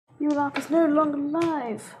Yulaf is no longer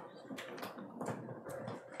alive.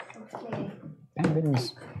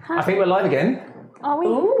 Penguins. I think we're live again. Are we?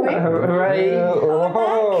 Hooray!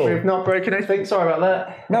 Oh. We've not broken anything. Sorry about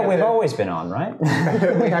that. No, we've always been on, right?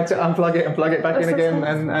 We had to unplug it and plug it back in again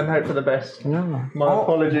and hope for the best. No. My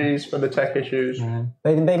apologies for the tech issues.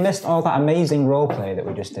 They missed all that amazing roleplay that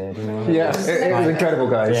we just did. You know? Yeah, it was incredible,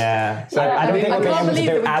 guys. Yeah. So I don't think we'll be can't able to believe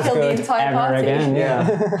do that we as killed the good entire ever party. again.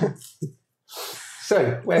 Yeah.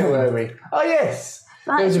 So, where were we? Oh, yes.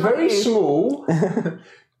 There was a very small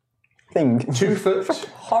Thing. 2 foot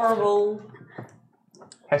Horrible.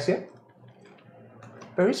 Hessia.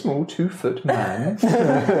 Very small 2 foot man.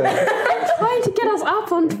 Trying to get us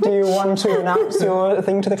up on Do you want to announce your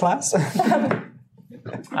thing to the class?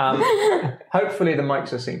 Hopefully the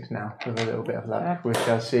mics are synced now with a little bit of luck. We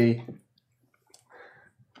shall see.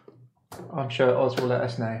 I'm sure Oz will let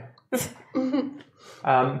us know.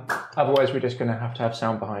 Otherwise, we're just going to have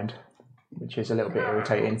sound behind, which is a little bit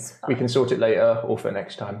irritating. We can sort it later or for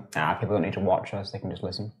next time. People don't need to watch us; they can just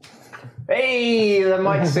listen. Hey, the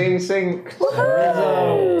mic's synced.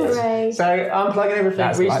 So unplugging everything,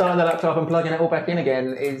 That's restarting the laptop and plugging it all back in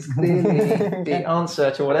again is clearly the answer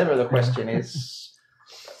to whatever the question is.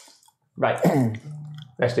 Right,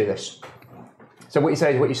 let's do this. So what you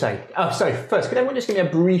say is what you say. Oh, so first, could everyone just give me a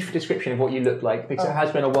brief description of what you look like? Because it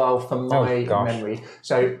has been a while from my memory.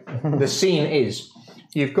 So the scene is,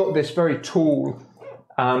 you've got this very tall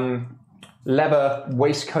leather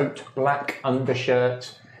waistcoat, black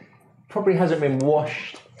undershirt. Probably hasn't been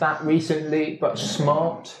washed that recently, but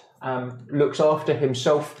smart. Looks after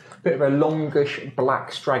himself. Bit of a longish,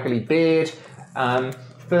 black, straggly beard.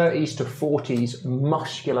 30s to 40s,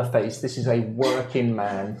 muscular face. This is a working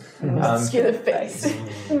man. Muscular face.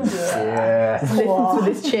 Yeah. Listens with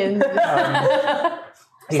his chin.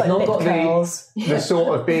 He's like not got curls. the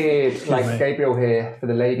sort of beard like Gabriel here for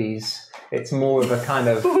the ladies. It's more of a kind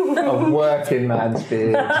of a working man's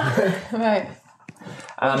beard. Right.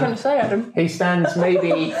 What are you trying to say, Adam? He stands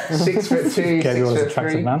maybe 6'2", Gabriel's 6'3".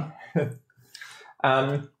 attractive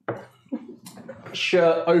man.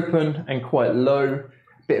 Shirt open and quite low.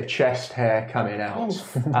 Bit of chest hair coming out.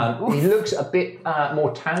 He looks a bit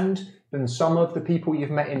more tanned than some of the people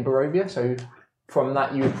you've met in Barovia. So from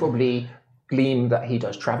that, you would probably glean that he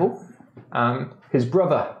does travel. His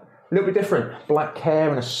brother, a little bit different. Black hair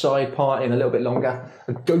and a side part and a little bit longer.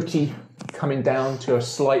 A goatee coming down to a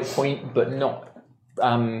slight point, but not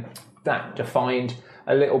that defined.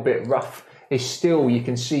 A little bit rough. Still, you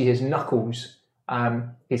can see his knuckles.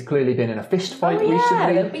 He's clearly been in a fist fight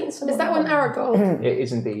recently. Is that one Aragorn? It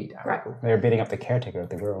is indeed Aragorn. They were beating up the caretaker of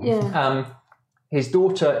the grove. Yeah. His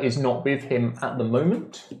daughter is not with him at the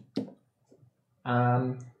moment.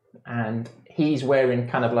 And he's wearing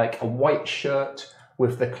kind of like a white shirt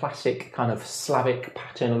with the classic kind of Slavic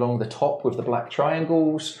pattern along the top with the black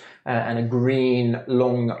triangles and a green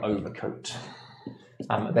long overcoat.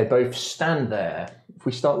 They both stand there. If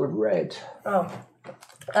we start with Red.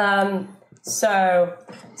 So,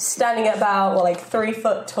 standing at about 3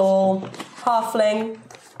 foot tall, halfling,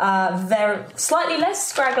 very slightly less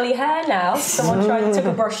scraggly hair now. Someone took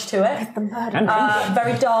a brush to it.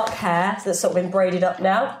 Very dark hair that's sort of been braided up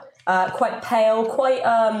now. Quite pale, quite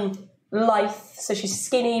lithe. So she's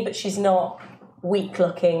skinny, but she's not weak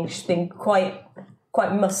looking. She's been quite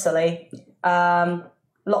muscly.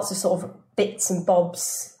 Lots of sort of bits and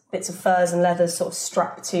bobs, bits of furs and leathers sort of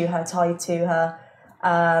strapped to her, tied to her.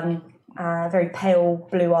 Very pale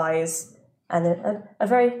blue eyes, and a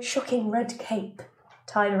very shocking red cape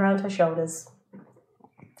tied around her shoulders.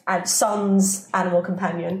 And Son's animal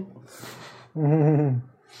companion.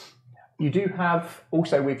 You do have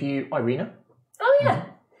also with you Irina. Oh,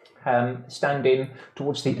 yeah. Standing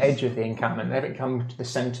towards the edge of the encampment. They haven't come to the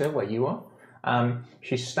centre where you are.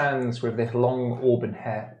 She stands with this long auburn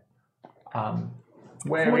hair.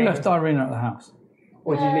 We left Irina at the house.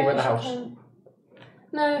 Or did you leave her at the house?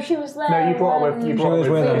 No, she was there. No, you brought her with you. She was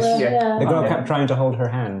with us. Yeah. The girl kept trying to hold her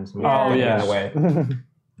hands. Oh, yes. Away.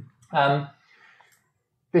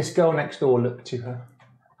 This girl next door looked to her.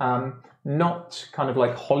 Not kind of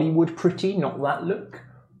like Hollywood pretty, not that look,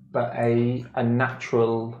 but a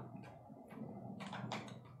natural,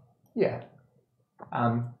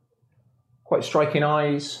 quite striking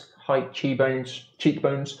eyes, height,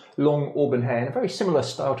 cheekbones, long auburn hair, and a very similar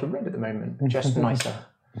style to Red at the moment, just nicer.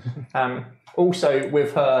 Also,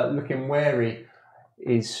 with her looking wary,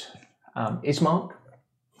 is Ismark.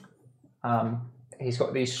 He's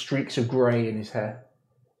got these streaks of grey in his hair,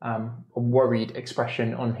 a worried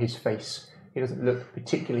expression on his face. He doesn't look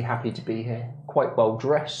particularly happy to be here. Quite well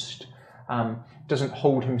dressed, doesn't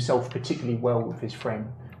hold himself particularly well with his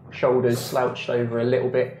frame. Shoulders slouched over a little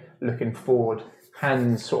bit, looking forward,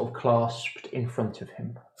 hands sort of clasped in front of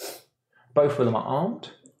him. Both of them are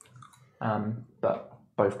armed, but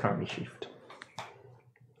both currently sheathed.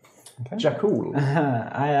 Okay. Jakul.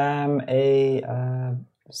 I am a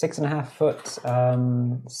 6.5 foot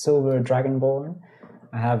silver dragonborn.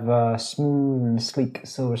 I have smooth and sleek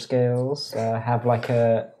silver scales. I have like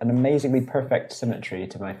an amazingly perfect symmetry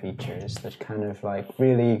to my features that kind of like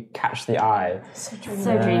really catch the eye. So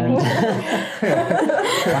dreamy.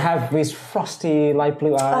 I have these frosty light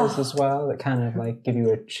blue eyes as well that kind of like give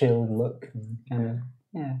you a chilled look and kind of,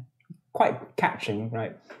 yeah, quite catching,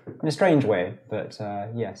 right? In a strange way, but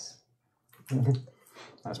yes.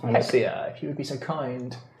 That's my look. Hessia, if you would be so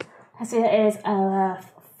kind. Hessia is a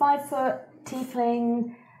 5 foot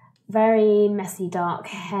tiefling, very messy dark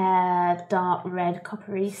hair, dark red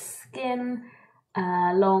coppery skin,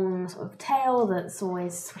 long sort of tail that's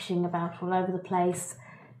always swishing about all over the place,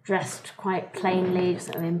 dressed quite plainly, just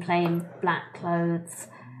sort of in plain black clothes.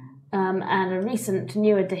 And a recent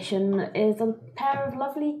new addition is a pair of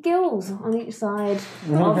lovely gills on each side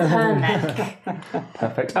of her neck.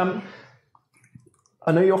 Perfect. I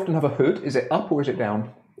know you often have a hood. Is it up or is it down?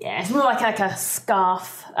 Yeah, it's more like a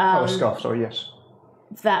scarf. A scarf, sorry, yes.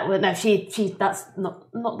 That would no, she that's not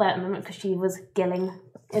there at the moment because she was gilling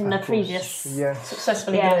in the previous. Yes.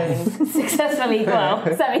 Successfully Successfully, well,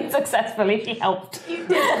 semi-successfully, she helped.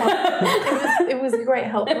 It was a great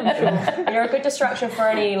help, I'm sure. You're a good distraction for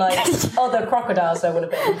any other crocodiles there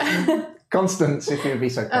would have been. Constance, if you would be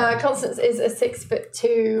so kind. Constance is a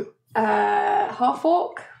 6'2" half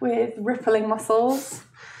orc with rippling muscles.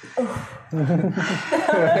 Around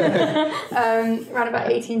about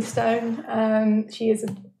 18 stone. She is a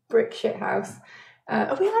brick shit house.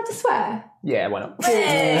 Are we allowed to swear? Yeah, why not?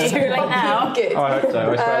 Hey, too late now. Good. I hope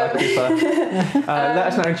so. I swear like a keeper. Let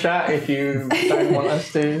us know in chat if you don't want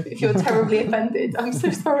us to. If you're terribly offended, I'm so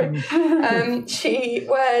sorry. She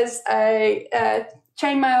wears a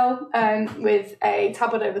chainmail with a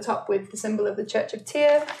tabard over the top with the symbol of the Church of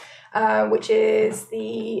Tyr, which is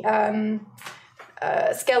the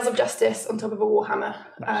Scales of Justice on top of a warhammer.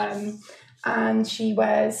 And she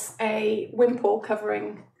wears a wimple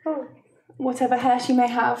covering whatever hair she may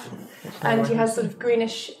have. And she has sort of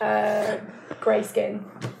greenish grey skin.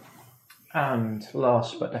 And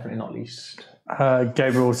last but definitely not least,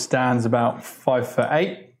 Gabriel stands about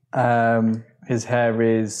 5'8". His hair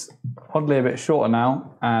is oddly a bit shorter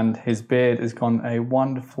now, and his beard has gone a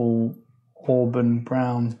wonderful auburn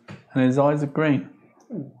brown, and his eyes are green.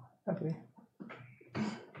 Ooh, lovely.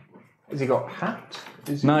 Has he got a hat?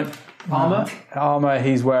 No. Armour? Armour,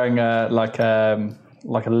 he's wearing a leather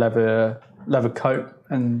coat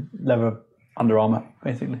and leather Under Armour,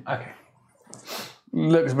 basically. Okay.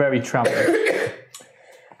 Looks very trapped.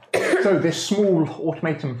 So this small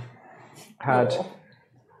automaton had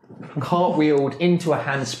cartwheeled into a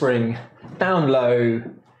handspring, down low,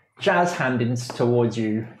 jazz handings towards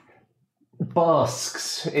you,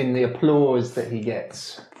 basks in the applause that he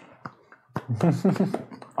gets,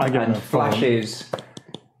 and flashes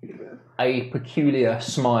a peculiar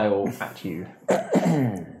smile at you.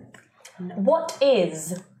 What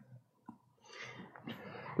is?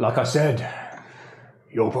 Like I said,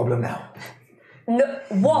 your problem now. No,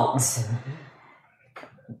 what?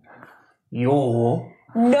 Your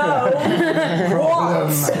No. problem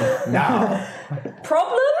What? now.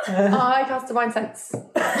 Problem? I cast Divine Sense.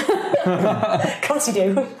 Of course you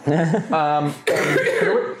do.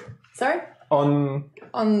 Sorry? On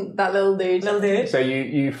that little dude. So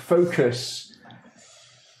you focus.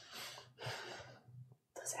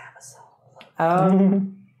 Does it have a soul?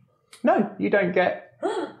 No, you don't get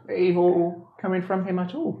evil coming from him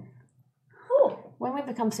at all. When we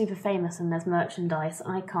become super famous and there's merchandise,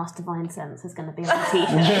 I cast Divine Sense is going to be on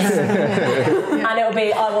t-shirts. And it'll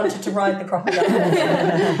be, I wanted to ride the crocodile.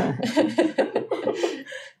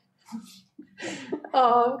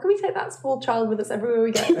 Oh, can we take that small child with us everywhere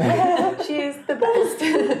we go? She is the best.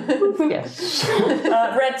 Yes.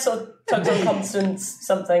 Red sort of tugs on Constance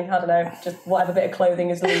something, I don't know, just whatever bit of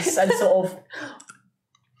clothing is loose and sort of...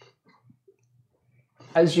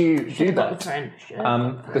 As you do that,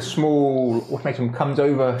 the small automaton comes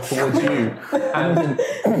over towards you and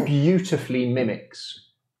beautifully mimics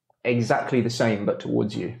exactly the same, but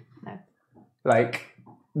towards you. No. Like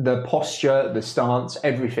the posture, the stance,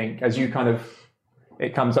 everything. As you kind of,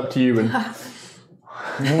 it comes up to you and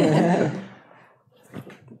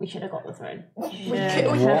We should have got the throne.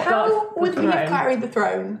 How would we have carried the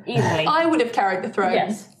throne? Easily. I would have carried the throne.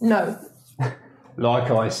 Yes. No.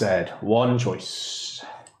 like I said, one choice.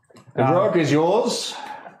 The rug is yours,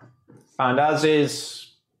 and as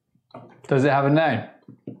is... Does it have a name?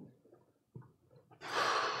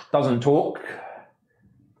 doesn't talk.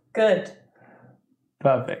 Good.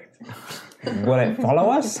 Perfect. Will it follow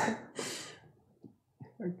us?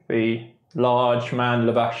 The large man,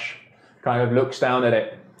 Lavash, kind of looks down at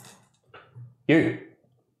it. You.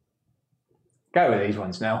 Go with these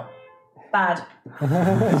ones now. Bad.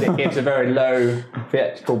 As it gives a very low,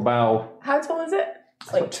 theatrical bow. How tall is it?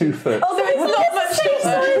 It's like 2 foot. Oh, it's not much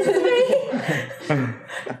size.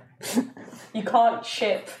 You can't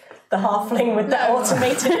ship the halfling with the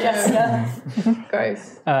automated gesture.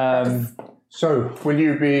 Gross. So, will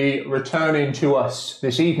you be returning to us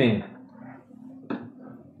this evening?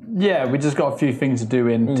 Yeah, we just got a few things to do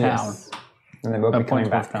in town. Yes. And then we'll be coming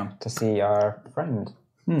back town. to see our friend.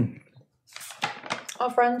 Our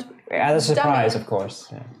friend. As a surprise, of course.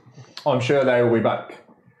 Yeah. I'm sure they will be back.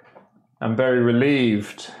 I'm very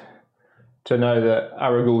relieved to know that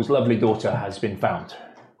Aragul's lovely daughter has been found.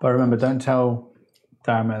 But remember, don't tell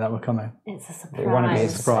Daramir that we're coming. It's a We want to be a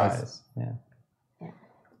surprise. surprise. Yeah.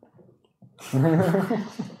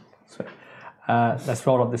 Let's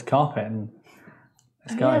roll up this carpet and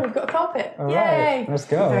let's go. Yeah, we've got a carpet. All Yay! right, let's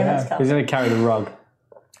go. Very Yeah. nice carpet. He's going to carry the rug.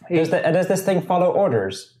 Does this thing follow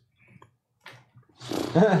orders?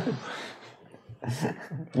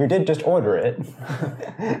 You did just order it.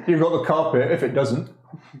 You've got the carpet if it doesn't.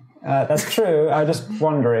 That's true. I'm just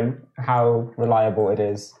wondering how reliable it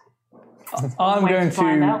is. I'm going to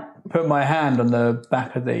find to out. put my hand on the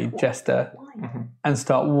back of the jester and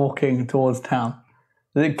start walking towards town.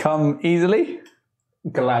 Does it come easily?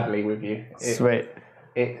 Gladly with you. Sweet.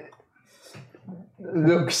 It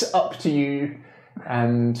looks up to you,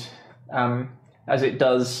 and as it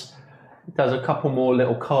does a couple more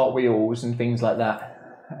little cartwheels and things like that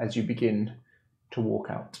as you begin to walk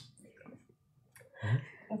out.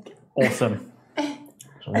 Awesome.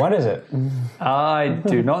 So what is it? I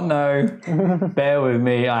do not know. Bear with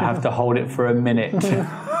me. I have to hold it for a minute.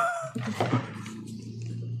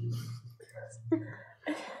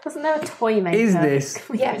 Wasn't there a toy maker? Is this-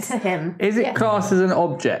 We give it to him. Is it classed as an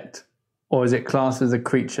object or is it classed as a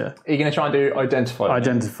creature? Are you going to try and do identify?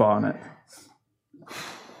 Identify on it.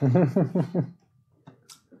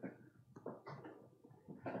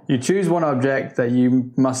 You choose one object that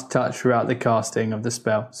you must touch throughout the casting of the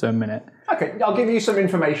spell. So a minute. Okay, I'll give you some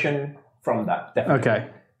information from that, definitely. Okay.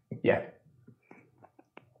 Yeah.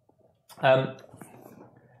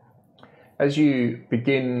 As you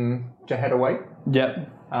begin to head away, Yep.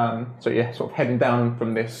 so you're sort of heading down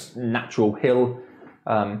from this natural hill,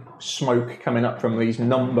 smoke coming up from these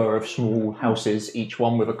number of small houses, each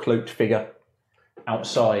one with a cloaked figure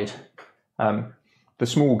outside. The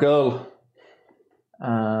small girl,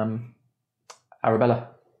 Arabella,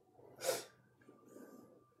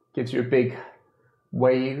 gives you a big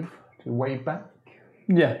wave. Do you wave back?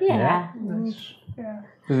 Yeah. Yeah.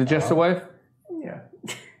 Is it just a wave? Yeah.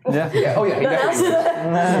 Yeah. Yeah. Oh yeah. He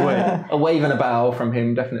definitely Sweet. a wave and a bow from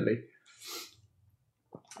him, definitely.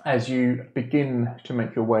 As you begin to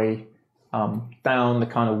make your way down the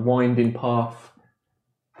kind of winding path,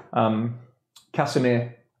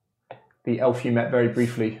 Casimir, the elf you met very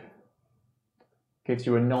briefly, gives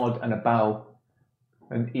you a nod and a bow,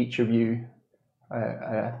 and each of you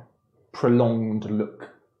a prolonged look,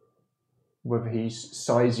 whether he's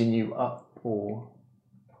sizing you up or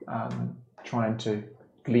trying to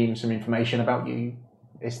glean some information about you.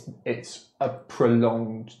 It's a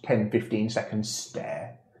prolonged 10-15 second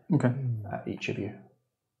stare Okay. at each of you.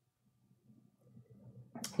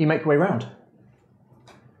 You make your way round.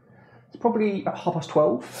 It's probably about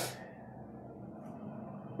 12:30.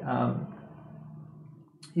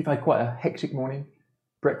 You've had quite a hectic morning.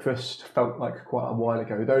 Breakfast felt like quite a while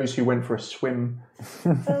ago. Those who went for a swim,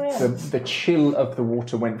 the chill of the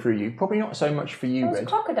water went through you. Probably not so much for you, It was a Red.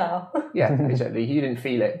 crocodile. Yeah, exactly. You didn't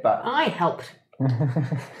feel it, but I helped.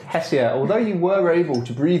 Hessia, although you were able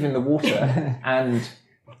to breathe in the water and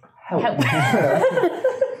help,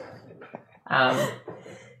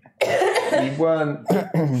 you weren't.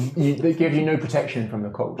 They gave you no protection from the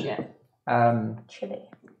cold. Yeah. Chilly.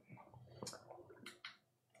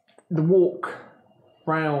 The walk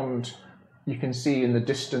round, you can see in the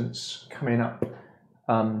distance coming up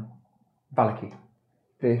Valaki,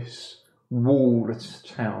 this walled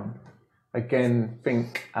town. Again,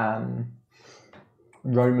 think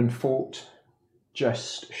Roman fort,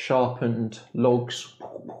 just sharpened logs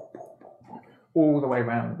all the way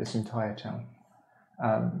around this entire town.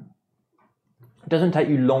 It doesn't take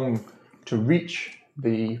you long to reach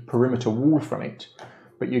the perimeter wall from it,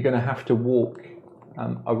 but you're going to have to walk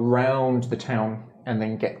around the town and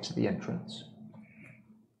then get to the entrance.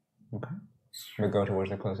 Okay. We'll go towards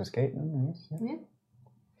the closest gate then, I guess. Yeah.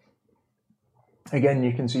 Again,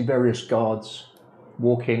 you can see various guards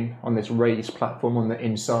walking on this raised platform on the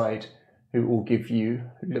inside, who will give you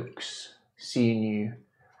looks, seeing you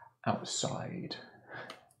outside.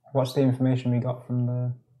 What's the information we got from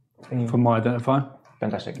the thing? From my identifier.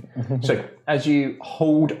 Fantastic. So, as you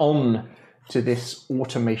hold on to this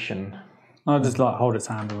automation, I'll just like hold its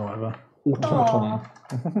hand or whatever. automaton.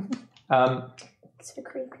 So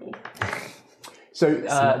creepy. So,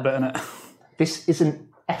 It's a little bit in it. this is an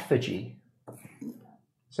effigy.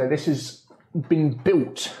 So this has been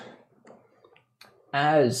built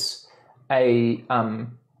as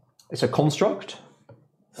it's a construct,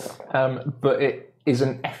 but it is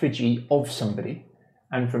an effigy of somebody.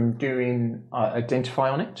 And from doing identify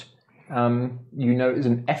on it, you know it's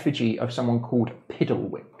an effigy of someone called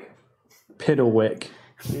Piddlewick. Piddlewick.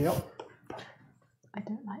 Yep. I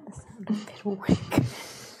don't like the sound of Piddlewick.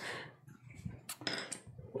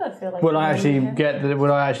 I feel like Would I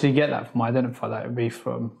actually get that from my identifier?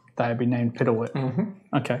 That would be named Piddlewick.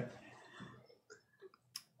 Mm-hmm. Okay.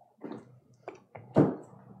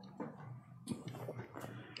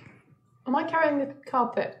 Am I carrying the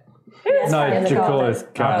carpet? No, carrying the Jacor's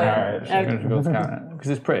carpet? carrying it. Because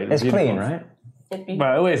it's pretty. It's clean, right? It'd be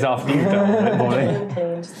Well, it is after you've done it, Molly.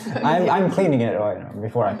 cleaned. I'm cleaning it right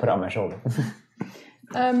before I put it on my shoulder.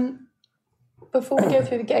 Before we go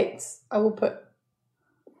through the gates, I will put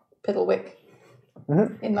Piddlewick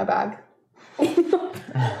in my bag.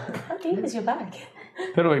 How deep is your bag?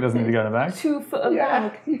 Piddlewick doesn't need to go in the bag. 2 foot of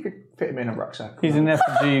bag. You could fit him in a rucksack. He's an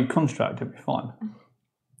effigy construct, it'll be fine.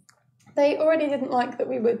 They already didn't like that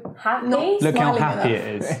we were Happy? not Look how smiling happy enough.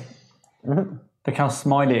 it is. Look how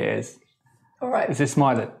smiley it is. All right. Is it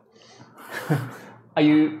smiling? Are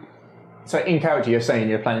you... So in character, you're saying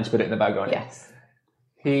you're planning to put it in the bag, aren't you? Yes.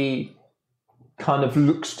 He kind of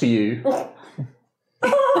looks to you.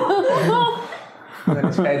 And then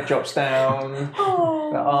his head drops down.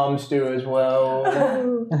 The arms do as well.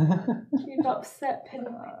 You've upset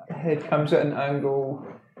Piddlewick. Head comes at an angle.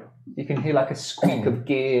 You can hear like a squeak of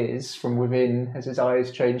gears from within as his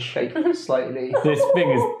eyes change shape slightly. This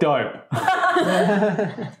thing is dope.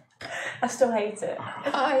 I still hate it.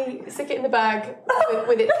 I stick it in the bag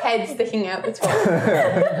with its head sticking out the top.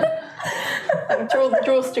 Like draw the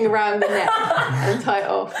drawstring around the neck and tie it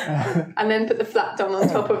off. And then put the flap down on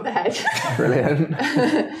top of the head. Brilliant.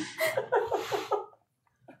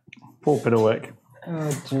 Poor Piddlewick. Oh,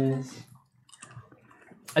 jeez.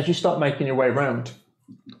 As you start making your way round,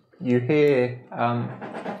 you hear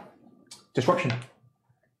disruption.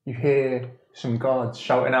 You hear some guards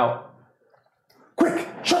shouting out, "Quick,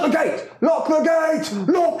 shut the gate! Lock the gate!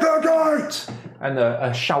 Lock the gate!" And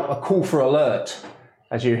a shout, a call for alert,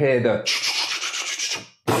 as you hear the...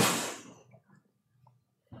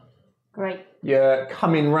 Great. You're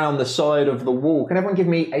coming round the side of the wall. Can everyone give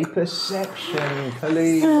me a perception,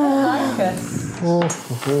 please? Marcus.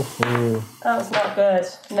 That was not good.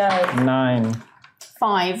 No. 9.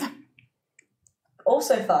 5.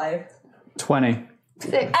 Also 5. 20.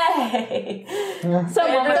 6. Hey!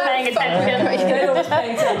 Someone was paying attention. Everyone was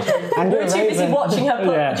paying attention. And We were too busy Raven. watching her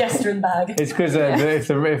put Yeah. the gesturing bag. It's because if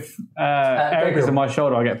Eric is on my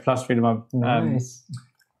shoulder, I get +3 to my... Nice.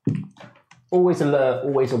 Always alert,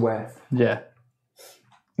 always aware. Yeah.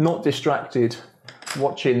 Not distracted,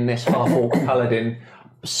 watching this half-orc paladin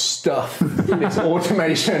stuff this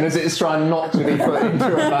automation as it's trying not to be put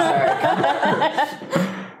into a bag.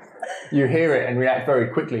 You hear it and react very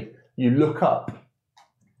quickly. You look up.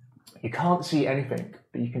 You can't see anything,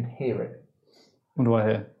 but you can hear it. What do I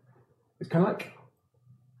hear? It's kind of like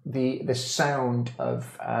the sound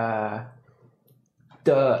of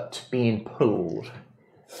dirt being pulled.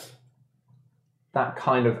 That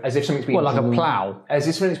kind of, as if something's being... What, like a plough? As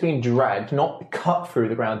if something's being dragged, not cut through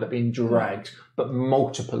the ground, but being dragged, but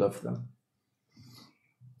multiple of them.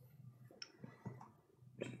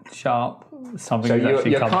 Sharp. Something So is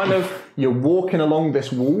actually coming. you're walking along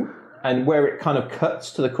this wall, and where it kind of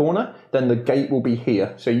cuts to the corner, then the gate will be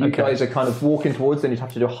here. So you Okay. guys are kind of walking towards, then you'd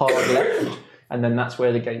have to do a hard left, and then that's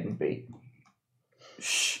where the gate would be.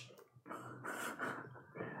 Shh.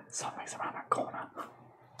 Something's around that corner.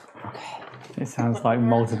 Okay. It sounds like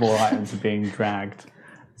multiple items are being dragged.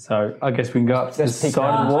 So I guess we can go up to the Just peek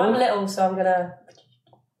side of the I'm wall. little, so I'm gonna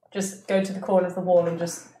just go to the corner of the wall and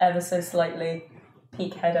just ever so slightly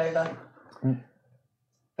peek head over.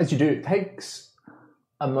 As you do, it takes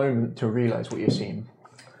a moment to realise what you're seeing.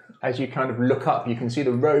 As you kind of look up, you can see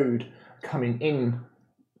the road coming in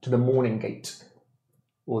to the morning gate.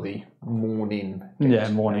 Or the morning gate, Yeah,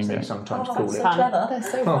 morning as they gate. sometimes Oh, call that's it. so clever. They're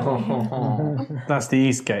so funny. That's the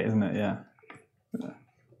east gate, isn't it? Yeah.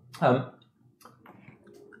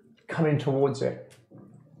 Coming towards it,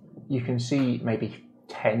 you can see maybe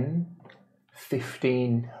 10,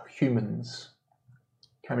 15 humans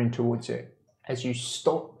coming towards it. As you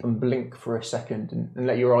stop and blink for a second and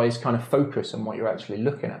let your eyes kind of focus on what you're actually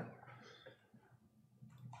looking at,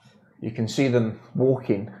 you can see them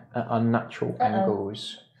walking at unnatural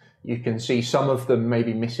angles. You can see some of them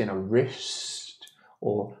maybe missing a wrist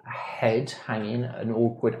or a head hanging at an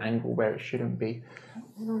awkward angle where it shouldn't be.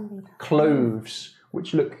 Clothes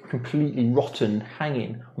which look completely rotten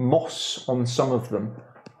hanging, moss on some of them,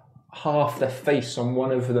 half their face on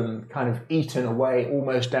one of them kind of eaten away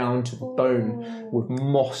almost down to the bone with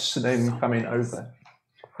moss then coming over.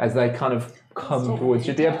 As they kind of come towards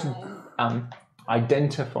you, you'll be able to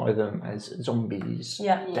identify them as zombies.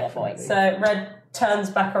 Yeah, definitely. So Red turns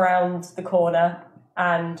back around the corner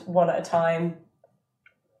and one at a time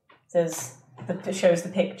shows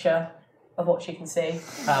the picture of what she can see.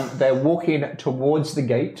 They're walking towards the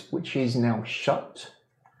gate, which is now shut.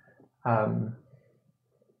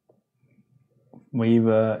 We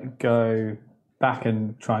either go back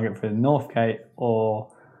and try and get through the north gate,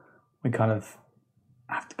 or we kind of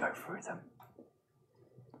have to go through them.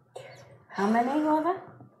 How many were there?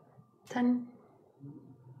 10.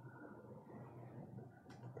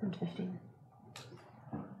 10 to 15.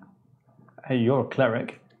 Hey, you're a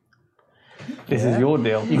cleric. This is your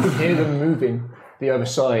deal. You can hear them moving the other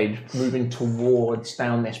side, moving towards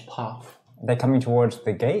down this path. Are they coming towards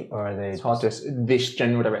the gate, or are they? It's hard to this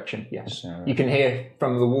general direction. Yes, you can hear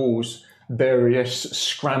from the walls various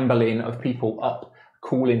scrambling of people up,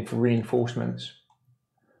 calling for reinforcements.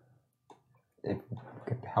 It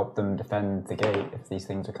could help them defend the gate if these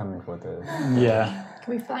things are coming for the. Yeah.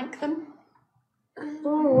 Can we flank them?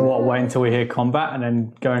 What, wait until we hear combat and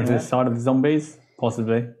then go into the side of the zombies?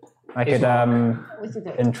 Possibly. I could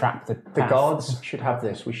entrap the The guards should have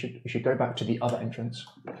this. We should go back to the other entrance.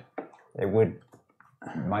 It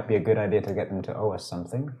might be a good idea to get them to owe us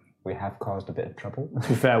something. We have caused a bit of trouble. To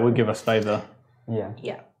be fair, we'll give us favour. Yeah.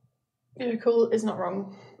 Yeah. Yeah, cool is not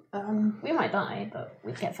wrong. We might die, but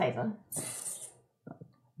we get favour.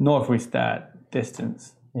 Nor if we stay at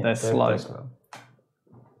distance. They're slow.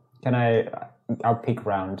 Can I'll peek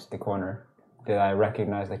round the corner. Did I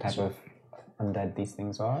recognise the type of undead these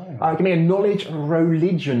things are? Give me a knowledge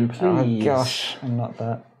religion, please. Oh gosh, I'm not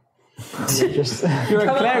that. You're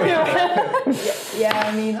a cleric. Yeah,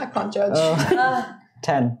 I mean, I can't judge.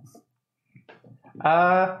 10.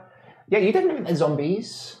 Yeah, you don't know they're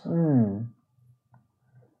zombies.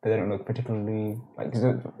 But they don't look particularly like.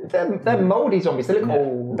 They're mouldy zombies. They look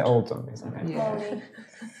old. The old zombies. Okay. Yeah.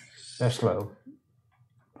 They're slow.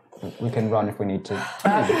 We can run if we need to.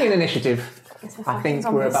 Give me an initiative. I think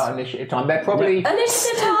we're about initiative time. They're probably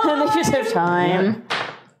Initiative time! Initiative time.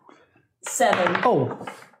 7.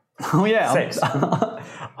 Oh yeah. 6.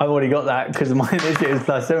 I've already got that because my initiative is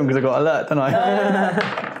 +7 because I got alert, didn't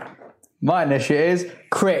I? My initiative is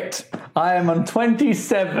crit. I am on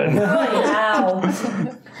 27. Wow.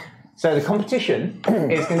 So the competition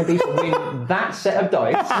is going to be to win that set of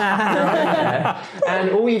dice, and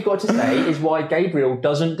all you've got to say is why Gabriel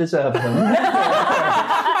doesn't deserve them.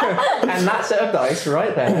 And that set of dice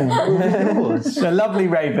right there will be yours. They're lovely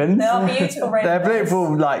ravens. They are beautiful ravens. They're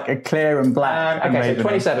beautiful, like a clear and black. and Okay, so raveny.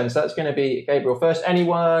 27. So that's going to be Gabriel first.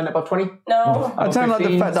 Anyone above 20? No. I don't like the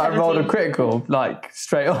 15, fact that I rolled a 17. critical, like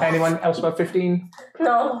straight off. Anyone else above 15?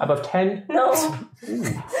 No. Above 10? No.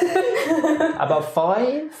 Above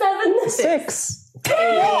 5? 7. 6. What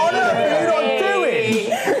on earth are you not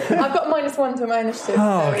doing? I've got -1 to my initiative.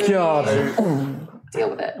 Oh so god. deal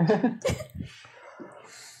with it.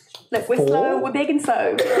 Look, we're slow, we're big and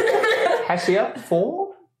slow. Hessia,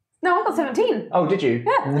 4? No, I got 17. Oh, did you?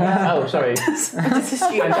 Yeah. Oh, sorry. Just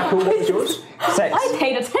assume. And Jackal, what was yours? 6. I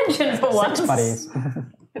paid attention for once. Buddies.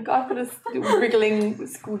 Look, I've got a wriggling,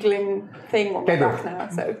 squiggling thing on my Gabriel. back now,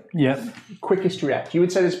 so. Yep. Quickest to react. You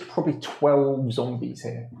would say there's probably 12 zombies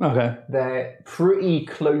here. Okay. They're pretty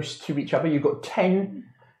close to each other. You've got 10.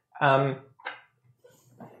 So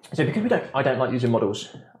because I don't like using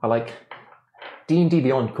models. I like D&D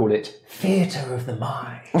Beyond call it theatre of the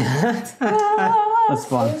mind. That's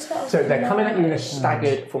fine. So they're coming at you in a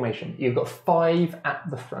staggered formation. You've got 5 at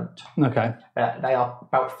the front. Okay. They are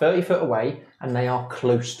about 30 foot away and they are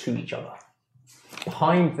close to each other.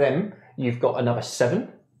 Behind them, you've got another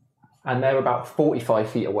 7 and they're about 45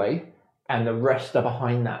 feet away and the rest are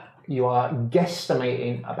behind that. You are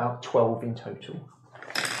guesstimating about 12 in total.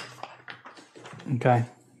 Okay.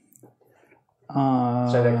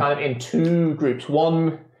 So they're kind of in 2 groups,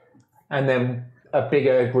 one and then a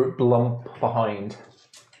bigger group lump behind.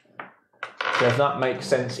 So if that makes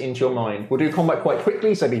sense into your mind. We'll do combat quite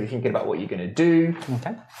quickly, so be thinking about what you're going to do.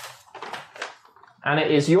 Okay. And it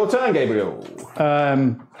is your turn, Gabriel.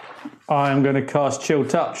 I'm going to cast Chill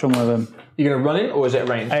Touch on one of them. You're going to run in, or is it a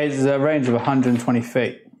range? It's a range of 120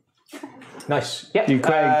 feet. Nice. Yep. You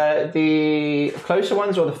the closer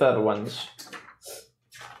ones or the further ones?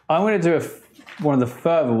 I'm going to do one of the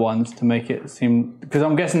further ones to make it seem... Because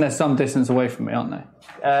I'm guessing they're some distance away from me, aren't they?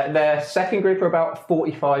 Their second group are about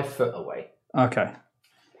 45 foot away. Okay.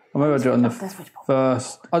 Well, maybe I'll do it on the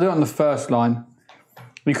first... I'll do it on the first line.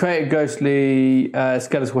 You create a ghostly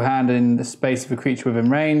skeletal hand in the space of a creature within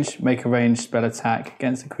range. Make a ranged spell attack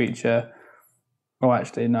against a creature. Oh,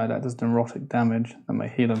 actually, no, that does neurotic damage. That may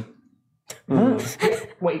heal him.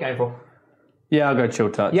 What are you going for? Yeah, I'll go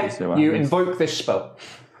Chill Touch. Yeah, you invoke this spell.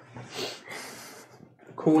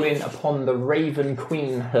 Calling upon the Raven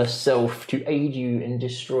Queen herself to aid you in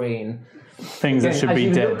destroying things that should be as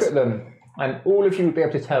you dead. Look at them, and all of you would be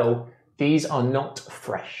able to tell these are not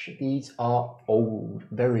fresh. These are old,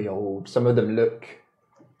 very old. Some of them look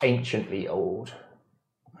anciently old.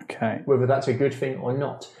 Okay. Whether that's a good thing or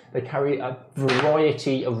not. They carry a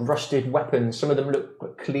variety of rusted weapons. Some of them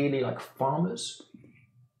look clearly like farmers.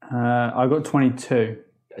 I got 22.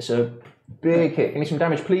 It's a big hit. Give me some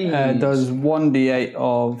damage, please. It does 1d8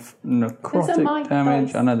 of necrotic damage.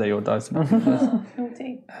 dice. I know they're your dice.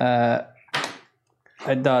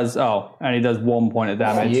 It does, and it does 1 point of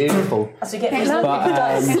damage. Beautiful. So you get It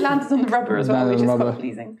lands on the rubber as well, which is quite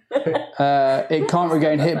pleasing. It can't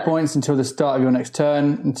regain hit points until the start of your next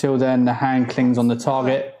turn. Until then, the hand clings on the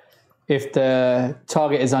target. If the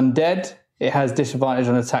target is undead, it has disadvantage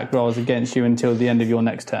on attack rolls against you until the end of your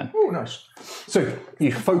next turn. Oh, nice. So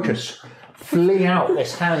you focus, fling out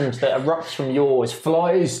this hand that erupts from yours,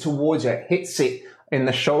 flies towards it, hits it in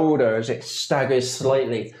the shoulder as it staggers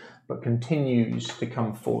slightly, but continues to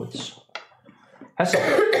come forwards. Hessa,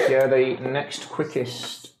 you're the next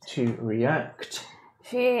quickest to react.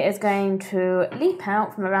 She is going to leap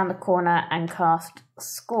out from around the corner and cast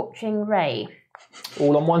Scorching Ray.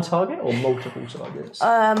 All on one target or multiple targets?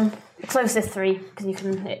 Closest 3, because you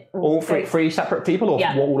can hit all three separate people, or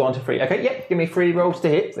Yeah. all on to 3? Okay, yep. Give me 3 rolls to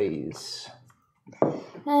hit, please.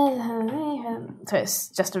 So it's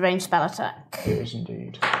just a ranged spell attack. It is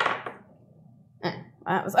indeed.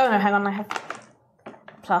 Oh no, hang on, I have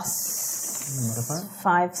plus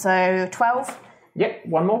 5, so 12, Yep.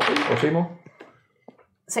 1 more, please, or 2 more.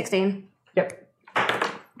 16, Yep.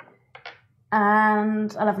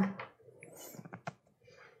 and 11.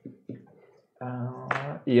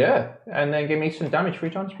 Yeah, and then give me some damage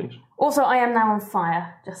 3 times, please. Also, I am now on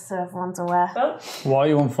fire, just so everyone's aware. Why are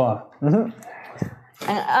you on fire?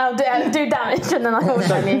 I'll do damage and then I will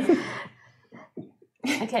tell you.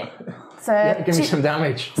 Okay, so Give me some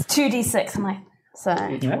damage. 2d6 am I? So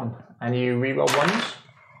Each one. And you reroll ones?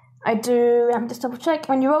 I do, let me just double check.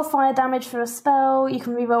 When you roll fire damage for a spell, you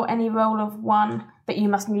can reroll any roll of 1, but you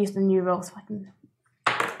must use the new roll so I can...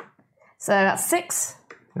 So that's 6.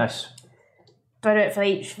 Nice. Do I do it for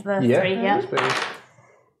each for the 3? Yes, please.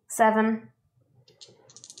 7.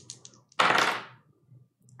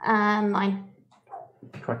 And 9.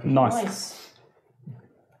 Crikey. Nice.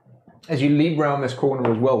 As you leap round this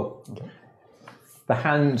corner as well, the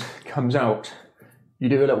hand comes out. You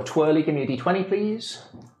do a little twirly. Give me a d20, please.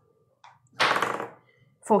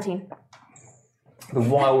 14. The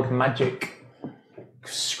wild magic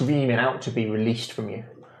screaming out to be released from you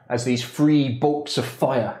as these 3 bolts of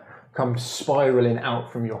fire come spiraling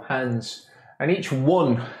out from your hands. And each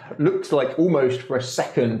one looks like almost for a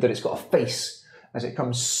second that it's got a face as it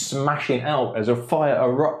comes smashing out as a fire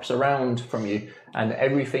erupts around from you and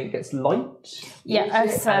everything gets light. Yeah, And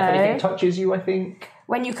if anything touches you, I think.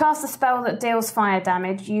 When you cast a spell that deals fire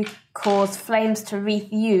damage, you cause flames to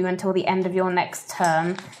wreath you until the end of your next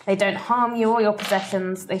turn. They don't harm you or your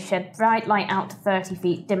possessions. They shed bright light out to 30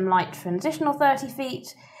 feet, dim light for an additional 30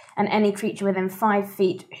 feet, and any creature within 5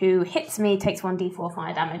 feet who hits me takes 1d4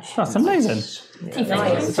 fire damage. That's amazing.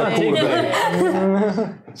 It's a cool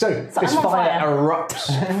thing. So this I'm on fire fire.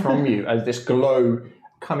 erupts from you as this glow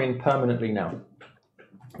coming permanently now.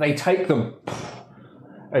 They take them.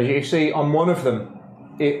 As you see on one of them,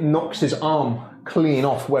 it knocks his arm clean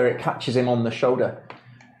off where it catches him on the shoulder.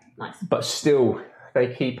 Nice. But still,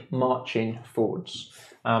 they keep marching forwards.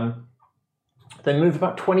 They move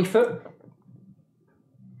about 20 foot.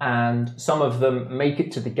 And some of them make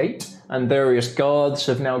it to the gate, and various guards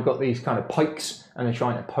have now got these kind of pikes, and they're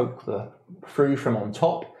trying to poke through from on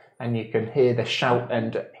top, and you can hear the shout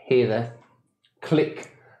and hear the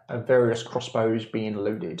click of various crossbows being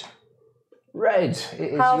loaded. Red,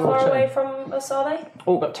 it is How your far turn. away from us are they?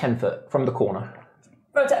 Oh, about 10 foot from the corner.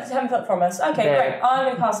 Oh, 10 foot from us. Okay, Yeah. great. I'm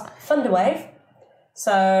going to cast Thunderwave.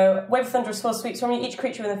 So, Wave of Thunderous Force sweeps from you. Each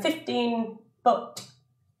creature within 15 foot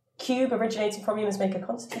cube originating from you must make a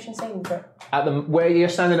Constitution saving throw. At the where you're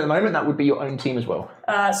standing at the moment, that would be your own team as well.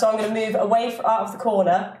 So I'm going to move away out of the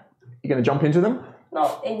corner. You're going to jump into them?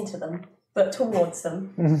 Not into them, but towards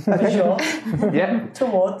them, for sure. Yeah.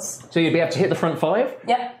 Towards. So you'd be able to hit the front 5?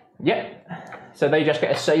 Yep. Yep. So they just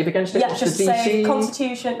get a save against it? Yeah, What's just the DC? save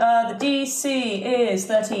Constitution. The DC is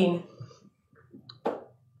 13.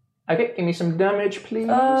 Okay, give me some damage, please.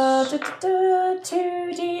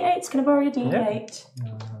 2d8s. Can I borrow your d8?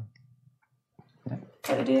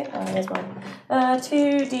 D8? Oh, there's mine.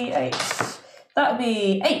 2d8. That would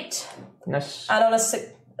be 8. Nice. And on a 6...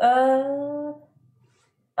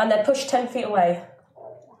 and they're pushed 10 feet away.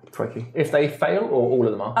 Crikey. If they fail, or all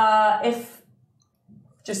of them are? If...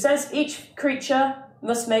 Just says each creature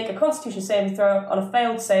must make a Constitution saving throw. On a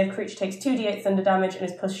failed save, creature takes 2d8 thunder damage and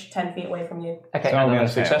is pushed 10 feet away from you. Okay, So and I'm on a gonna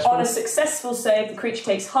fail. successful? On a successful save, the creature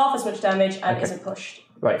takes half as much damage and isn't pushed.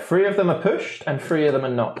 Right, 3 of them are pushed, and 3 of them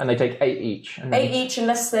are not, and they take 8 each. And 8 each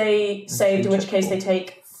unless they saved, in which case they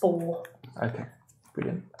take 4. Okay,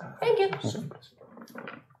 brilliant. Thank you.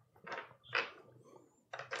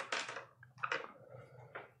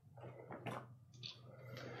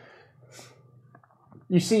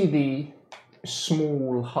 You see the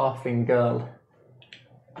small halfling girl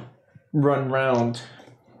run round,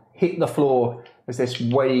 hit the floor as this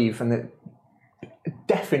wave, and it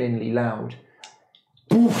deafeningly loud.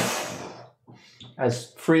 As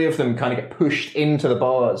 3 of them kind of get pushed into the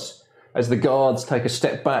bars, as the guards take a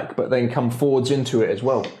step back, but then come forwards into it as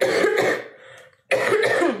well.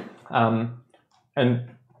 And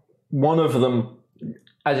one of them,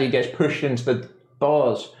 as he gets pushed into the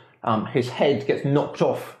bars, his head gets knocked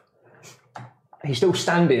off. He's still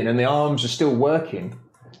standing and the arms are still working,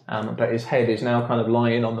 but his head is now kind of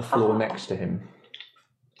lying on the floor next to him.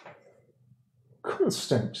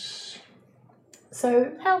 Constance.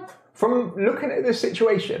 So, help. From looking at this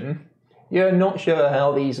situation, you're not sure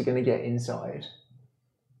how these are going to get inside.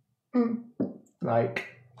 Like,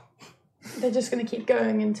 They're just going to keep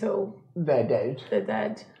going until they're dead. they're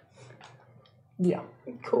dead. Yeah.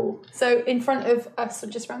 Cool. So, in front of us, or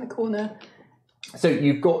just around the corner. So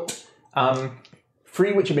you've got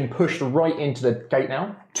 3 which have been pushed right into the gate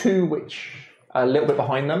now, 2 which are a little bit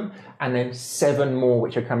behind them, and then 7 more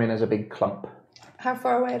which are coming as a big clump. How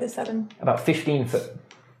far away are the 7? About 15 foot.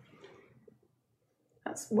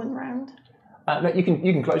 That's 1 round. No, you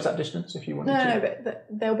can close that distance if you want to. No, but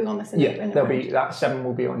they'll be on this in Yeah, in a they'll round. be that 7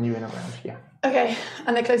 will be on you in a round. Yeah, Okay,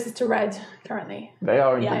 and they're closest to red currently. they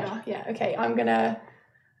are indeed. Yeah, yeah. Okay, I'm gonna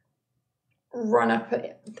run up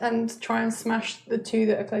and try and smash the 2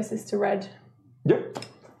 that are closest to red Yep.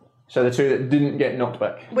 So the 2 that didn't get knocked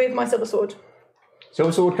back. with my silver sword.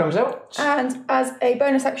 Silver sword comes out. And as a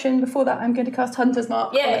bonus action, before that, I'm going to cast Hunter's Mark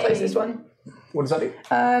on the Yay. closest one. What does that do?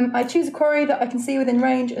 I choose a quarry that I can see within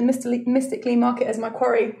range and mystically mark it as my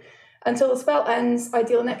quarry. Until the spell ends, I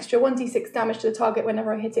deal an extra 1d6 damage to the target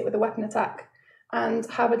whenever I hit it with a weapon attack, and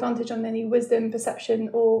have advantage on any wisdom, perception,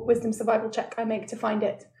 or wisdom survival check I make to find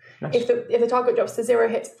it. Nice. If the target drops to 0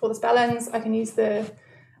 hits before the spell ends, I can use a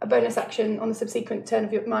bonus action on the subsequent turn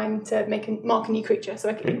of mine to mark a new creature, so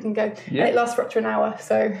you can go. Yeah. And it lasts for up to an hour,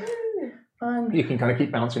 so... You can kind of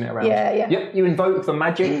keep bouncing it around. Yeah, yeah. Yep, you invoke the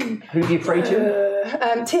magic. Who do you pray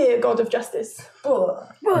to? Tyr, God of Justice.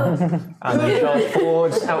 And then charge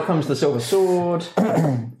forwards. Out comes the silver sword. She's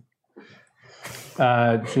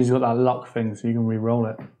got that luck thing, so you can re-roll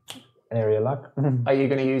it. Area luck. Are you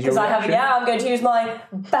going to use your Because reaction? I'm going to use my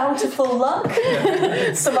bountiful luck,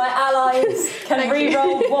 so my allies can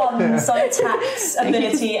re-roll 1s on attacks,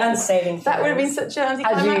 ability, and saving throws. That would have been such an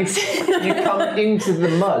anticlimax. As you come into the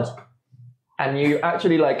mud, and you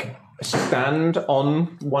actually stand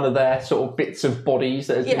on one of their sort of bits of bodies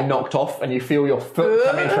that has been knocked off, and you feel your foot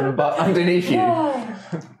coming from underneath you.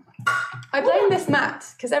 I blame this mat,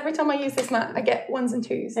 because every time I use this mat, I get 1s and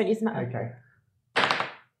 2s. Don't use the map. Okay.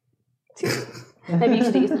 Maybe you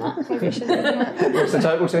should use the map. Maybe I should use the mat. What's the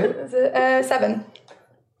total to hit? It's a 7.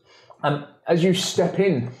 As you step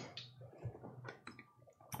in,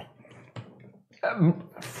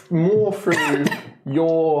 more through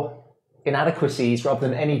your inadequacies rather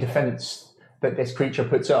than any defense that this creature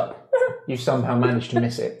puts up, you somehow manage to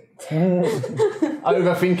miss it.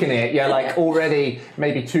 Overthinking it, you're already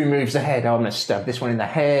maybe 2 moves ahead. Oh, I'm going to stab this one in the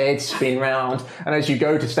head, spin round, and as you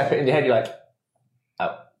go to step it in your head, you're like,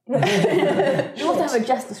 oh. You also have a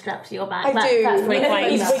jester strapped to your back. I do. That's really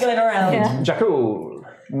quite He's wiggling around. Yeah. Jackal.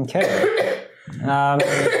 Okay.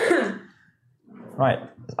 Right.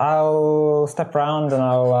 I'll step around and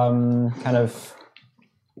I'll kind of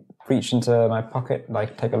reach into my pocket,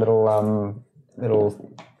 take a little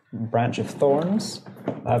branch of thorns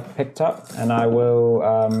I've picked up, and I will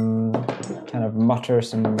kind of mutter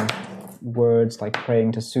some words like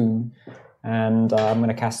praying to Soon, and I'm going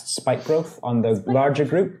to cast Spike Growth on the larger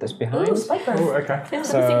group that's behind. Ooh, Spike Growth. Oh, okay.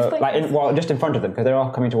 So, just in front of them, because they're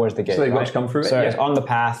all coming towards the gate. So they've got right? to come through it? So Yeah. it's on the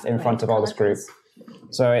path in front of all this group.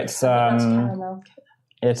 So it's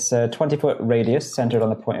it's a 20-foot radius centered on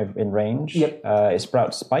the point in range. Yep. It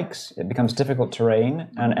sprouts spikes. It becomes difficult terrain,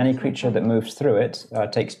 and any creature that moves through it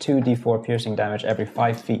takes 2d4 piercing damage every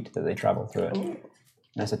 5 feet that they travel through it. And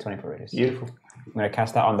that's a 20-foot radius. Beautiful. I'm going to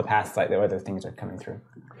cast that on the path like the other things are coming through.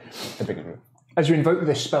 The bigger group. As you invoke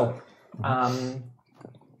this spell,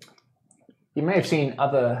 you may have seen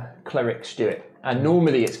other clerics do it, and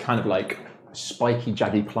normally it's kind of like spiky,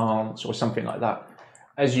 jaggy plants or something like that.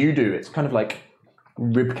 As you do, it's kind of like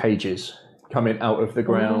rib cages coming out of the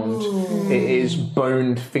ground. Ooh. It is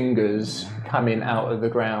boned fingers coming out of the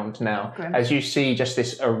ground now. Grim. As you see just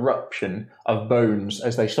this eruption of bones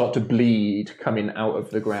as they start to bleed coming out of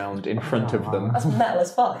the ground in front of them. That's metal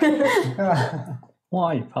as fuck.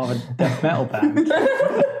 Why? Part of a death metal band.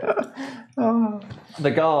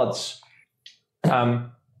 The guards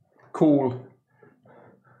call.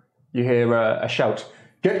 You hear a shout.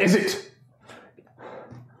 Get is it?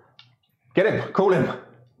 Get him! Call him!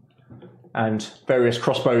 And various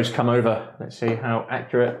crossbows come over. Let's see how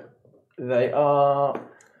accurate they are.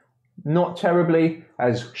 Not terribly,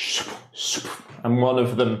 as and one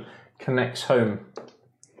of them connects home,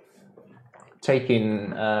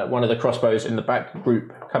 taking one of the crossbows in the back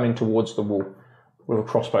group coming towards the wall with a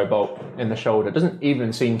crossbow bolt in the shoulder. Doesn't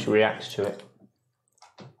even seem to react to it.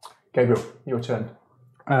 Gabriel, your turn.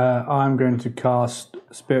 I'm going to cast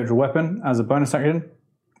Spiritual Weapon as a bonus action.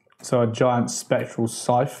 So a giant spectral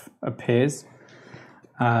scythe appears.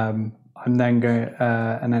 I'm then going,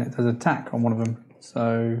 and then it does attack on one of them.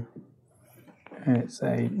 So it's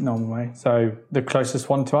a normal way. So the closest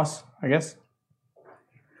one to us, I guess.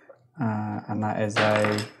 And that is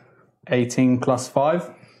a 18 plus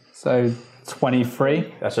 5, so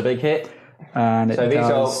 23. That's a big hit. And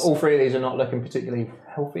so all three of these are not looking particularly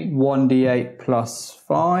healthy. 1d8 plus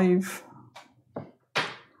 5.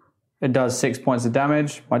 It does 6 points of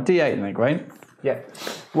damage. My d8 isn't great. Yeah.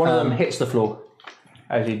 One of them hits the floor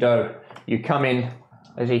as you do. You come in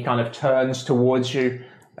as he kind of turns towards you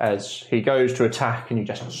as he goes to attack, and you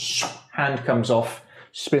just hand comes off,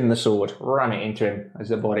 spin the sword, ram it into him as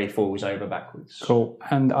the body falls over backwards. Cool.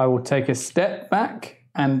 And I will take a step back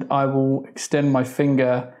and I will extend my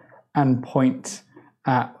finger and point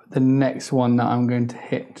at the next one that I'm going to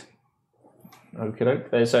hit. Okay,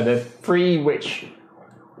 doke. So the three which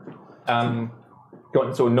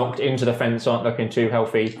got sort of knocked into the fence aren't looking too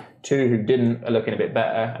healthy. 2 who didn't are looking a bit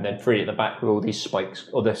better, and then 3 at the back with all these spikes,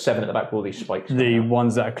 or the 7 at the back with all these spikes. The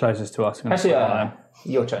ones that are closest to us. Cassia,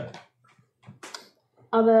 your turn.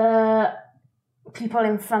 Are the people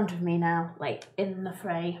in front of me now, like in the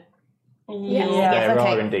fray? Yeah, there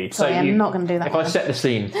okay. are indeed. Sorry, I'm not going to do that. If I set the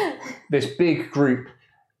scene, this big group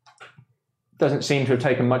doesn't seem to have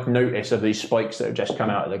taken much notice of these spikes that have just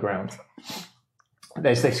come out of the ground.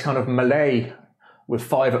 There's this kind of melee with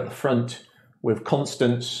 5 at the front, with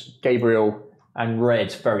Constance, Gabriel, and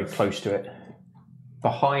Red very close to it.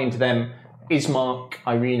 Behind them, Ismark,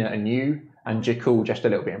 Irina, and you, and Jakul just a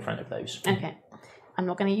little bit in front of those. Okay. I'm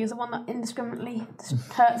not going to use the one that indiscriminately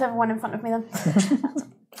hurts everyone in front of me then.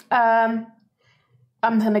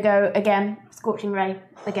 I'm going to go again, Scorching Ray,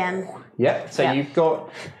 again. Yeah, so you've got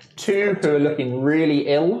 2 who are looking really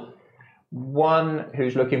ill, 1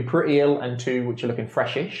 who's looking pretty ill, and 2 which are looking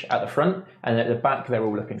freshish at the front, and at the back they're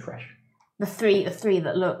all looking fresh. The three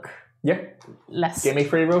that look less. Give me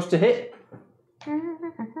 3 rolls to hit.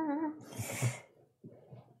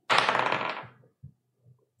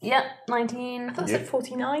 Yep, 19. I thought it said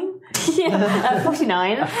 49.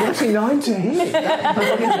 49. 49 to hit.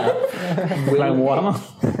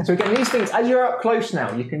 So again, these things, as you're up close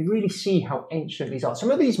now, you can really see how ancient these are. Some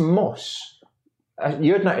of these moss,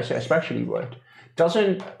 you'd notice it especially, Wood,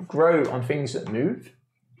 doesn't grow on things that move,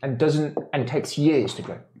 and takes years to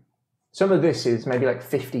grow. Some of this is maybe like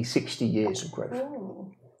 50, 60 years of growth.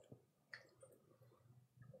 Ooh.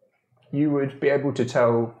 You would be able to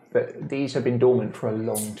tell that these have been dormant for a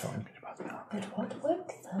long time. Did what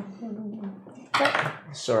work?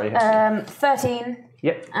 Sorry. 13.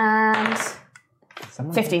 Yep. And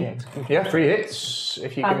 15. Yeah, 3 hits.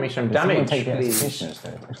 If you give me some damage, please. So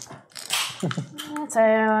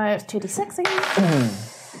it's 2d6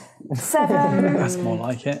 again. 7. That's more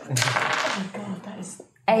like it. Oh my god, that is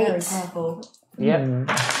 8. very powerful. Yep.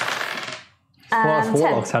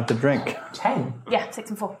 Warlocks have to drink. 10. Yeah, 6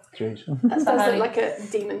 and 4. Jeez. That does look like a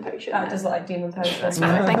demon potion. Oh, it does look like demon potion.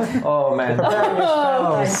 Oh, man.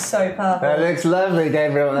 That is so perfect. That looks lovely,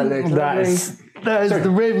 Gabriel. That looks lovely. That is the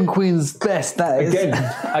Raven Queen's best. That is. Again,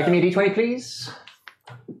 give me a d20, please.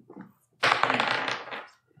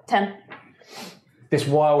 10. This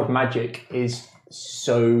wild magic is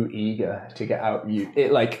so eager to get out of you.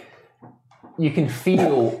 It, like, you can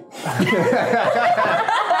feel...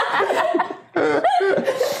 I'm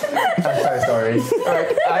so sorry.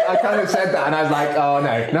 Like, I kind of said that and I was like, oh,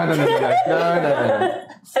 no.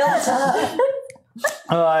 Filter.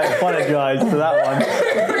 Oh, I apologise for that one.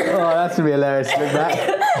 Oh, that's going to be hilarious. Look back.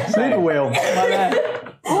 Sleeper wheel. Right there.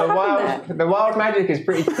 The wild magic is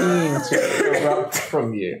pretty keen to erupt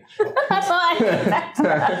from you. That's what I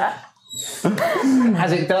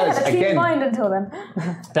As it does, keep in again, mind until then.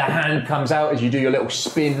 the hand comes out as you do your little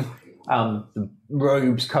spin. The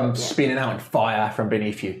robes come spinning out and fire from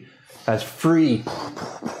beneath you. As 3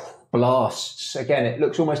 blasts. Again, it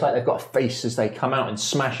looks almost like they've got a face as they come out and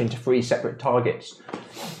smash into 3 separate targets.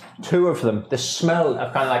 2 of them, the smell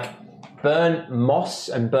of kind of like burnt moss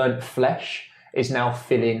and burnt flesh is now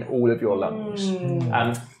filling all of your lungs.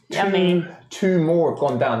 Two more have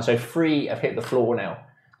gone down, so 3 have hit the floor now.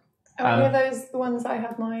 Are those the ones I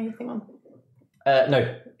have my thing on?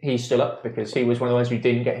 No, he's still up because he was one of the ones who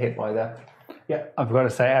didn't get hit by the... Yeah. I've got to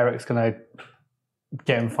say, Eric's going to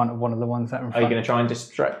get in front of one of the ones that are in front. Are you going to try and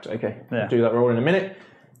distract? Okay, Yeah. do that roll in a minute.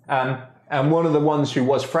 And one of the ones who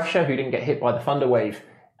was fresher, who didn't get hit by the thunder wave,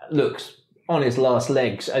 looks on his last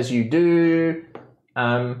legs as you do.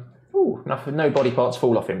 No body parts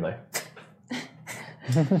fall off him though.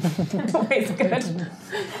 Always good.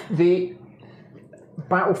 The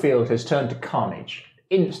battlefield has turned to carnage,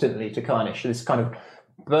 instantly to carnage. This kind of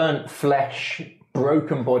burnt flesh,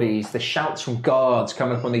 broken bodies, the shouts from guards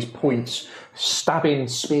coming up on these points, stabbing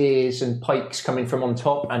spears and pikes coming from on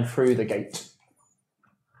top and through the gate.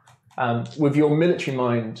 With your military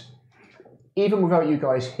mind, even without you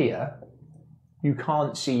guys here, you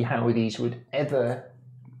can't see how these would ever...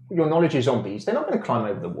 Your knowledge of zombies, they're not going to climb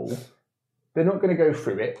over the wall. They're not going to go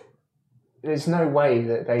through it. There's no way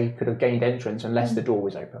that they could have gained entrance unless the door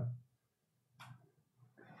was open.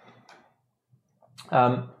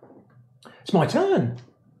 It's my turn.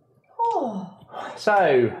 Oh.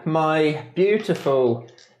 So, my beautiful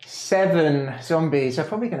 7 zombies are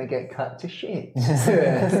probably going to get cut to shit.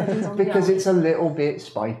 Because it's a little bit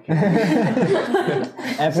spiky.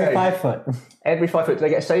 Every 5 foot. Every 5 foot. Do they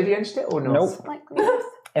get a save against it or not? Nope.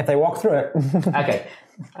 If they walk through it. Okay.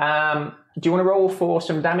 Do you want to roll for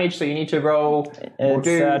some damage? So you need to roll. We'll It's,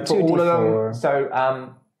 do for all of them. 2d4. So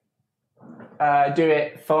do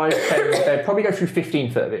it 5, 10. They'll probably go through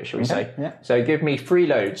 15 foot of it, shall we say? Yeah. So give me 3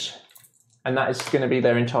 loads, and that is going to be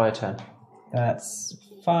their entire turn. That's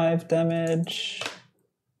 5 damage.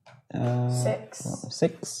 6.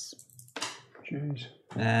 6. Jeez.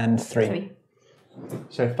 And 3.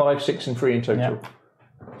 So 5, 6, and 3 in total. Yeah.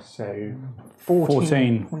 So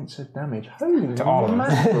 14 points of damage. Holy all of them.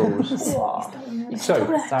 mackerels. So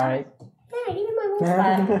Sorry. Yeah, you know my wolf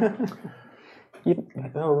there.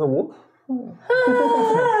 The wolf?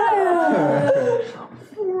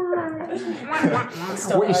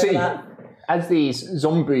 what you see as these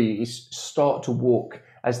zombies start to walk,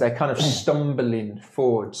 as they're kind of stumbling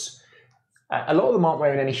forwards, a lot of them aren't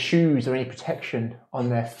wearing any shoes or any protection on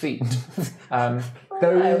their feet.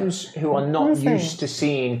 Those who are not used to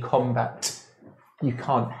seeing combat, you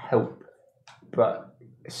can't help but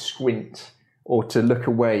squint or to look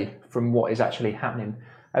away from what is actually happening,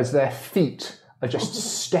 as their feet are just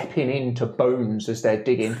stepping into bones as they're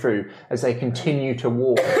digging through, as they continue to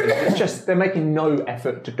walk. It's just, they're making no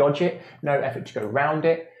effort to dodge it, no effort to go around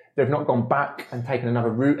it. They've not gone back and taken another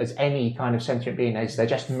route as any kind of sentient being is. They're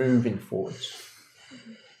just moving forwards.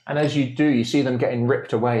 And as you do, you see them getting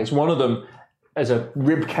ripped away. As one of them, as a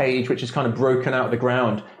rib cage which is kind of broken out of the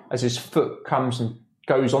ground, as his foot comes and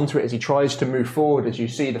goes onto it, as he tries to move forward, as you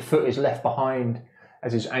see the foot is left behind,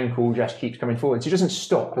 as his ankle just keeps coming forward. So he doesn't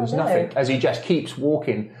stop, there's nothing, as he just keeps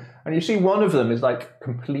walking. And you see one of them is like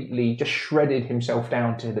completely just shredded himself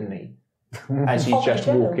down to the knee as he's just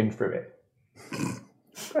walking through it.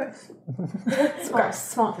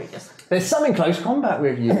 Smart creatures. There's some in close combat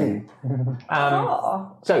with you.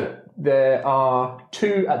 So there are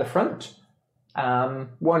 2 at the front.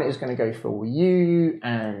 One is going to go for you,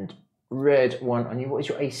 and red one on you. What is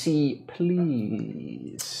your AC,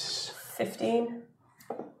 please? 15.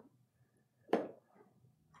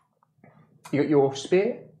 You got your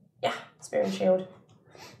spear? Yeah, spear and shield.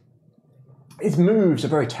 His moves are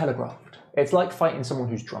very telegraphed. It's like fighting someone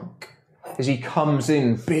who's drunk. as he comes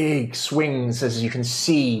in, big swings, as you can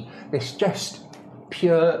see, this just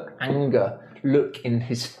pure anger look in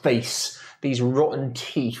his face, these rotten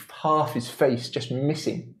teeth, half his face just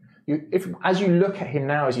missing. As you look at him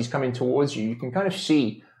now as he's coming towards you, you can kind of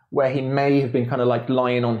see where he may have been kind of like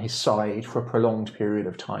lying on his side for a prolonged period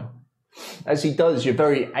of time. As he does, you're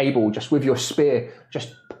very able, just with your spear,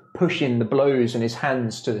 just pushing the blows in his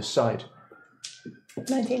hands to the side.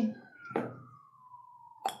 19.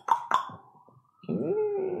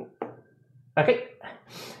 Okay.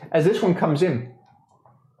 As this one comes in,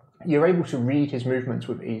 you're able to read his movements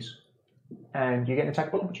with ease. And you get an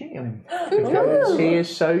attackable opportunity on him. Because he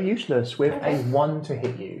is so useless with a 1 to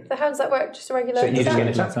hit you. So how does that work? Just a regular... So you just get an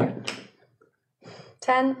attack? attack.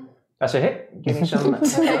 10. That's a hit. Give me some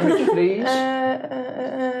damage, please.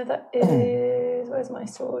 That is... Where's my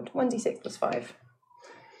sword? 1d6 plus 5.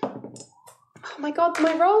 Oh my god,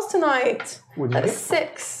 my rolls tonight! Would you That's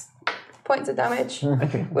hit? 6 points of damage.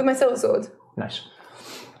 Okay. With my silver sword. Nice.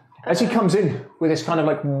 As he comes in with this kind of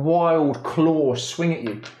like wild claw swing at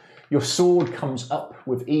you, your sword comes up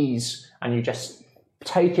with ease and you just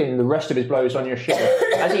take in the rest of his blows on your shield.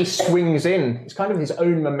 As he swings in, it's kind of his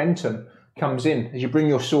own momentum comes in. As you bring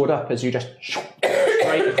your sword up, as you just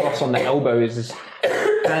straight across on the elbow, as his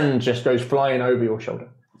hand just goes flying over your shoulder.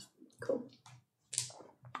 Cool.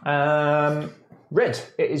 Red,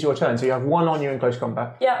 it is your turn. So you have 1 on you in close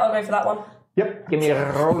combat. Yeah, I'll go for that one. Yep, give me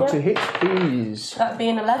a roll to hit, please. That'd be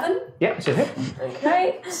an 11. Yep, it's a hit.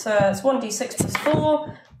 Okay, so it's 1d6 plus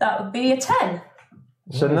 4. That would be a 10.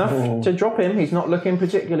 It's enough to drop him. He's not looking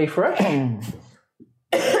particularly fresh.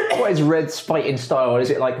 What is Red's fighting style? Is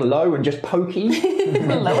it like low and just pokey?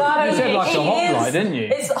 Well, You said like a hoplite, didn't you?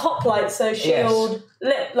 It's a hoplite, so shield,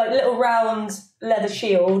 like little round leather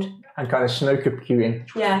shield. And kind of snooker-cueing.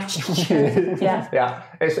 Yeah. Yeah. Yeah,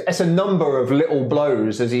 it's a number of little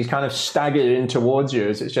blows as he's kind of staggered in towards you.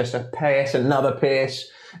 As it's just a pierce, another pierce.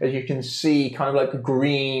 As you can see, kind of like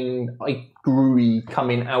green, like gooey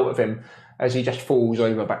coming out of him as he just falls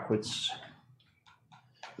over backwards.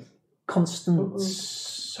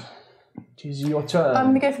 Constance, it is your turn. I'm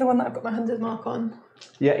going to go for the one that I've got my hunter's mark on.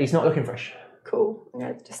 Yeah, he's not looking fresh. Cool. I'm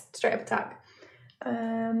going to just straight up attack.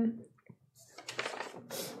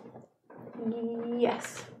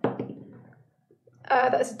 Yes.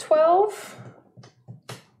 That's a 12.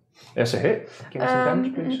 That's a hit. Give me some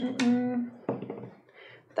damage, please.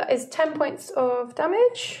 That is 10 points of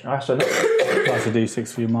damage. That's a hit. That's a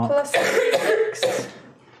d6 for you, Mark. Plus 6.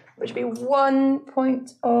 Which would be 1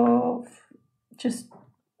 point of just...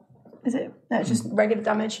 Is it? No, it's just regular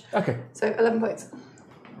damage. Okay. So 11 points.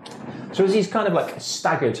 So as he's kind of like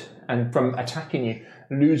staggered and from attacking you,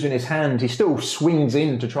 losing his hand, he still swings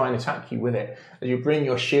in to try and attack you with it. As you bring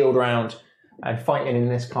your shield round and fighting in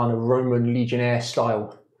this kind of Roman legionnaire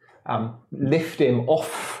style, lift him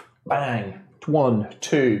off, bang, 1,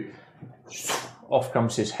 2, off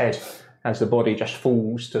comes his head as the body just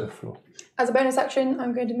falls to the floor. As a bonus action,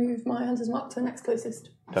 I'm going to move my hunter's mark to the next closest.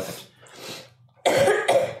 Perfect.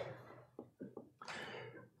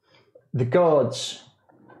 The guards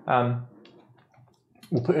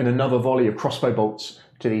will put in another volley of crossbow bolts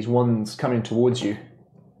to these ones coming towards you.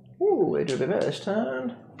 Ooh, they do a bit better this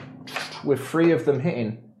turn. With 3 of them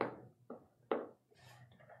hitting.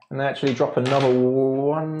 And they actually drop another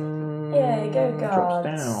 1. Yeah, go Drops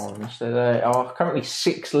guards. down. So there are currently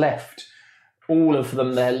 6 left. All of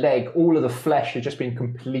them, their leg, all of the flesh has just been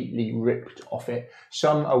completely ripped off it.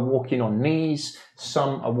 Some are walking on knees.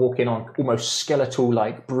 Some are walking on almost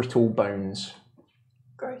skeletal-like brittle bones.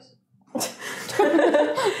 Gross.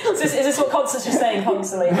 Is this what Constance is saying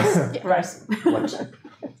constantly? Gross.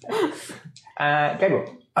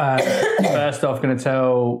 Gabriel. First off, going to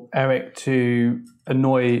tell Eric to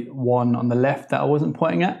annoy one on the left that I wasn't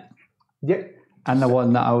pointing at, Yep. and the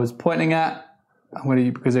one that I was pointing at, I'm going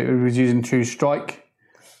to, because it was using True Strike,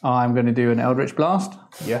 I'm going to do an Eldritch Blast.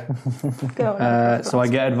 Yeah. Go on. So I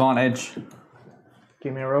get advantage.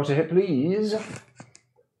 Give me a roll to hit, please.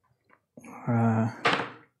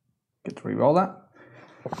 Get to re-roll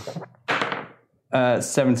that.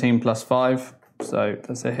 17 plus 5, so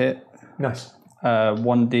that's a hit. Nice.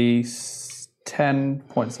 1d10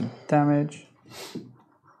 points of damage.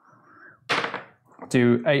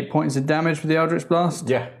 Do 8 points of damage with the Eldritch Blast.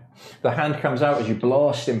 Yeah. The hand comes out as you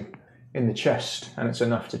blast him in the chest, and it's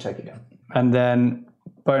enough to take it down. And then,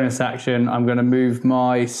 bonus action, I'm going to move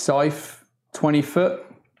my scythe 20 foot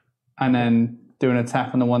and then do an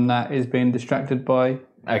attack on the one that is being distracted by.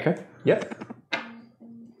 Okay. Yep.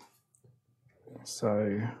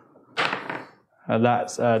 So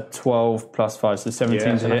that's 12 plus 5, so 17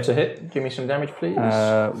 Yeah, to enough hit. to hit. Give me some damage, please.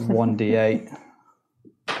 1d8.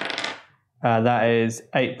 That is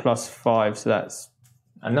 8 plus 5, so that's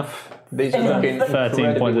enough. These are looking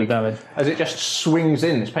 13 points of damage. As it just swings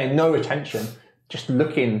in, it's paying no attention, just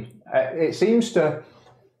looking. It seems to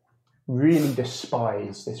really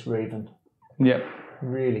despise this raven. Yep.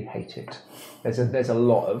 Really hate it. There's a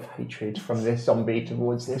lot of hatred from this zombie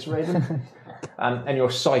towards this raven. And your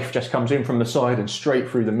scythe just comes in from the side and straight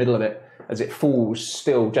through the middle of it as it falls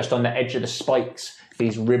still just on the edge of the spikes,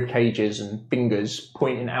 these rib cages and fingers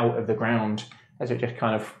pointing out of the ground as it just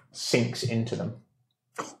kind of sinks into them.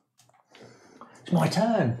 It's my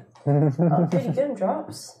turn. Oh, pretty good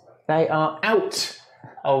drops. They are out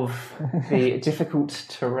of the difficult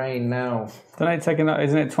terrain now.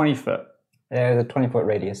 Isn't it 20 foot? There's a 20-foot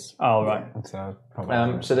radius. Oh, right. So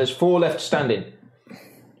probably. So there's 4 left standing.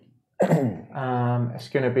 It's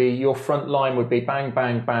going to be, your front line would be bang,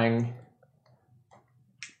 bang, bang.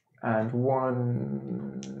 And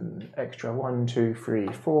 1 extra. 1, 2,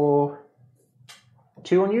 3, 4.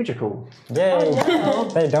 2 on you, Jakul. Yay! Oh, no.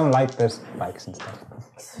 They don't like the spikes and stuff.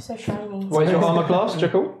 It's so shiny. What is your armor class,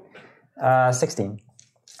 Jakul? 16.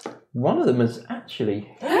 One of them is actually...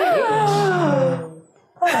 Oh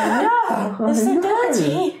no! They're so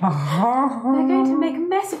dirty. They're going to make a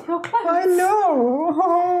mess of your clothes. I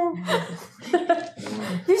know!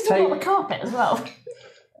 You still got the carpet as well.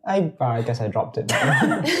 I guess I dropped it. Use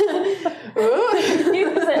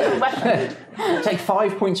it as a weapon. Take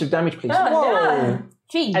 5 points of damage, please. Oh, no.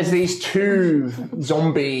 Jeez. As these 2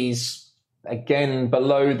 zombies, again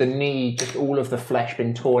below the knee, just all of the flesh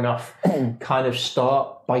been torn off, kind of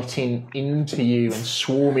start biting into you and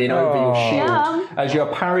swarming over your shield. Yum. As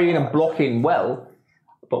you're parrying and blocking well,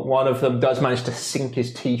 but one of them does manage to sink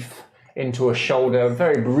his teeth into a shoulder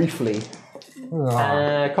very briefly.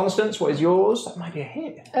 Constance, what is yours? That might be a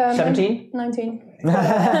hit. 17? 19.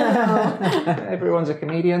 Everyone's a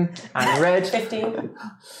comedian. And Red? 15.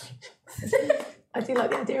 I do like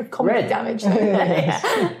the idea of combat damage.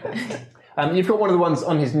 You've got one of the ones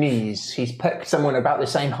on his knees. He's picked someone about the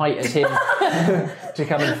same height as him to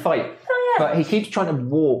come and fight. But he keeps trying to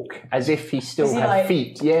walk as if he still had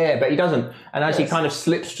feet. Yeah, but he doesn't. And as he kind of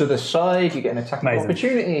slips to the side, you get an attack of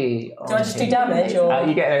opportunity. Do I just do damage? Or?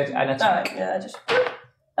 You get an attack.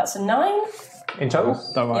 That's a 9. In total?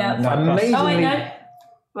 Don't worry. Yeah. Amazingly, Oh, wait, no.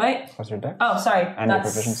 Wait. What's your dex? Oh, sorry. And your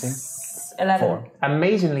That's proficiency? 11. 4.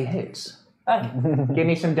 amazingly hits. Oh. Give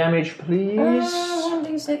me some damage, please.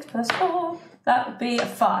 1d6 plus 4. That would be a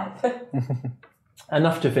 5.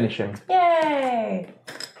 Enough to finish him. Yay!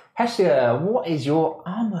 Hestia, what is your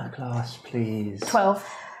armor class, please? 12.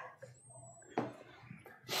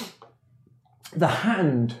 The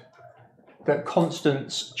hand that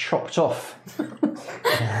Constance chopped off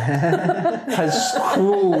has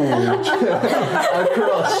crawled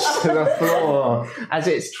across to the floor as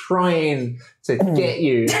it's trying to get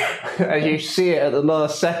you, as you see it at the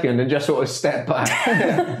last second and just sort of step back.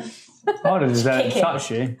 I would have just let it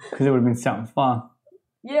touch you, because it would have been set on fire.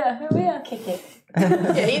 Yeah, kick it.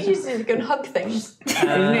 Yeah, he uses to go and hug things.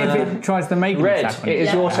 Even if it tries to make Red, an attack on it you.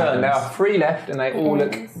 is your turn. There are 3 left and they all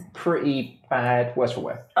look pretty bad, worse for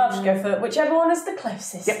wear. I'll just go for whichever one is the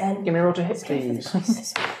closest then. Give me a roll to hit, please.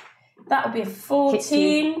 That would be a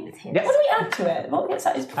 14. Yep. What do we add to it? What gets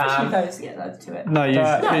that? Is proficiency bonus get added to it? No,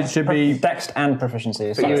 it should be... Dex and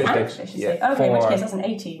proficiency. For you, it's And Dex. proficiency. Yeah. Okay, in which For- case that's an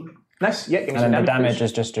 18. Nice. Yeah, give me And some then the damage. damage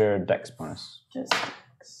is just your dex bonus. Just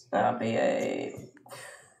that would be a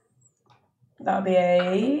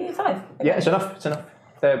 5. Yeah, it's enough. It's enough.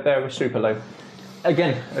 They're super low.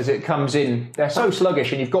 Again, as it comes in, they're so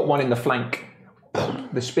sluggish, and you've got one in the flank.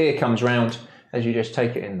 The spear comes round as you just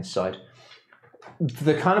take it in the side.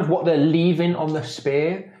 The kind of what they're leaving on the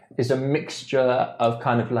spear is a mixture of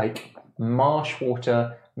kind of like marsh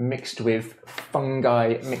water mixed with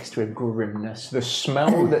fungi, mixed with grimness. The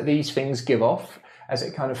smell that these things give off as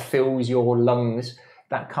it kind of fills your lungs,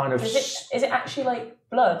 that kind of... Is it actually like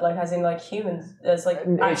blood, like as in like humans? There's like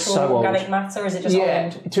actual so organic old. matter, or is it just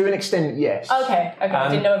yeah, old? to an extent, yes. Okay. I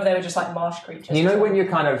didn't know if they were just like marsh creatures. You know when you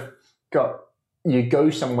kind of you go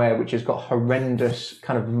somewhere which has got horrendous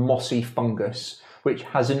kind of mossy fungus, which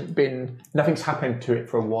nothing's happened to it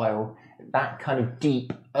for a while. That kind of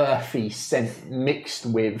deep, earthy scent mixed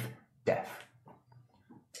with death.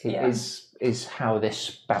 It is how this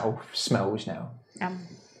battle smells now.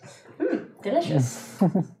 Delicious.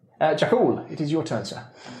 Jakul, it is your turn, sir.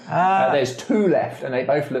 There's 2 left, and they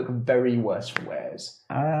both look very worse for wears.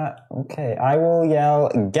 Okay, I will yell,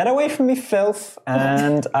 "Get away from me, filth!"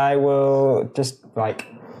 And I will just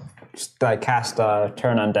cast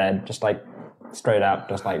Turn Undead, just like straight up,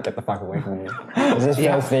 just like get the fuck away from me. This is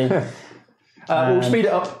filthy. We'll speed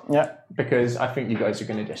it up Yeah. because I think you guys are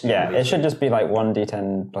going to just... Yeah, it should just be like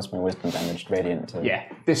 1d10 plus my wisdom damage radiant to... Yeah,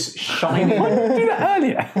 this shiny... Do that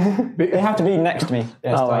earlier. They have to be next to me. It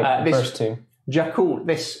has to, like, this- first two. Jakul,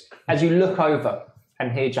 this, as you look over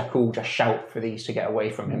and hear Jakul just shout for these to get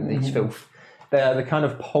away from him, these filth, they're the kind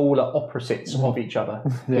of polar opposites of each other.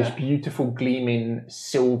 This beautiful gleaming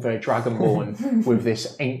silver dragonborn with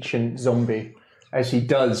this ancient zombie. As he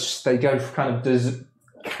does, they go kind of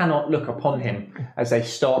cannot look upon him as they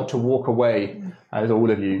start to walk away, as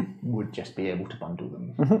all of you would just be able to bundle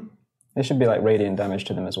them. There should be like radiant damage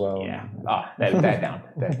to them as well. Yeah. They're down.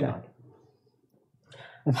 They're down.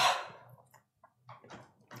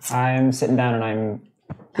 I'm sitting down and I'm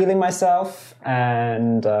healing myself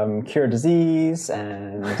and cure disease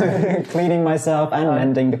and cleaning myself and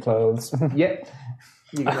mending the clothes. Yep.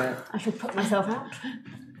 You're gonna... I should put myself out.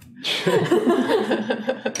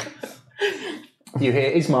 You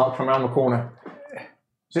hear Ismark from around the corner.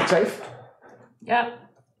 Is it safe? Yeah.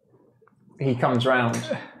 He comes round.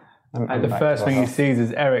 And the first thing he sees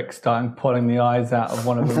is Eric starting pulling the eyes out of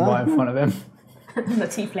one of them right in front of him. The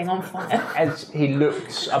tiefling on fire. As he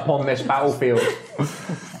looks upon this battlefield,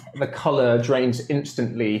 the colour drains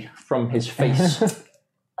instantly from his face.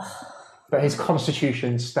 But his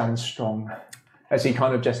constitution stands strong as he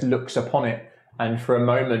kind of just looks upon it and for a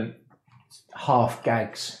moment half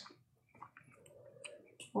gags.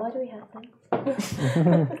 Why do we have them?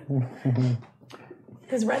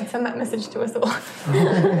 Because Red sent that message to us all.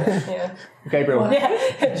 Yeah. Gabriel,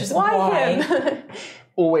 Just Why him?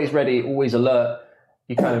 always ready, always alert,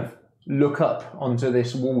 you kind of look up onto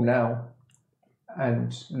this wall now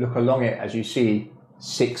and look along it as you see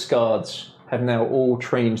 6 guards have now all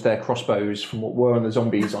trained their crossbows from what were on the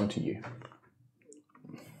zombies onto you.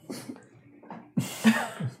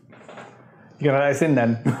 You gonna let us in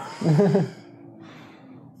then?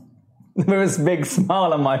 With this big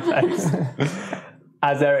smile on my face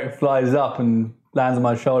as Eric flies up and lands on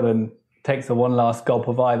my shoulder and takes the one last gulp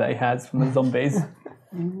of eye that he has from the zombies.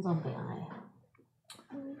 Zombie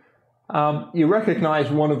eye. You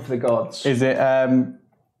recognise one of the gods. Is it,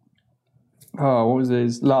 what was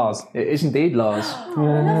his? Lars. It is indeed Lars, I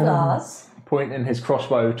love Lars. pointing his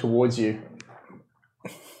crossbow towards you.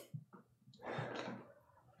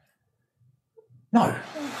 No.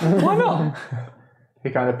 Why not? He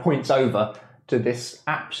kind of points over to this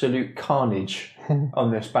absolute carnage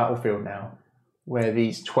on this battlefield now, where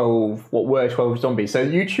these 12, what were 12 zombies. So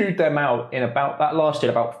you chewed them out in about, that lasted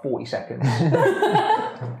about 40 seconds.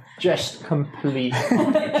 Just complete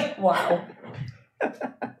carnage. Wow.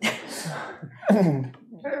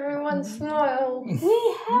 Everyone smile.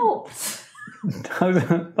 We helped.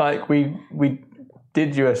 Like, we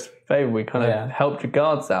did you a favour. We kind of helped your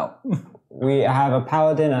guards out. We have a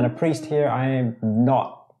paladin and a priest here. I am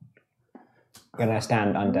not going to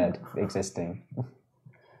stand undead existing.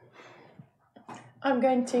 I'm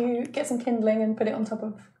going to get some kindling and put it on top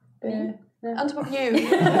of the... On top of you.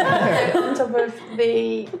 Put it on top of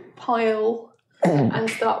the pile and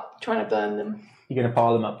start trying to burn them. You're going to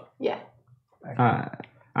pile them up. Yeah.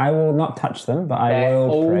 I will not touch them, but I They're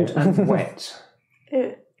will old pray. and wet.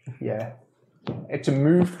 Ew. Yeah. To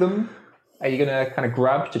move them, are you going to kind of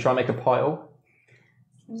grab to try and make a pile?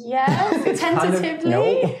 Yes, tentatively.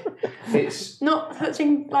 No. It's Not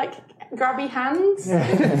touching, like, grabby hands.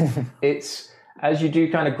 It's, as you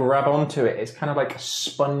do kind of grab onto it, it's kind of like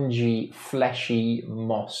spongy, fleshy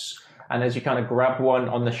moss. And as you kind of grab one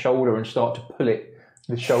on the shoulder and start to pull it,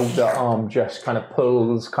 the shoulder arm just kind of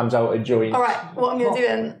comes out of joint. All right, what I'm going to do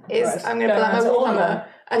then is I'm going to pull out my warhammer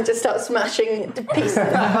and just start smashing to pieces.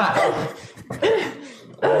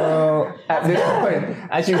 At this point,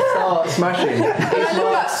 as you start smashing,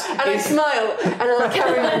 I smile and I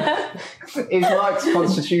carry on. Ismark's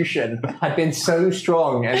constitution had been so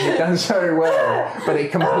strong and he'd done so well, but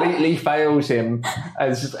it completely fails him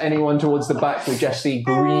as anyone towards the back would just see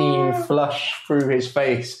green flush through his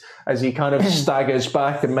face as he kind of staggers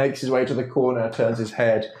back and makes his way to the corner, turns his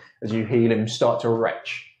head as you heal him, start to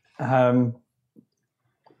retch.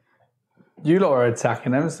 You lot are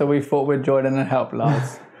attacking them, so we thought we'd join in and help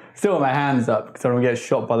Lars. Still with my hands up, because I don't want to get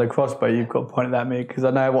shot by the crossbow you've got pointed at me, because I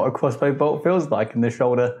know what a crossbow bolt feels like in the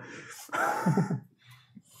shoulder.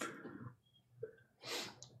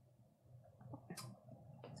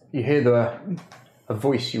 You hear a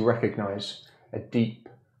voice you recognise, a deep,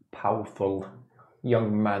 powerful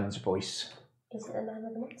young man's voice. Is it the man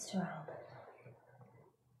with the monster arm?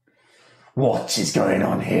 What is going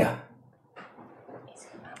on here?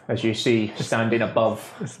 as you see standing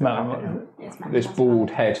above this bald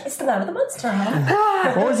head. It's the man with the monster.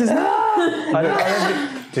 What was his name?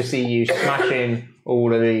 To see you smashing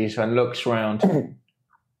all of these and looks round.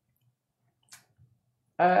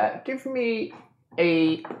 Give me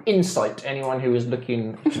a insight, anyone who is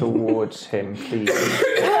looking towards him, please.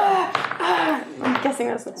 I'm guessing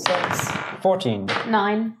that's a 6. 14.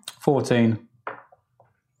 9. 14.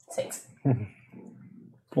 6.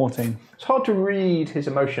 14. It's hard to read his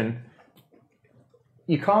emotion.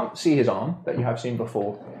 You can't see his arm that you have seen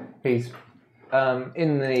before. He's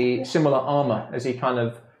in the similar armour as he kind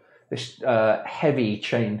of this heavy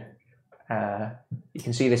chain. You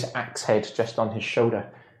can see this axe head just on his shoulder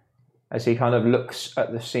as he kind of looks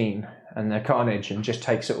at the scene and the carnage and just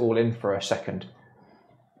takes it all in for a second.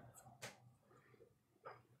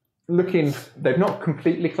 Looking, they've not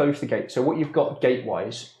completely closed the gate, so what you've got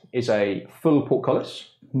gate-wise is a full portcullis.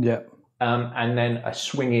 Yeah. And then a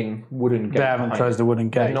swinging wooden gate. They haven't closed the wooden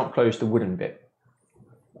gate. They've not closed the wooden bit.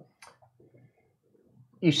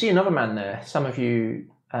 You see another man there. Some of you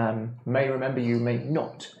may remember, you may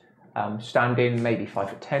not. Standing, maybe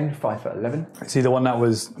 5'10", 5'11". Is he the one that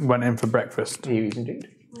went in for breakfast? He is indeed.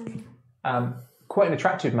 Quite an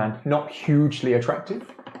attractive man. Not hugely attractive,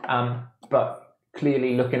 but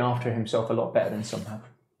clearly looking after himself a lot better than some have.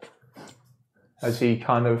 As he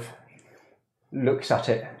kind of looks at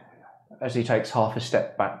it, as he takes half a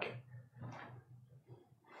step back.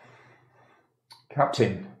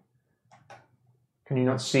 Captain, can you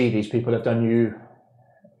not see these people have done you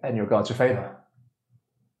and your guards a favour?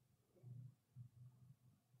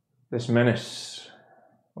 This menace,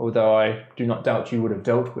 although I do not doubt you would have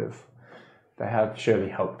dealt with, they have surely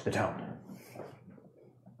helped the town.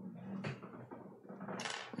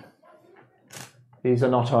 These are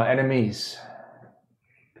not our enemies.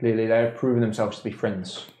 Clearly they have proven themselves to be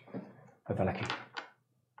friends of Vallaki.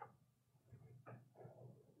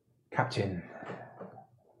 Captain,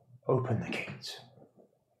 open the gate.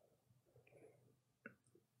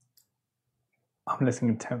 I'm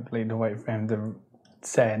listening intently to wait for him to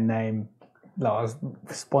say a name. Lars,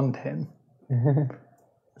 respond to him.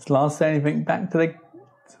 Does Lars say anything back to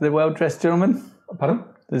the well-dressed gentleman? Pardon?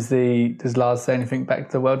 Does Lars say anything back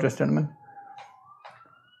to the well-dressed gentleman?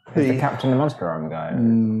 Is the captain the monster arm guy?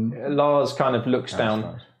 Lars kind of looks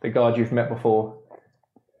down, the guard you've met before,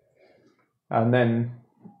 and then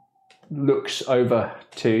looks over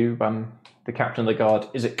to the captain of the guard,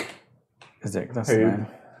 Isaac. Isaac, that's the who name.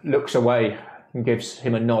 looks away and gives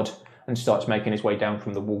him a nod and starts making his way down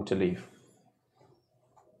from the wall to leave.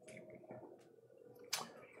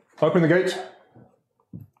 Open the gate.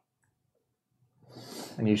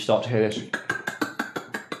 And you start to hear this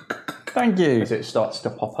Thank you. as it starts to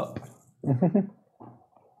pop up.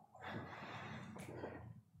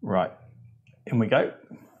 Right. In we go.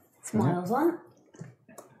 Smiles on.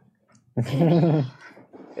 It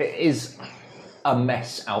is a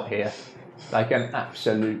mess out here. Like an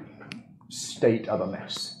absolute state of a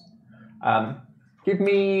mess. Give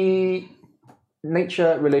me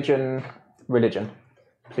nature, religion,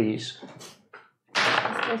 please.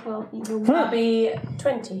 That'll be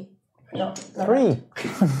 20. No, 3.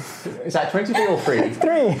 Is that 23 or 3?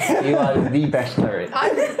 3. You are the best cleric.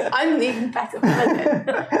 I'm even better than it.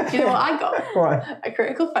 Do you know what I got? What? A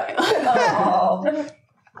critical fail.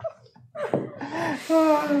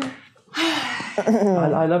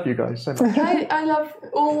 I love you guys so much. I love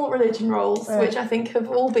all religion rolls, which I think have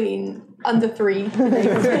all been under 3. I've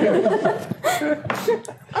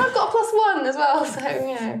got a +1 as well, so,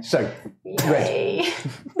 you know. So, Red, Yay.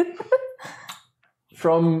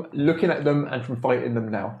 from looking at them and from fighting them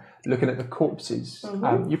now, looking at the corpses,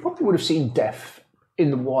 you probably would have seen death in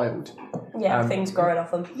the wild. Yeah, things growing off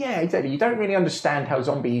them. Yeah, exactly. You don't really understand how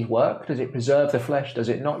zombies work. Does it preserve the flesh? Does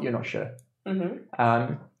it not? You're not sure.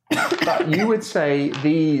 But you would say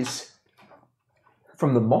these,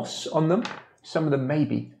 from the moss on them, some of them may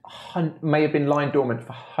have been lying dormant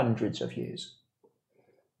for hundreds of years,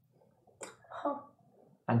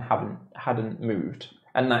 and hadn't moved.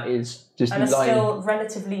 And that is just And are lying still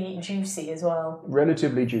relatively juicy as well.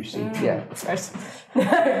 relatively juicy. Yeah.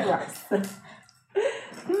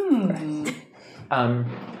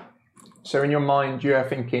 So in your mind, you are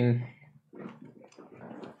thinking,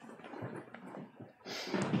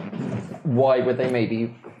 why were they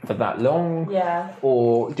maybe for that long? Yeah.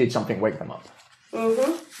 Or did something wake them up?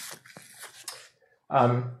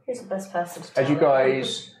 Who's the best person to tell As you it?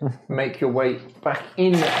 guys make your way back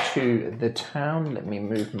into the town, let me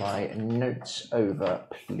move my notes over,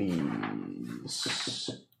 please.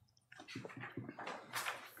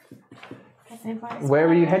 Where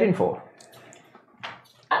are you heading for?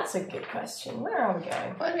 That's a good question. Where are we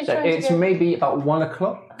going? What are we So trying to it's go? maybe about 1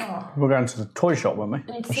 o'clock. We're going to the toy shop, weren't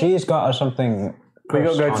we? She's got something. We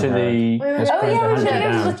got to go cursed to on her. the. It's Oh going yeah, we to should hand it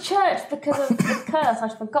go to down. the church because of the curse.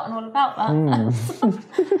 I'd forgotten all about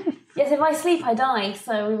that. Yes, if I sleep, I die.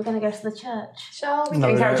 So we were going to go to the church. Shall we No,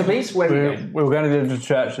 go? we Character, don't. please. Where are we We going? were going to go to the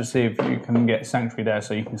church to see if you can get sanctuary there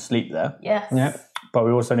so you can sleep there. Yes. Yeah. But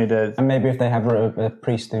we also need a. And maybe if they have a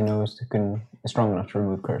priest who knows who can is strong enough to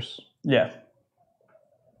remove curse. Yeah.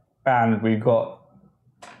 And we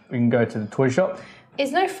can go to the toy shop.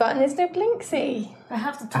 It's no fun. There's no Blinksy.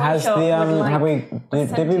 Perhaps the toy Has shop the would like have we did we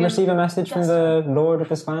sentient receive a message from the Lord of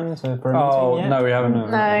this land for a meeting Oh, yet? no, we haven't.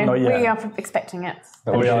 No, Not yet. we are expecting it.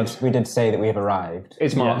 But we did say that we have arrived.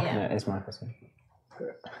 It's Mark. Yeah. Yeah, it's Marcus.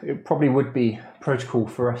 It probably would be protocol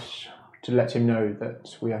for us to let him know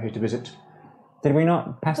that we are here to visit. Did we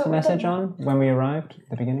not pass the message on when we arrived at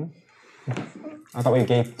the beginning? I thought we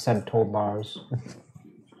told Lars.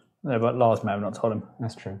 No, but Lars may have not told him.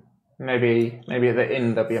 That's true. Maybe at the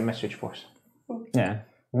inn there'll be a message for us. Yeah,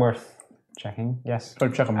 worth checking. Yes. Go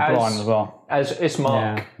check on As- Brian as well. As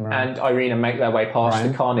Ismark Yeah, right. and Irina make their way past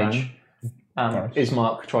Brian, the carnage, Brian.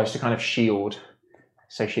 Ismark tries to kind of shield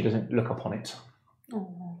so she doesn't look upon it.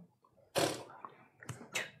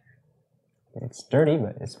 It's dirty,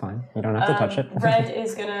 but it's fine. You don't have to touch it. Red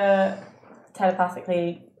is going to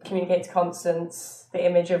telepathically communicate to Constance the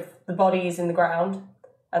image of the bodies in the ground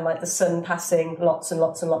and like the sun passing lots and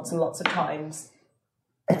lots and lots and lots of times.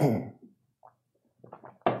 To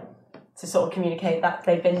sort of communicate that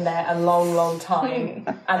they've been there a long, long time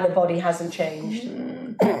and the body hasn't changed.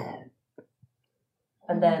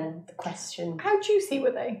 And then the question, How juicy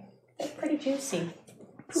were they? they're pretty juicy.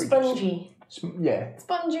 Spongy. Yeah.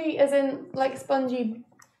 Spongy, as in like spongy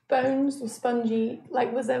bones, or spongy?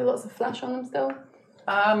 Like, was there lots of flesh on them still?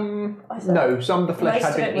 No, some of the flesh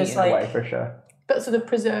Most had of it been was eaten away like- for sure. But sort of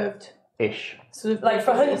preserved. Ish. Sort of Like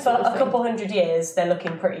for sort of a couple hundred years, they're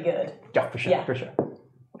looking pretty good. Yeah, for sure. Yeah. For sure.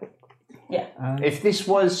 Yeah. If this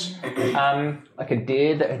was like a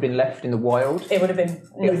deer that had been left in the wild, It would have been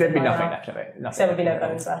there'd be like nothing that. left of it. Nothing There would be no left of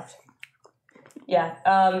it. bones left. Yeah,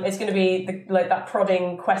 it's going to be like that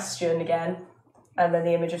prodding question again, and then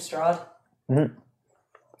the image of Strahd.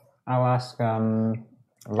 I'll ask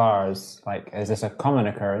Lars, like, is this a common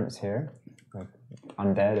occurrence here? Like,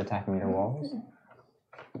 undead attacking your walls?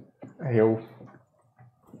 He'll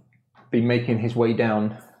be making his way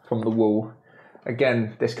down from the wall.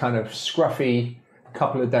 Again, this kind of scruffy,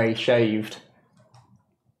 couple of days shaved.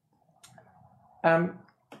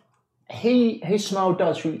 His smile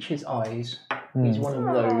does reach his eyes. He's one of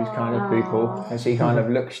those kind of people, as he kind of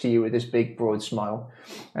looks to you with this big, broad smile.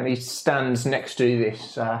 And he stands next to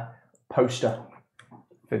this poster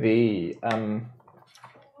for the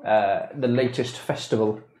latest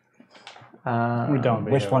festival. We don't.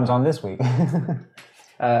 Which one's on this week?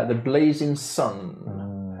 The Blazing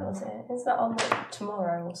Sun. What was it? Is that on like,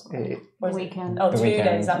 tomorrow or something? Or is it- Weekend. Oh, The 2 weekend.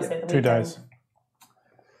 days, that's it. The 2 weekend. days.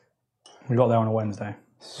 We got there on a Wednesday.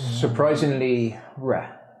 Surprisingly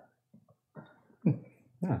rare.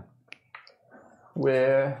 Yeah.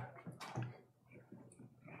 We're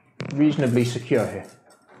reasonably secure here.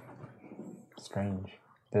 Strange.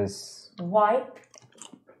 There's Why?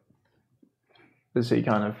 As he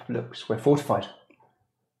kind of looks, we're fortified.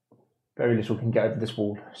 Very little can get over this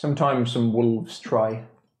wall. Sometimes some wolves try,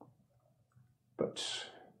 but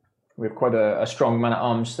we have quite a strong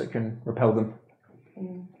man-at-arms that can repel them.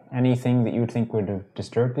 anything that you would think would have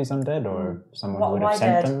disturbed these undead, or someone would Why have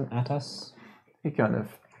sent dead? them at us? He kind of...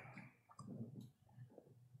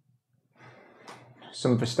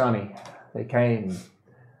 Some Vistani, they came,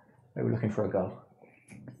 they were looking for a girl.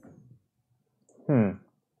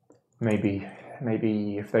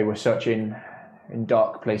 Maybe if they were searching in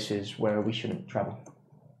dark places where we shouldn't travel.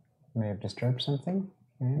 May have disturbed something?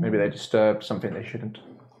 Maybe they disturbed something they shouldn't.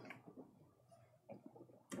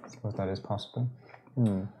 I suppose that is possible.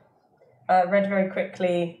 Red very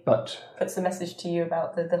quickly But puts a message to you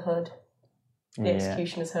about the hood, the Yeah.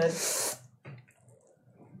 executioner's hood.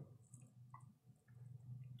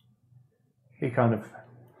 he kind of...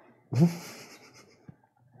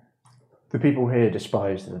 The people here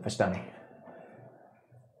despise the Vistani.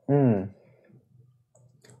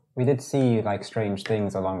 We did see like strange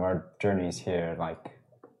things along our journeys here, like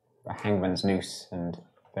a hangman's noose and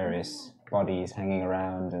various bodies hanging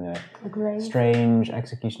around, and a grave. strange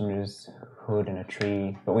executioner's hood in a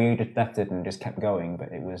tree. But we just left it and just kept going.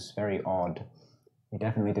 But it was very odd. We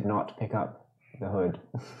definitely did not pick up the hood.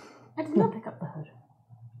 I did not pick up the hood.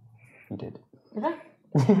 You did. Did I?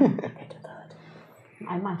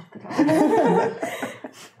 I might have put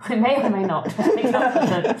it. I may or may not.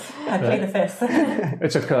 I play the fifth.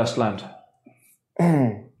 It's a cursed land.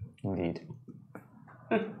 Indeed.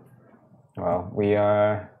 Well, we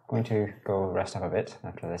are going to go rest up a bit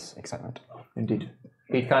after this excitement. Indeed.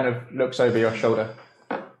 He kind of looks over your shoulder.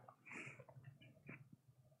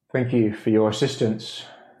 Thank you for your assistance,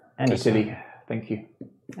 Vasily. Thank you.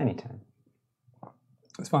 Anytime.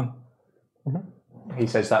 It's fun. He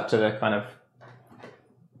says that to the kind of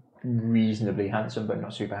reasonably handsome but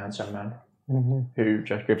not super handsome man, who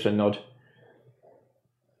just gives a nod.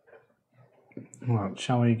 Well,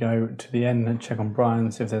 shall we go to the end and check on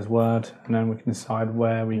Brian, see if there's word, and then we can decide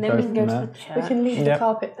where we Then go we can from go there? to the church. We can leave the Yep.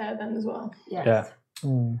 carpet there then as well. Yes.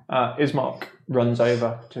 Yeah. Ismark runs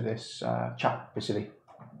over to this chap, Vasily.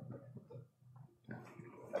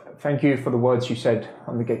 Thank you for the words you said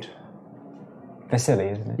on the gate. Vasily,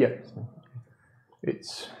 isn't it? Yeah.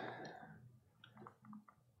 It's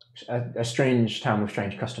a strange town with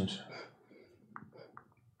strange customs.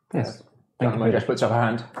 Yes. Thank Gentleman you. just puts up her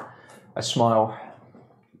hand. A smile.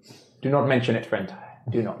 Do not mention it, friend.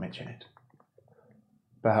 Do not mention it.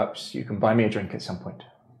 Perhaps you can buy me a drink at some point.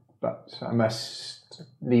 But I must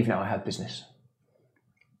leave now. I have business.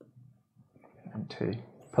 And he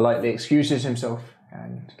politely excuses himself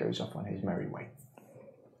and goes off on his merry way.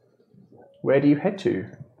 Where do you head to?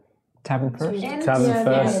 Tavern first? Tavern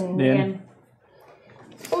first, the inn.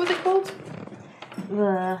 What was it called?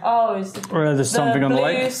 Oh, is the There's something on the blue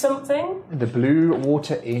lake. something? The Blue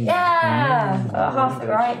Water Inn. Yeah! Half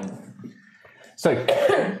right. So,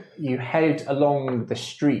 you head along the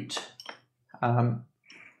street.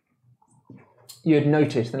 You had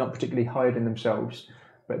noticed they're not particularly hiding themselves,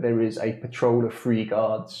 but there is a patrol of free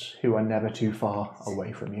guards who are never too far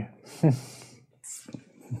away from you.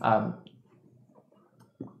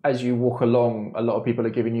 As you walk along, a lot of people are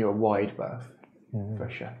giving you a wide berth, for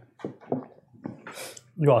sure.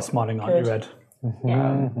 You are smiling, aren't you, Good.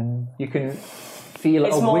 Red? You can feel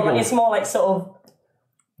It's a more, wiggle. like, it's more like sort of,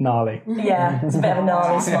 Gnarly. yeah, it's a bit of a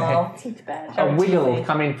gnarly smile. Teeth bed. A wiggle Toothy.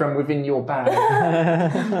 coming from within your bag.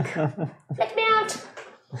 Let me out!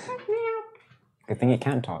 Good thing it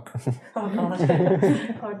can't talk. Oh god.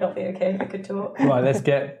 I would not be okay if I could talk. Right, let's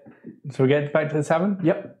get... Shall we get back to the tavern?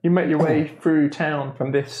 Yep, you make your way through town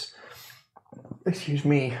from this,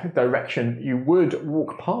 direction. You would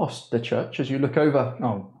walk past the church as you look over.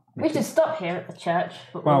 Oh, We should stop here at the church.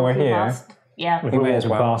 But While we're walk here. past. Yeah. if we may walk as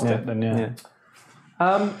well, past yeah. it, then yeah.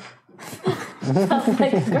 Sounds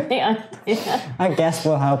like a great idea. I guess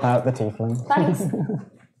we'll help out the tiefling. Thanks.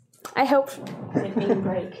 I hope. Didn't mean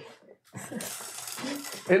break.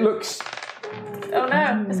 It looks Oh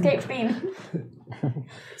no, escaped beam.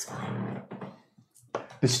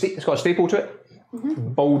 it's got a steeple to it,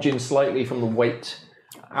 bulging slightly from the weight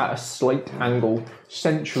at a slight angle,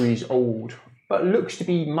 centuries old, but looks to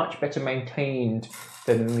be much better maintained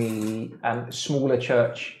than the smaller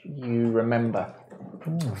church you remember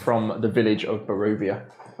from the village of Barovia.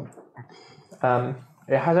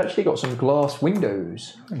 It has actually got some glass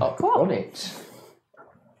windows up on it,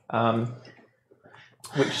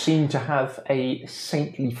 which seem to have a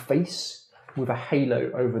saintly face with a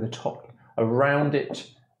halo over the top. Around it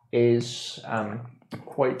is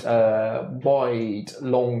quite a wide,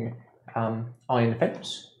 long iron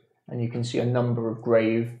fence, and you can see a number of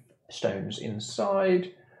gravestones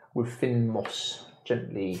inside with thin moss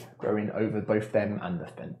gently growing over both them and the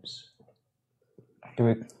fence. Do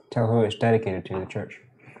we tell who it's dedicated to, the church?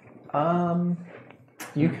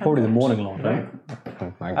 You can Probably the Morning Lord, right?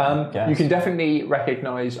 You can definitely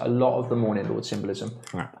recognise a lot of the Morning Lord symbolism.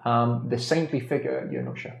 The saintly figure, you're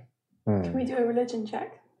not sure. Can we do a religion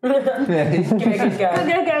check? Give it a good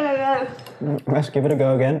go. Go. Let's give it a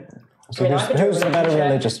go again. So I could do a who's the better religion check.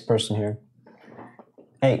 religious person here?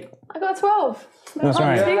 8. I got a 12. No,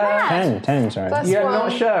 sorry. too bad. 10, sorry. Plus You're one.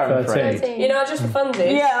 not sure, I'm 13. afraid. You know, just for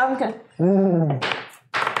funsies. Yeah, I'm good. No,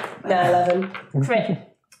 11. Crit.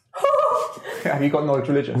 Have you got knowledge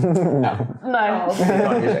religion? No.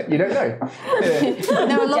 No. You don't know. I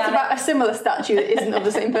know a lot about a similar statue that isn't of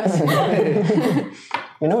the same person.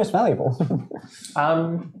 You know it's valuable.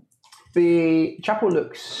 The chapel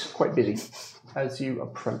looks quite busy as you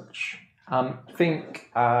approach.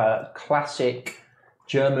 Think classic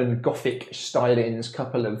German Gothic stylings,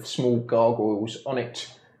 couple of small gargoyles on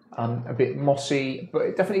it, a bit mossy, but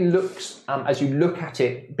it definitely looks, as you look at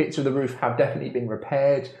it, bits of the roof have definitely been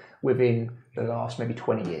repaired within the last maybe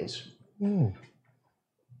 20 years.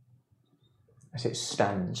 As it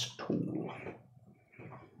stands tall.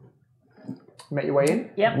 Make your way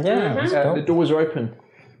in. Yep. Yeah, let's go. The doors are open.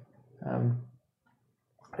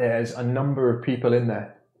 There's a number of people in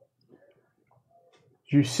there.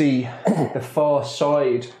 You see the far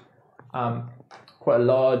side, quite a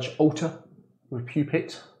large altar with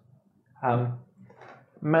pulpit.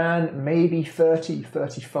 Man, maybe 30,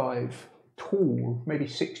 35, tall, maybe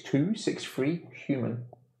 6'2", 6'3", human.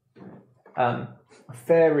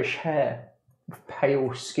 Fairish hair,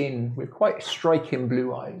 pale skin with quite striking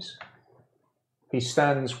blue eyes. He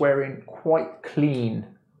stands wearing quite clean,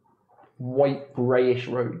 white greyish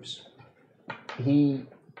robes. He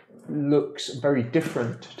looks very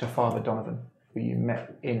different to Father Donovan, who you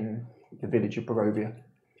met in the village of Barovia,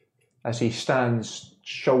 as he stands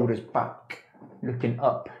shoulders back, looking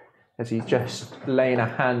up, as he's just laying a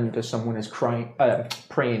hand as someone is praying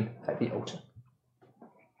at the altar.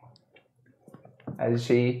 As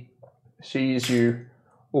he sees you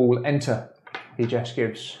all enter, he just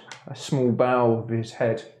gives a small bow of his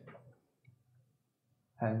head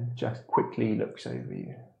and just quickly looks over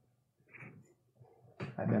you.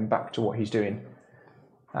 And then back to what he's doing.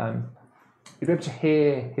 You'll be able to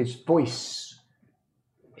hear his voice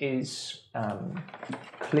is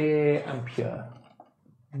clear and pure.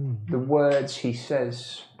 The words he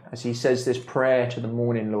says, as he says this prayer to the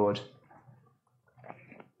Morning Lord.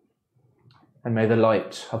 And may the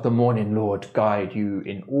light of the Morning Lord guide you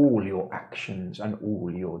in all your actions and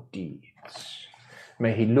all your deeds.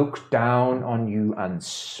 May he look down on you and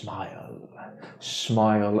smile.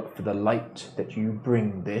 Smile for the light that you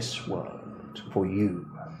bring this world, for you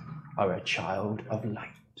are a child of light.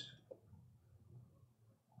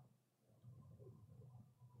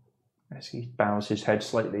 As he bows his head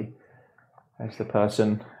slightly, as the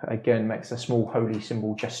person again makes a small holy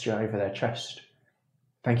symbol gesture over their chest.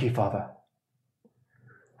 Thank you, Father.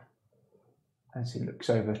 As he looks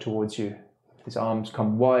over towards you, his arms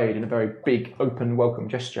come wide in a very big, open, welcome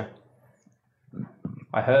gesture.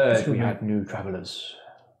 I heard we had new travellers.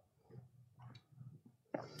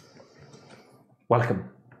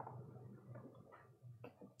 Welcome.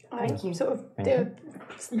 I sort of do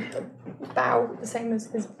a bow, the same as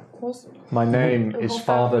his was. My name is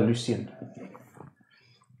Father Lucian,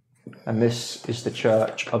 and this is the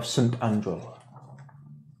Church of St. Andrew.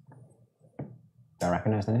 Do I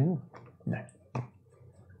recognise the name? No.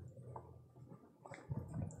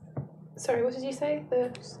 Sorry, what did you say?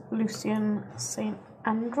 The Lucian St.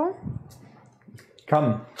 Andrew?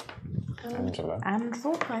 Come. Angela.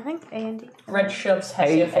 Andrew, I think. A-N-D. Red shoves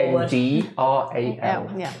Hessia forward.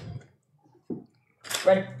 A-N-D-R-A-L. Yeah.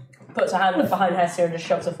 Red puts a hand up behind Hessia and just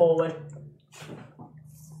shoves her forward.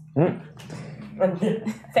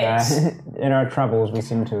 Face. In our travels, we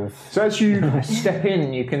seem to have... So as you step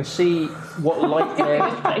in, you can see what light there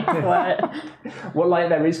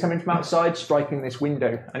is coming from outside, striking this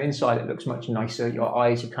window. And inside it looks much nicer. Your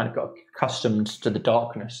eyes have kind of got accustomed to the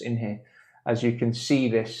darkness in here. As you can see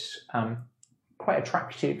this quite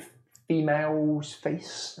attractive female's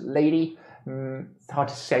face, lady. It's hard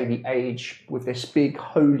to say the age, with this big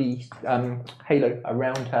holy halo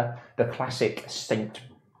around her. The classic saint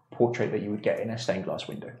portrait that you would get in a stained glass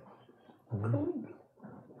window. Cool.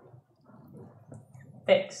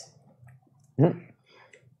 Fix. We've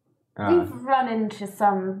run into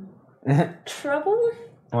some trouble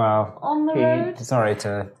Well, on the road. sorry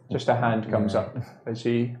to... Just a hand comes up as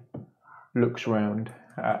he looks round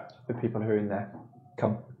at the people who are in there.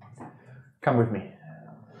 Come with me.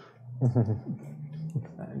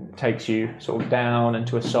 And takes you sort of down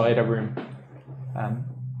into a cider room.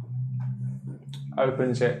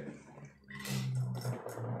 Opens it.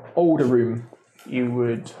 Older room. You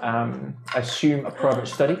would assume a private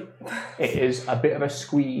study. It is a bit of a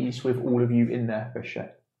squeeze with all of you in there for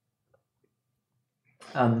sure.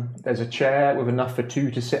 There's a chair with enough for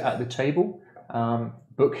two to sit at the table.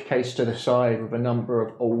 Bookcase to the side with a number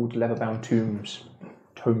of old leather-bound tomes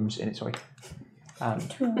in it. Sorry,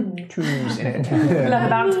 tombs in it.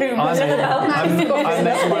 Leather-bound tombs. I'm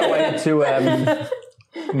making my way to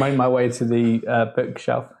make my way to the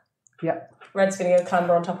bookshelf. Yeah. Red's going to go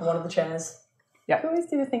clamber on top of one of the chairs. I always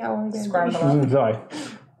do the thing I want to do. Scramble up. Sorry.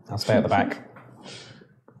 I'll stay at the back.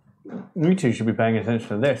 You two should be paying attention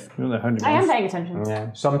to this. You're the holy I am ones. paying attention.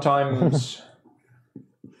 Yeah. Sometimes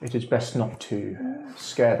it is best not to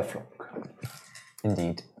scare the flock.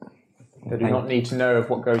 Indeed. They do not need to know of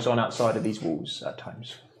what goes on outside of these walls at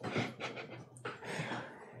times.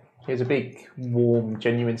 He has a big, warm,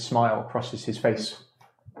 genuine smile crosses his face.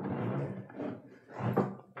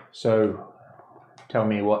 So, tell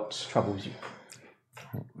me what troubles you.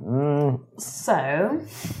 So,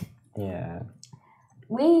 Yeah.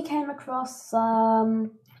 we came across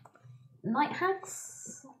night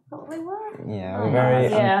hags. What they were? Yeah, very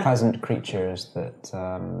Yeah. unpleasant creatures that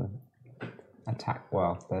attack,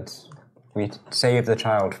 that we saved the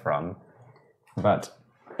child from. But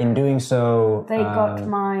In doing so, They got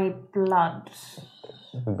my blood.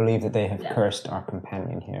 we believe that they have cursed our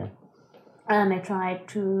companion here. And they tried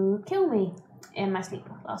to kill me in my sleep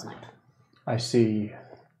last night. I see.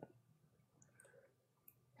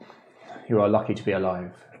 You are lucky to be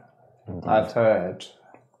alive. Indeed. I've heard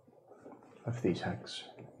of these hags.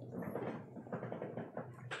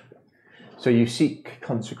 So you seek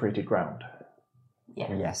consecrated ground.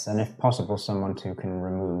 Yeah. Yes, and if possible, someone who can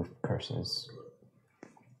remove curses.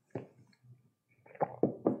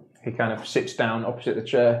 He kind of sits down opposite the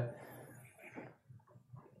chair.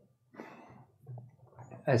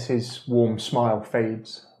 As his warm smile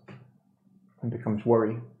fades and becomes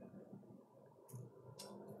worry.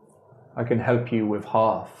 I can help you with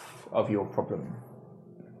half of your problem.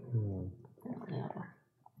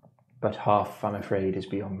 But half, I'm afraid, is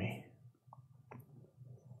beyond me.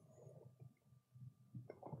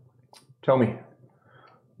 Tell me,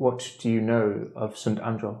 what do you know of St.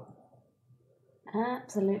 Angel?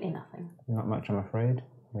 Absolutely nothing. Not much, I'm afraid.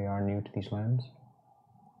 We are new to these lands.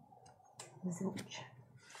 Zilch.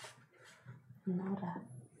 Nada.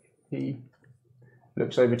 He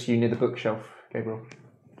looks over to you near the bookshelf, Gabriel.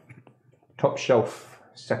 Top shelf,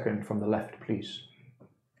 second from the left, please.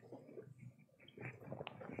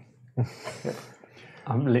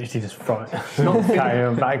 I'm literally just throwing carrying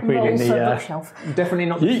on back reading Also the. bookshelf. Definitely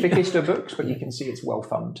not the thickest of books, but you can see it's well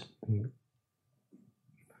thumbed.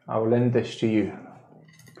 I will lend this to you.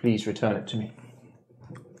 Please return it to me.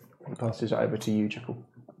 He passes it over to you, Jekyll.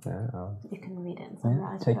 Yeah, I'll You can read it in some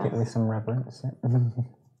right take it with some reverence.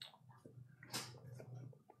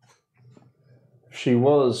 She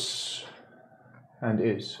was and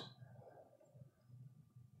is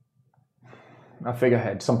a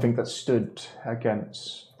figurehead, something that stood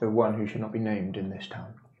against the one who should not be named in this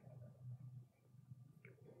town.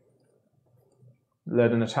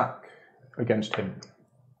 Led an attack against him.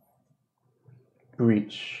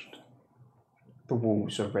 Breached the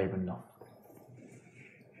walls of Ravenloft.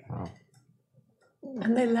 Wow.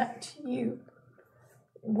 And they let you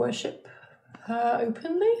worship her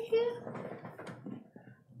openly here?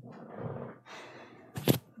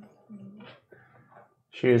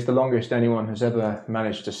 She is the longest anyone has ever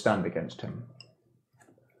managed to stand against him.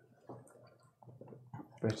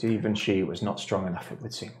 But even she was not strong enough, it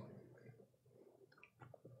would seem.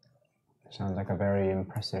 Sounds like a very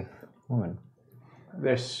impressive woman.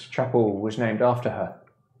 This chapel was named after her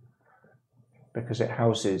because it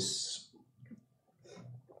houses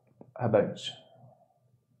her bones.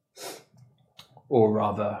 Or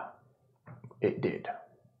rather, it did.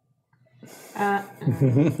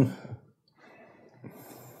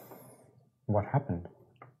 What happened?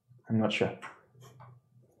 I'm not sure.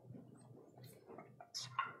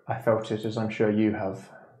 I felt it as I'm sure you have.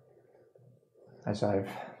 As I've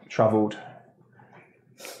travelled,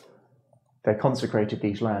 they consecrated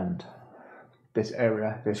these land, this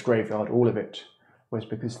area, this graveyard, all of it was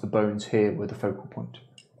because the bones here were the focal point.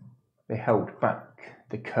 They held back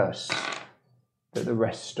the curse that the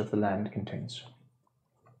rest of the land contains.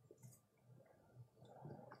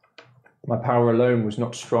 My power alone was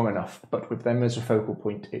not strong enough, but with them as a focal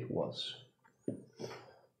point, it was.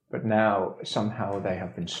 But now, somehow, they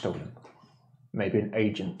have been stolen. Maybe an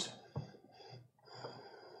agent.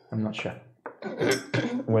 I'm not sure. Did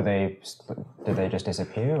they just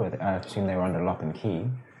disappear? I assume they were under lock and key.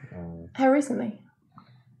 How recently?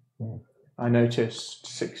 I noticed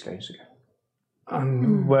 6 days ago.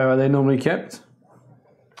 Where are they normally kept?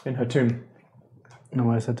 In her tomb. No,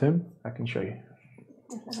 where's her tomb? I can show you.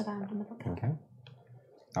 Okay.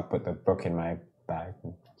 I'll put the book in my bag.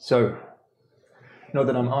 So, know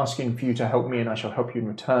that I'm asking for you to help me, and I shall help you in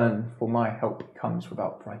return, for my help comes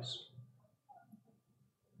without price.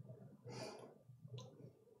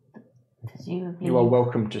 You are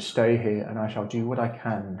welcome to stay here, and I shall do what I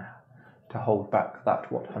can to hold back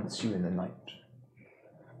that what hunts you in the night.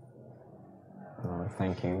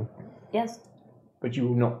 Thank you. Yes. But you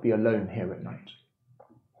will not be alone here at night.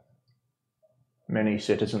 Many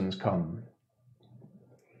citizens come,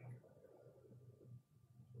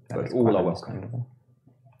 but all are welcome.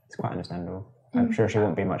 It's quite understandable. I'm sure she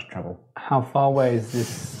won't be much trouble. How far away is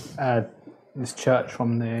this church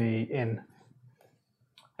from the inn?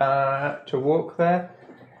 To walk there,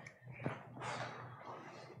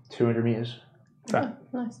 200 meters. Oh,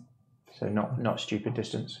 nice. So not stupid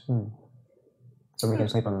distance. So we can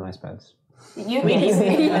sleep on the nice beds. You can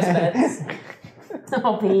sleep in those beds.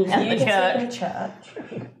 I'll be at the church.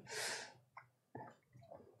 church.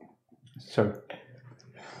 So,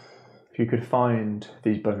 if you could find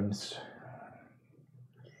these bones,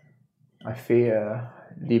 I fear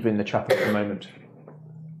leaving the chapel at the moment.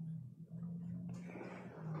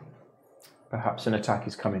 perhaps an attack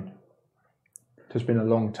is coming. It has been a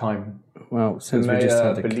long time. Well, since we just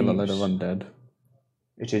had to kill a load of undead.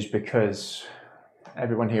 It is because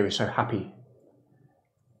everyone here is so happy.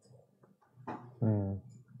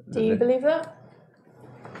 Do you believe that?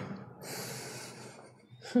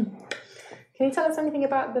 Can you tell us anything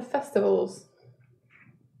about the festivals?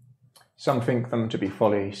 Some think them to be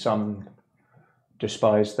folly, some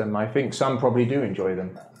despise them. I think some probably do enjoy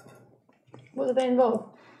them. What do they involve?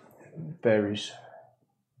 Varies.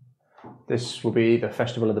 This will be the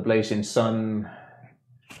Festival of the Blazing Sun.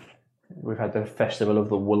 We've had the Festival of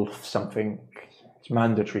the Wolf something. It's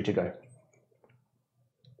mandatory to go.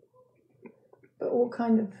 But what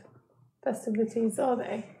kind of festivities are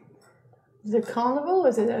they? Is it a carnival?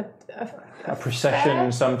 Is it A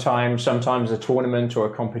procession sometimes a tournament or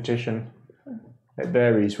a competition. It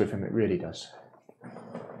varies with him, it really does.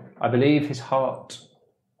 I believe his heart...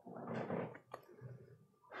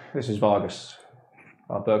 This is Vargas,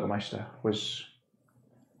 our Burgermeister,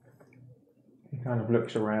 he kind of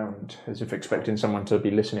looks around as if expecting someone to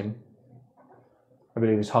be listening. I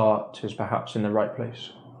believe his heart is perhaps in the right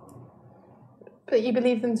place. But you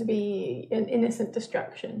believe them to be an innocent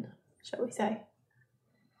distraction, shall we say?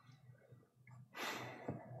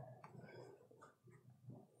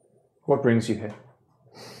 What brings you here?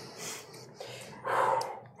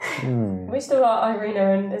 We still got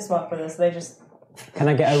Irina and Ismark with us. They just... Can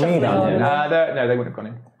I get a read on him? No, they wouldn't have gone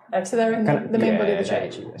in. So they're in the main body of the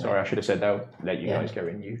church. Sorry, I should have said they'll let you guys go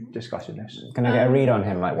in. You discussing this. Can I get a read on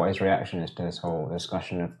him, like what his reaction is to this whole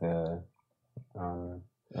discussion of the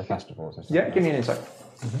festivals and stuff? Yeah, give me an insight.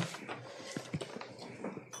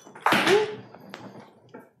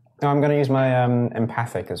 No, I'm going to use my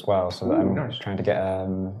empathic as well, so that I'm trying to get a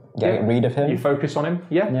read of him. You focus on him?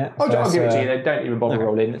 Yeah. Yeah. I'll give it to you. They don't even bother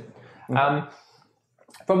rolling.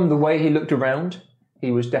 From the way he looked around,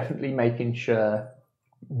 he was definitely making sure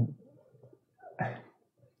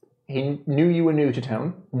he knew you were new to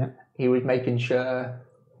town. Yeah. He was making sure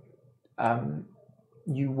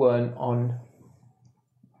you weren't on...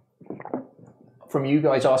 From you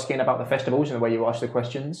guys asking about the festivals and the way you asked the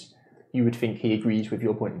questions, you would think he agrees with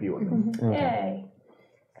your point of view on them. Mm-hmm. Yay.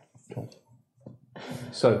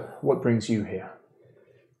 So, what brings you here?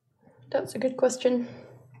 That's a good question.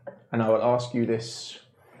 And I will ask you this.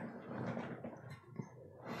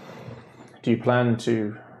 Do you plan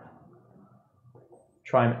to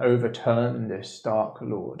try and overturn this Dark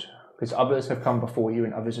Lord? Because others have come before you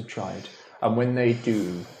and others have tried. And when they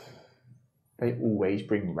do, they always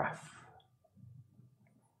bring wrath.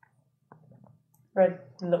 Red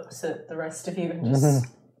looks at the rest of you and just...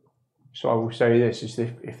 So I will say this, is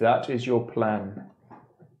if that is your plan,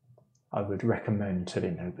 I would recommend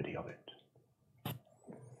telling nobody of it.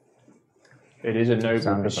 It is a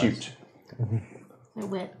noble pursuit. So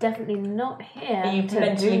we're definitely not here. Are you to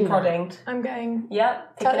mentally do prodding? that. I'm going. Yeah.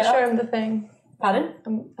 Show him the thing.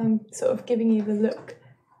 Pardon? I'm sort of giving you the look,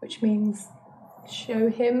 which means show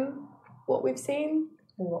him what we've seen.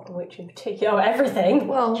 Which in particular? Oh, everything.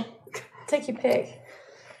 Well, take your pick.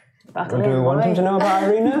 Do we want him to know about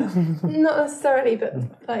Irina? Not necessarily, but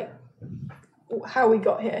like how we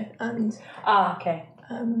got here and okay.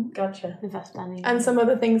 Gotcha. And some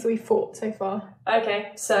other things we fought so far.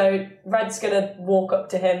 Okay, so Red's gonna walk up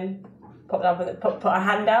to him, put a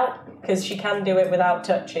hand out, because she can do it without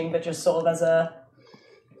touching, but just sort of as a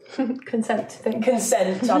consent thing.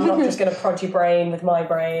 Consent. I'm not just gonna prod your brain with my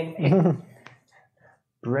brain.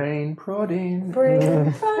 Brain prodding.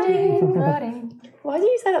 Brain prodding. Why do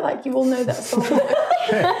you say that like you all know that song?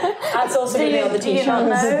 That's also going to be on the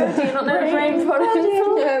t-shirts. Do you not know brain prodding?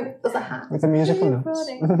 No, there's a hat. With the musical notes.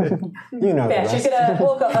 You know Yeah, she's going to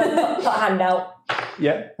walk up and put a hand out.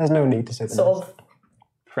 Yeah. There's no need to say that. Sort of.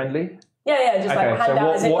 Friendly? Yeah, just like hand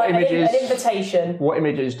out as if like an invitation. What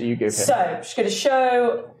images do you give him? So, she's going to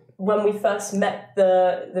show when we first met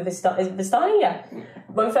the Vistani. Is it Vistani? Yeah.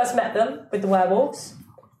 When we first met them with the werewolves.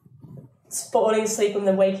 Falling asleep and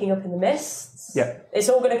then waking up in the mists. Yeah. It's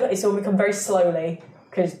all gonna come very slowly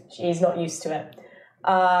because she's not used to it.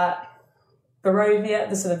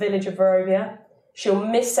 Barovia, so the village of Barovia. She'll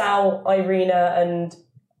miss out Irina and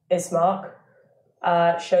Ismark.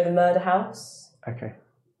 Show the murder house. Okay.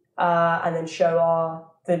 And then show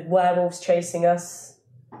the werewolves chasing us.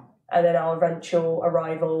 And then our eventual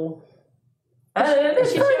arrival.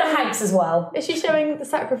 She's showing the hags as well. Is she showing the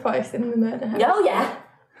sacrifice in the murder house? Oh yeah.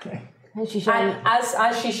 Okay. And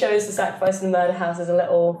as she shows the sacrifice in the murder house, there's a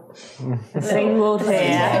little single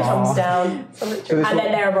tear comes down, and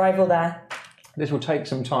then their arrival there. This will take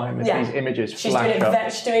some time as these images she's flash doing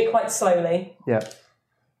up. She's doing it quite slowly. Yeah.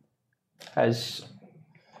 As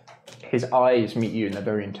his eyes meet you and they're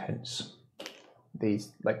very intense.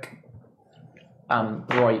 these like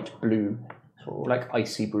bright blue, sort of like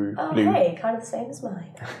icy blue. Oh, hey, kind of the same as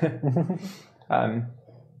mine.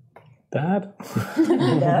 Dad?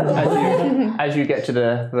 No. As you get to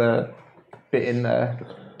the bit in the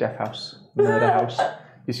death house, murder house,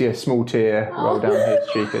 you see a small tear roll down his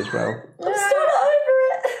cheek as well. I'm still not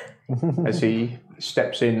over it. As he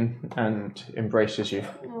steps in and embraces you.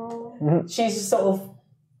 She just sort of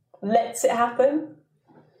lets it happen.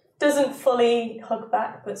 Doesn't fully hug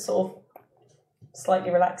back, but sort of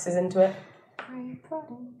slightly relaxes into it. Brain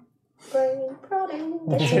prodding. Brain prodding.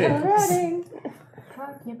 Get you prodding.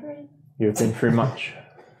 Prod your brain. You've been through much.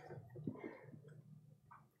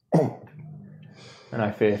 And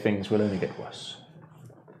I fear things will only get worse.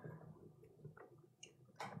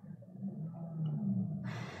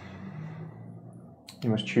 You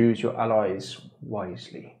must choose your allies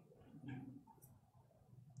wisely.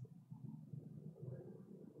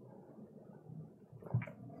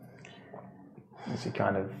 As he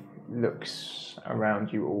kind of looks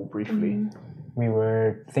around you all briefly. We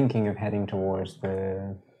were thinking of heading towards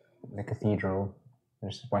the cathedral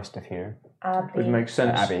just west of here. Would make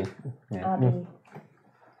sense. Abbey. Yeah. Abbey.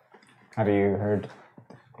 Have you heard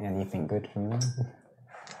anything good from them?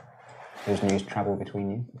 Does news travel between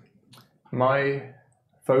you? My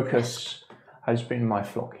focus has been my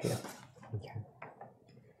flock here. Okay.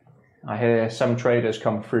 I hear some traders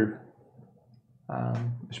come through,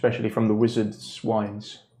 especially from the Wizards'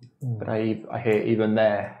 wines. But I hear even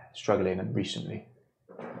they're struggling recently.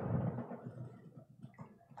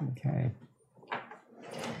 Okay.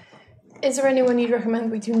 Is there anyone you'd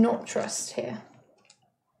recommend we do not trust here?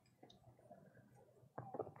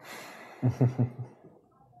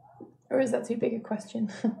 Or is that too big a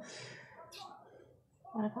question?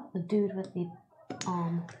 What about the dude with the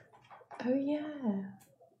arm? Oh yeah.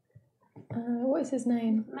 What is his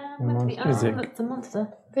name? Man with the arm Vizik. that's a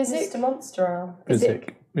monster. Vizik. Mr. Monster Arm.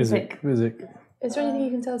 Vizik. Is there anything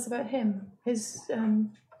you can tell us about him? His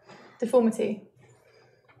deformity?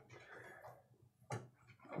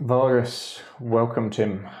 Varus welcomed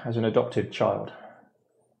him as an adopted child,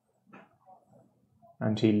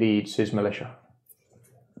 and he leads his militia.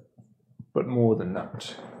 But more than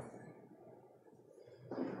that,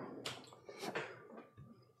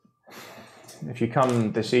 if you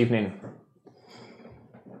come this evening,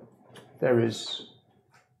 there is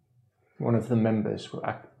one of the members,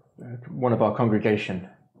 one of our congregation.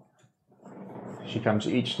 She comes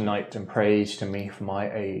each night and prays to me for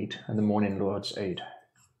my aid and the Morning Lord's aid.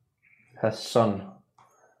 Her son,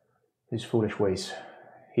 his foolish ways.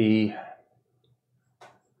 He,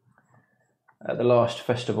 at the last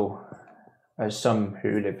festival, as some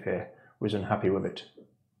who live here, was unhappy with it.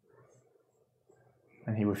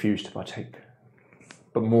 And he refused to partake.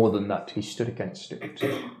 But more than that, he stood against it.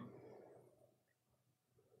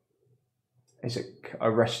 Isaac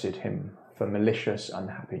arrested him for malicious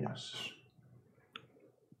unhappiness.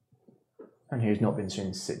 And he has not been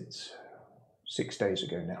seen since. 6 days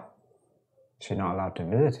ago now. She's not allowed to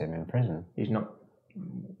visit him in prison. He's not.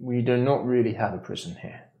 We do not really have a prison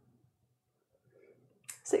here.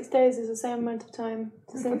 6 days is the same amount of time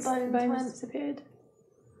since the bones bones went. disappeared.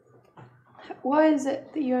 Why is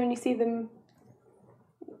it that you only see them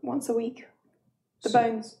once a week? The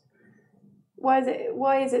bones. Why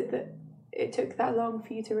is it that it took that long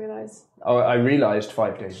for you to realise? Oh, I realised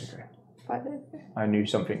 5 days ago. 5 days ago. I knew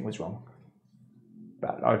something was wrong.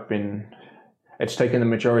 But it's taken the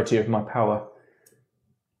majority of my power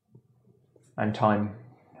and time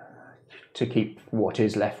to keep what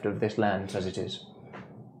is left of this land as it is.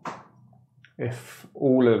 If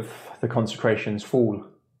all of the consecrations fall,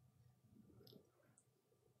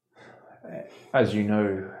 as you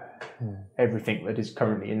know, everything that is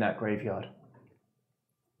currently in that graveyard.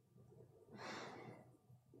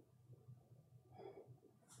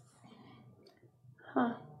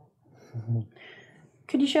 Huh.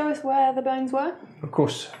 Could you show us where the bones were? Of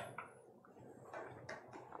course.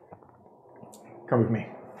 Come with me.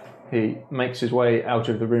 He makes his way out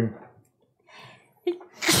of the room.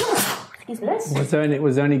 Was there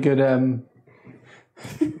any good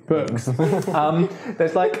books?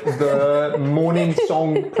 There's like the morning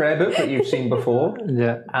song prayer book that you've seen before.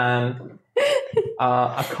 Yeah. And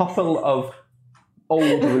a couple of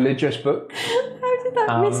old religious books. How did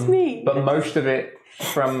that miss me? But most of it,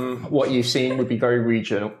 from what you've seen, would be very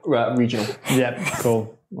regional. Yeah,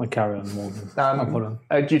 cool. I'll carry on more.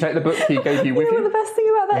 Do you take the book he gave you with You know what you? the best thing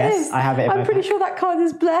about that Yes, is? I have it in my I'm pretty pack. sure that card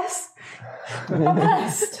is bless.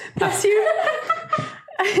 Blessed. Bless you.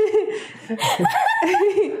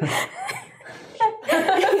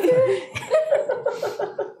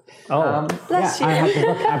 Oh, Bless you. I have the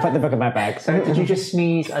book. I put the book in my bag. So did you just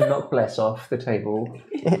sneeze and knock Bless off the table?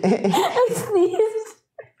 I sneezed.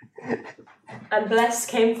 And Bless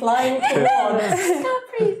came flying towards. Can't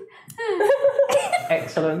breathe.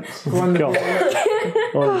 Excellent. Wonderful.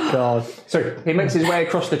 Oh God. So he makes his way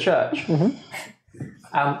across the church.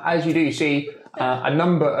 As you do, you see a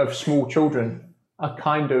number of small children are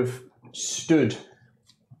kind of stood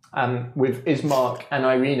with Ismark and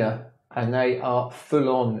Irina, and they are full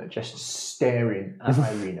on just staring at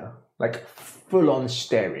Irina. Like full on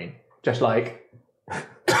staring. Just like.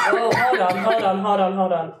 Oh,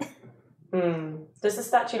 hold on. Does the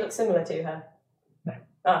statue look similar to her? No.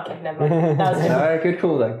 Oh, okay, never mind. That was it. No, good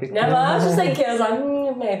call though. Good Never. I was just thinking. I was like,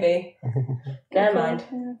 maybe. Never mind.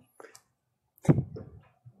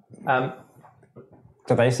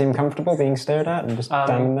 Do they seem comfortable being stared at and just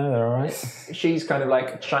standing there? They're all right. She's kind of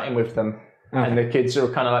like chatting with them, and the kids are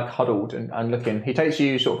kind of like huddled and looking. He takes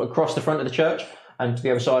you sort of across the front of the church and to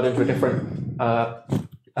the other side into a different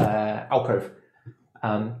alcove.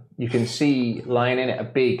 You can see lying in it a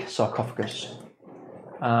big sarcophagus.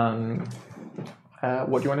 What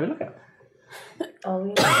do you want to look at? Oh,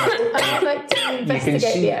 yeah. I'd like to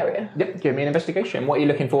investigate the area. Yep, give me an investigation. What are you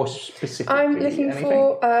looking for specifically? I'm looking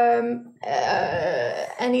for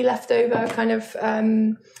any leftover kind of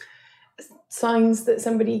signs that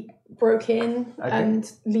somebody broke in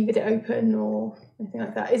and leaved it open or anything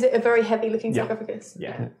like that. Is it a very heavy looking sarcophagus?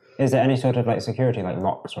 Yeah. Is there any sort of like security, like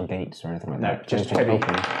locks or gates or anything like that? Just heavy.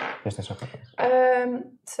 Open, just a sarcophagus.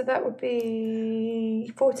 So that would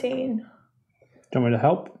be 14. Do you want me to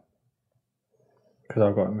help? Because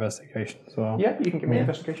I've got investigation as well. Yeah, you can give me an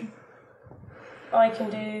investigation. I can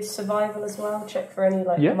do survival as well. Check for any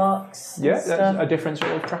like marks. Yeah, and that's stuff. a different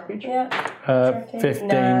sort of trackage. Yeah. 15.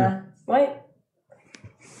 Nah. Wait.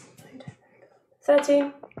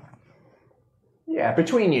 13. Yeah,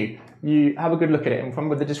 between you have a good look at it, and from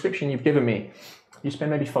the description you've given me, you spend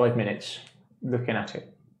maybe 5 minutes looking at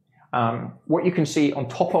it. What you can see on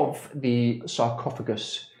top of the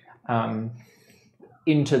sarcophagus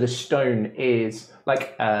into the stone is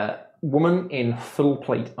like a woman in full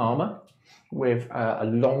plate armor with a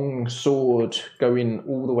long sword going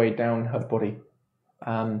all the way down her body.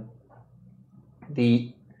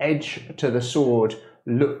 The edge to the sword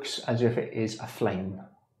looks as if it is a flame.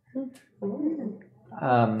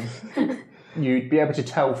 You'd be able to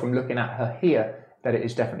tell from looking at her here that it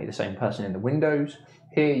is definitely the same person in the windows.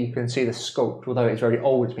 Here you can see the sculpt, although it's very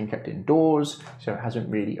old, it's been kept indoors, so it hasn't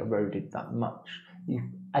really eroded that much.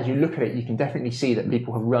 As you look at it, you can definitely see that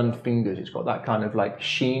people have run fingers. It's got that kind of like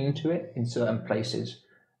sheen to it in certain places.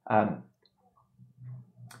 You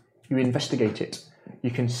investigate it.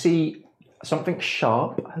 You can see something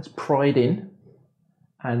sharp has pried in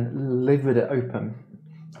and livered it open.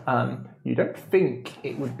 You don't think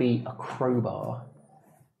it would be a crowbar.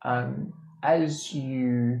 As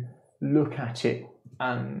you look at it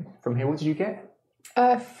from here, what did you get?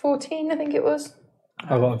 14, I think it was.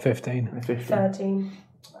 I got 15. 13.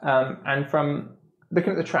 And from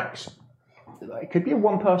looking at the tracks, it could be a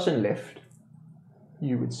one-person lift,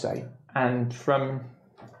 you would say. And from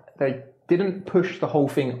they didn't push the whole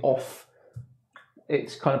thing off.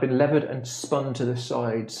 It's kind of been levered and spun to the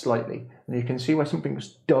side slightly, and you can see where something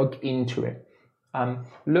was dug into it.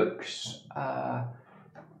 Looks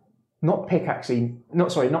not pickaxey,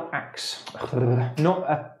 not axe, not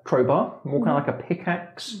a crowbar, more kind of like a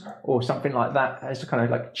pickaxe or something like that. It's kind of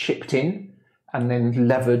like chipped in and then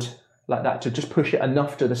levered like that to just push it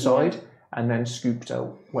enough to the side and then scooped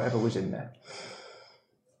out whatever was in there.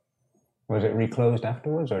 Was it reclosed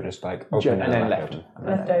afterwards or just like open and then left?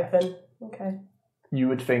 Left open. Okay. You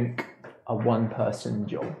would think a one-person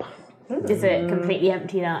job. Is it completely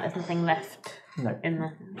emptied out? There's nothing left No. in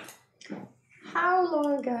there. How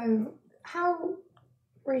long ago, how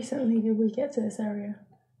recently did we get to this area?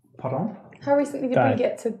 Pardon? How recently did we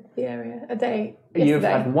get to the area? A day? You've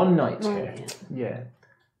Yesterday? had one night here. Yeah.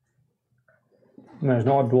 No, it's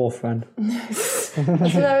not a dwarf friend. That's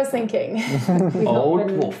what I was thinking. Old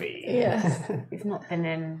dwarfy. Yes. We've not been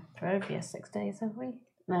in Barovia 6 days, have we?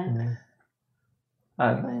 No.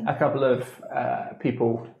 A couple of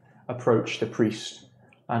people approach the priest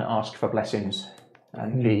and ask for blessings.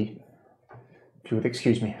 And he, if you would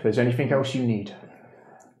excuse me, if there's anything else you need.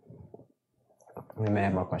 We may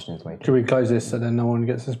have more questions later. Should we close this so then no one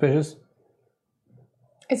gets suspicious?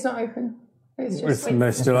 It's not open. It's just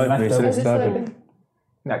It's still open. Is it still open?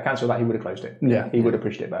 No, cancel that, he would have closed it. Yeah. He would have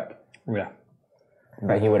pushed it back. Yeah.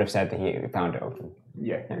 But he would have said that he found it open.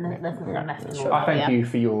 Yeah. There's nothing left in I thank you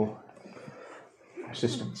for your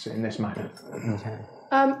assistance in this matter.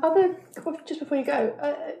 Just before you go,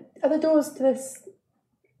 are the doors to this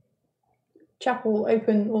chapel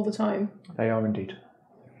open all the time? They are indeed.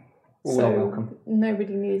 All So are welcome.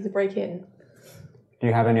 nobody needs to break in. Do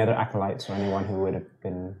you have any other acolytes or anyone who would have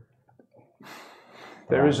been...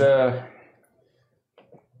 There is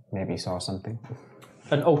Maybe saw something?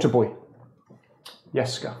 an altar boy,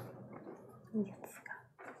 Yeska.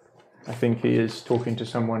 I think he is talking to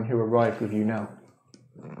someone who arrived with you now.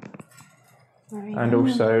 And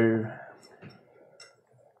also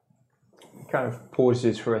kind of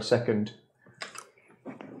pauses for a second.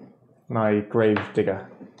 My grave digger,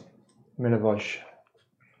 Milivoj.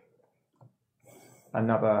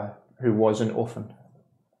 Another who was an orphan.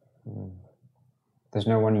 There's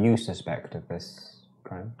no one you suspect of this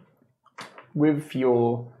crime? With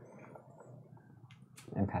your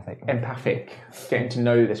empathic getting to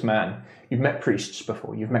know this man, you've met priests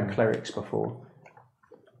before, you've met clerics before.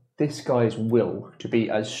 This guy's will to be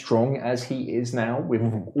as strong as he is now, with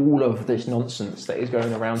all of this nonsense that is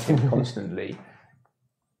going around him constantly,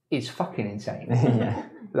 is fucking insane. Yeah.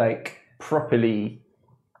 Like, properly,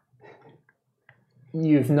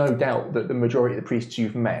 you've no doubt that the majority of the priests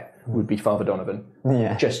you've met would be Father Donovan.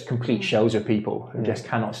 Yeah. Just complete shells of people who just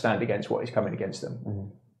cannot stand against what is coming against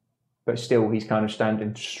them. But still, he's kind of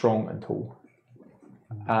standing strong and tall.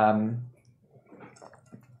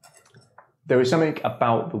 There was something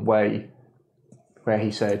about the way where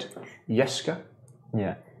he said, Yeska,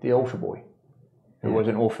 the altar boy, who was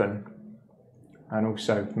an orphan, and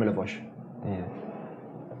also Milivoj.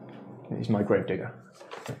 He's my gravedigger.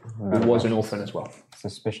 Who was an orphan as well.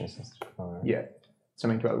 Suspicious. Yeah.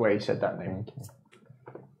 Something about the way he said that name.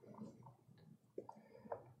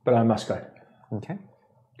 But I must go. Okay.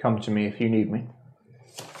 Come to me if you need me.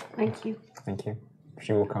 Thank you. Thank you.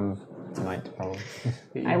 She will come tonight, probably.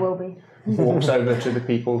 I will be. Walks over to the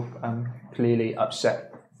people, clearly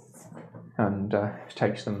upset, and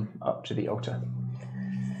takes them up to the altar.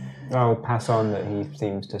 I'll pass on that he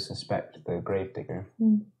seems to suspect the gravedigger,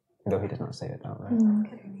 though he does not say it outright.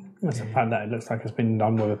 It's the fact that it looks like it's been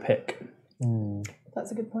done with a pick.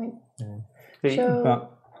 That's a good point.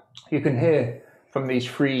 But You can hear from these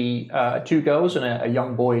two girls and a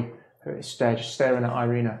young boy who is just staring at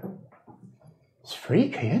Irina. It's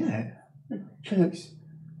freaky, isn't it? She looks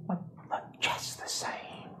like just the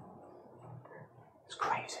same. It's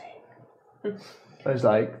crazy. There's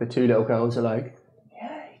like the two little girls are like,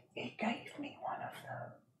 yeah, he gave me one of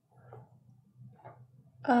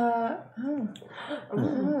them.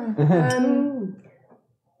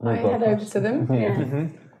 I head over to them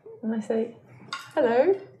and I say,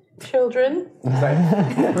 hello, children.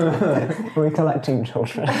 We're collecting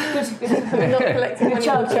children. I'm not collecting any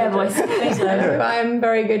Childcare voice. I'm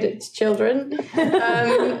very good at children.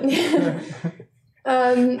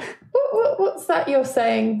 What's that you're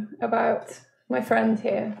saying about my friend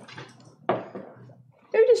here?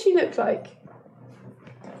 Who does she look like?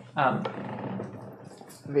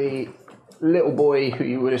 The little boy who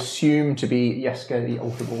you would assume to be Yeska, the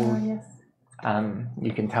altar boy. Oh, yes.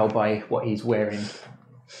 You can tell by what he's wearing.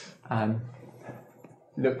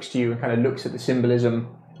 Looks to you and kind of looks at the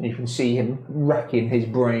symbolism, and you can see him racking his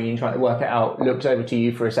brain, trying to work it out. Looks over to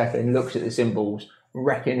you for a second, looks at the symbols,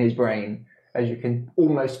 racking his brain, as you can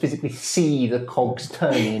almost physically see the cogs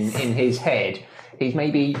turning in his head. He's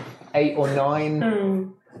maybe 8 or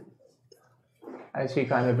 9. As he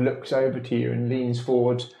kind of looks over to you and leans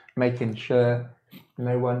forward, making sure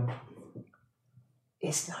no one...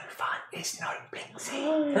 It's no fun, it's no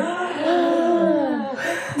blinksy.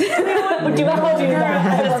 Would you ever do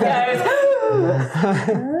that?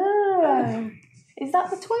 Is that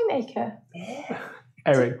the toy maker?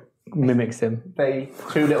 Eric mimics him.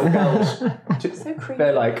 Two little girls, So creepy.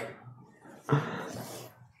 they're like...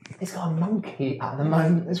 He's got a monkey at the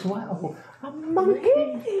moment as well. A monkey?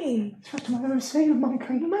 Really? First time I've ever seen a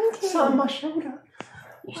monkey. It's on my shoulder.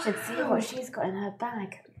 You should see what she's got in her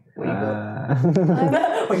bag.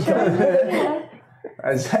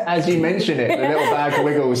 As you mention it, the little bag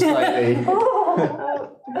wiggles slightly.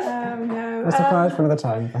 Oh no. A surprise for another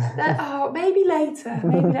time. Maybe later.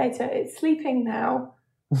 Maybe later. It's sleeping now.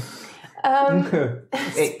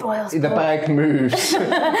 Spoils The bag moves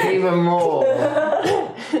even more.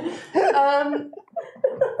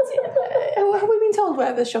 Have we been told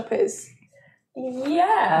where the shop is?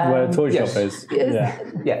 Yeah. Where the toy yes. shop is. Yes. Yeah.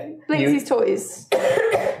 Yeah. Blinksey's Toys.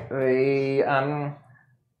 The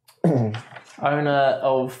owner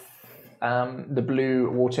of the Blue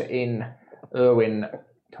Water Inn, Irwin,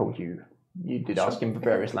 told you. You did ask him for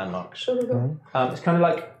various landmarks. It's kind of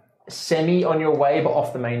like semi on your way, but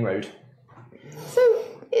off the main road. So,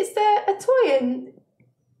 is there a toy in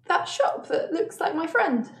that shop that looks like my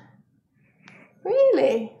friend?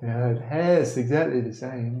 Really? Yeah, the hair's exactly the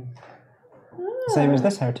same. Same as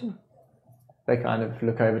this hair too. They kind of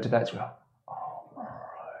look over to that as well.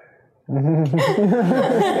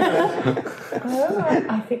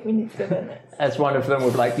 I think we need to go there next. As one of them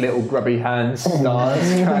with like little grubby hands starts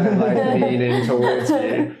kind of like leaning towards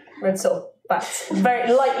you. Red sort of bats,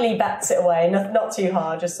 very lightly bats it away, not too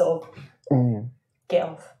hard, just sort of get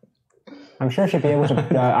off. I'm sure she'd be able to.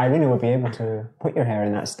 Irina would be able to put your hair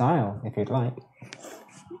in that style if you'd like.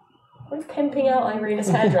 We're pimping out Irina's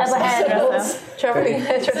hairdresser. As a hairdresser. Travelling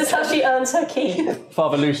hairdresser. This is how she earns her keep.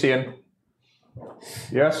 Father Lucian.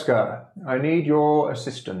 Yes, sir. I need your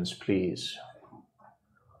assistance, please.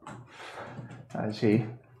 As he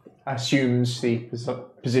assumes the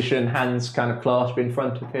position, hands kind of clasped in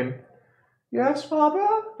front of him. Yes, Father?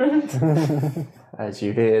 As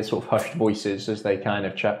you hear sort of hushed voices as they kind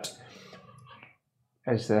of chat.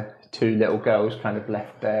 As the two little girls kind of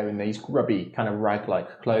left there in these grubby kind of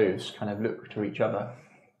rag-like clothes kind of look to each other.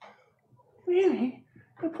 Really?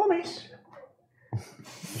 I promise?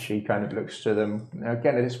 She kind of looks to them.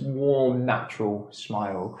 Again, this warm, natural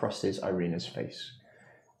smile crosses Irina's face.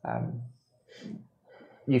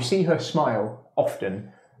 You see her smile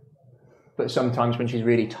often, but sometimes when she's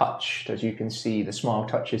really touched, as you can see, the smile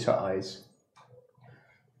touches her eyes.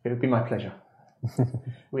 It would be my pleasure.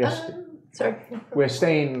 We're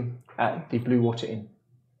staying at the Blue Water Inn.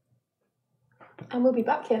 And we'll be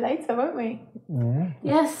back here later, won't we?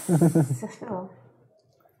 Yes. Sure.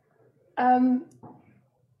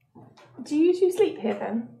 Do you two sleep here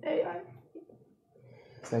then?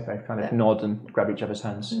 So they both kind of nod and grab each other's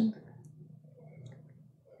hands.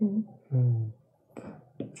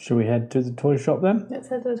 Should we head to the toy shop then? Let's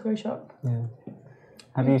head to the toy shop. Yeah.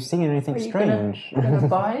 Have you seen anything strange? Gonna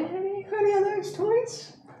buy any of those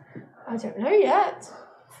toys? I don't know yet.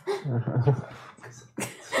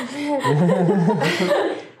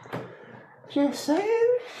 Just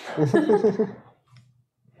saying.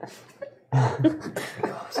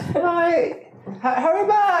 Right. Hurry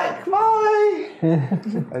back, bye!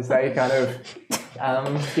 As they kind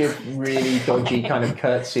of give really dodgy kind of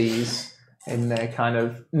curtsies in their kind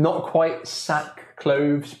of, not quite sack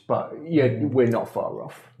clothes, but yeah, we're not far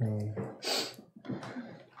off.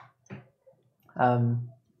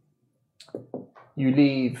 You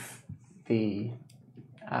leave the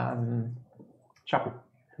chapel.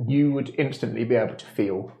 You would instantly be able to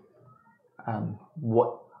feel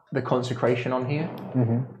what the consecration on here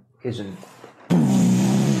isn't.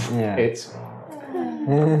 Yeah. It's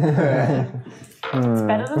It's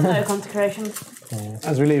better than no consecration.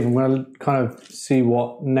 As we leave, I'm going to kind of see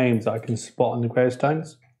what names I can spot on the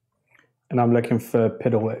gravestones. And I'm looking for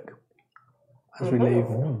Piddlewick as we leave.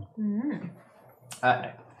 no.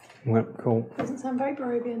 Yep, cool. Doesn't sound very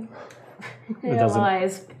Barovian. It doesn't.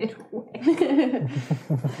 Lies.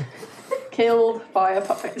 Killed by a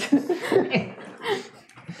puppet.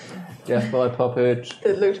 Death by puppet.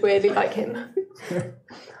 That looked weirdly like him.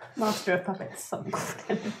 Master of puppets. Something.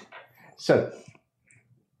 So,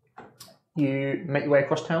 you make your way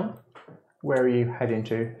across town. Where are you heading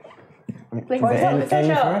to? The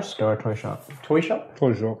inn first or a toy shop? Toy shop?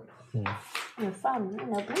 Toy shop. No fun.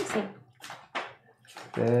 No breezy.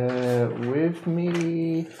 Bear with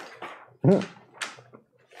me. I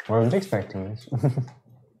wasn't expecting this.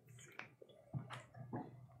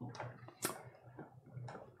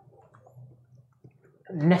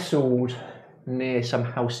 Nestled near some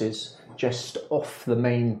houses just off the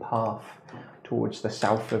main path towards the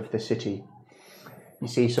south of the city. You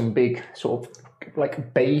see some big sort of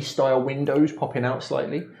like bay-style windows popping out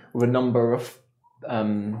slightly with a number of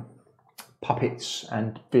puppets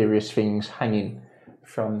and various things hanging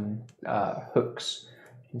from hooks.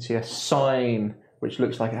 You can see a sign which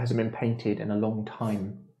looks like it hasn't been painted in a long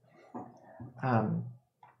time.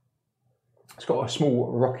 It's got a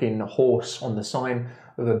small rocking horse on the sign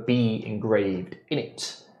with a bee engraved in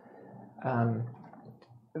it.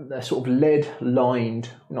 They're sort of leaded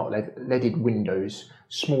windows,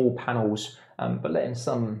 small panels, but letting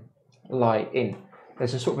some light in.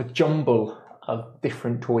 There's a sort of a jumble of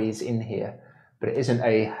different toys in here, but it isn't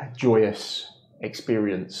a joyous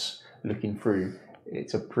experience looking through.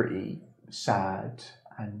 It's a pretty sad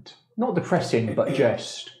and not depressing, but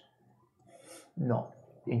just not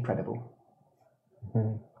incredible.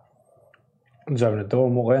 Just open the door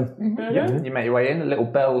and walk in. Yeah, you make your way in, a little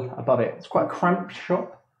bell above it. It's quite a cramped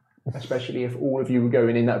shop, especially if all of you were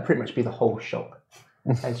going in, that would pretty much be the whole shop.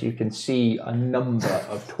 As you can see a number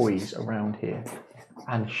of toys around here,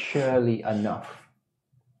 and surely enough,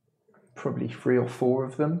 probably 3 or 4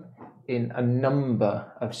 of them in a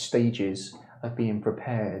number of stages of being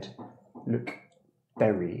prepared look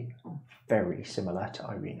very, very similar to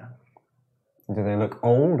Irina. Do they look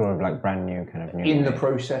old or like brand new, kind of new? In the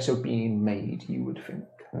process of being made, you would think.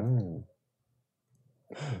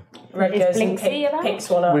 Red goes and picks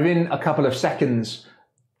one up. Within a couple of seconds,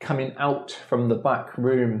 coming out from the back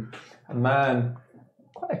room, a man,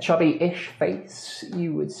 quite a chubby-ish face,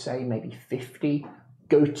 you would say maybe 50,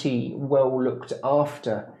 goatee, well looked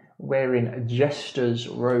after, wearing jester's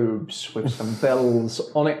robes with some bells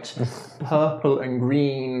on it, purple and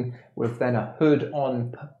green, with then a hood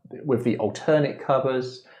on with the alternate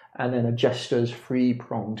covers, and then a jester's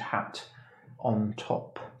three-pronged hat on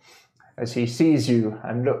top. As he sees you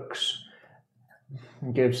and looks,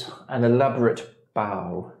 and gives an elaborate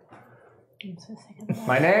bow.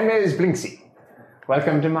 My name is Blinksy.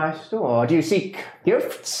 Welcome to my store. Do you seek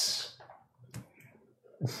gifts?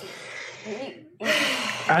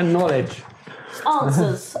 And knowledge.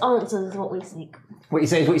 Answers is what we seek. What you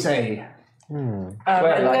say is what you say. Red's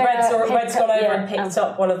gone over and picked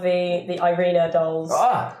up one of the Irina dolls.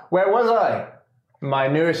 Where was I? My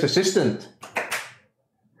newest assistant.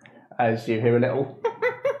 As you hear a little.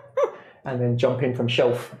 And then jumping from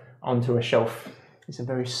shelf onto a shelf. It's a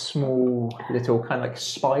very small little kind of like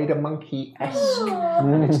spider monkey-esque.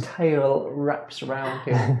 And its tail wraps around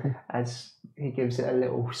him as he gives it a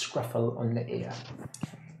little scruffle on the ear.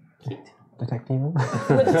 Detect evil?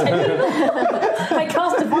 I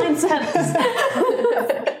cast Divine Sense.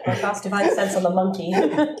 I cast Divine Sense on the monkey.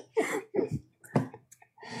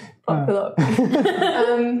 Fuck the look.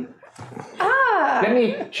 Let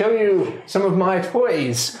me show you some of my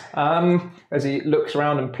toys. As he looks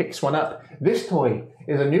around and picks one up. This toy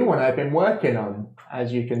is a new one I've been working on.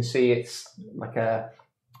 As you can see, it's like a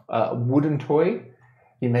wooden toy.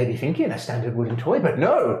 You may be thinking a standard wooden toy, but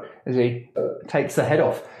no. As he takes the head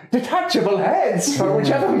off. Detachable heads for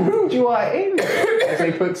whichever mood you are in. As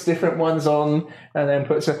he puts different ones on and then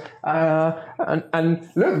puts and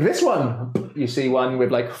look, this one. You see one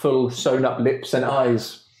with like full sewn up lips and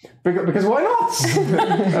eyes. Because why not?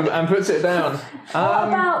 and puts it down. What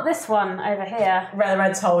about this one over here?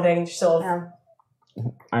 Red's holding, sort of.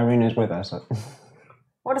 Irina's with us.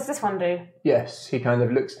 What does this one do? Yes, he kind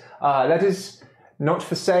of looks. That is not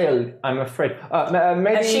for sale, I'm afraid.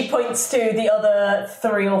 Maybe. And she points to the other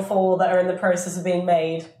 3 or 4 that are in the process of being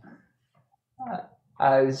made.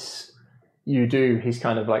 As you do, he's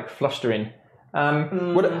kind of like flustering.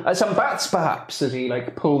 What, some bats, perhaps, as he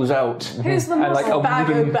like pulls out. Who's the most like a bag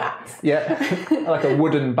wooden of bats? Yeah, like a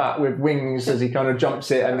wooden bat with wings as he kind of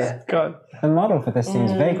jumps it and. God. The model for this seems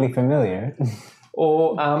vaguely familiar.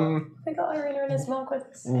 Or They got Irina and his Marquis.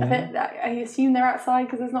 I assume they're outside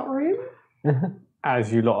because there's not room.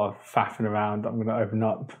 As you lot are faffing around, I'm going to open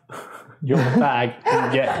up your bag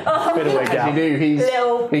and get Piddlewick as you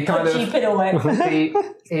out. do, he kind of Piddlewick.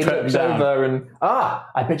 he looks over and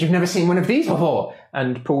I bet you've never seen one of these before,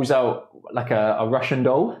 and pulls out like a Russian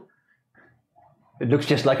doll. It looks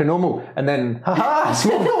just like a normal, and then a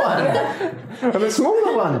smaller one, and a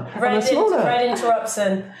smaller one, and a smaller. Red interrupts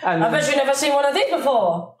and I bet you've never seen one of these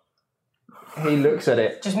before. He looks at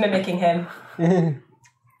it. Just mimicking him.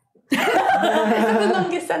 Is that the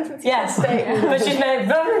longest sentence? Yes, but she's made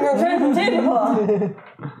very before.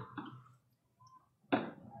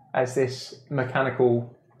 As this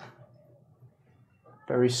mechanical,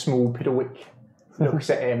 very small Piddlewick looks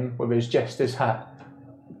at him with his jester's hat,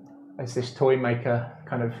 as this toy maker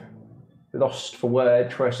kind of lost for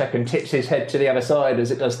word for a second, tips his head to the other side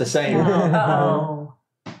as it does the same. Oh.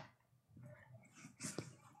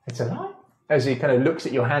 It's a lie. As he kind of looks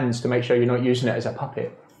at your hands to make sure you're not using it as a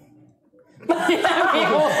puppet.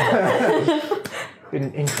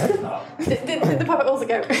 Incredible. Did the puppet also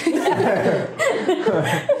go?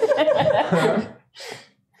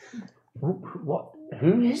 What?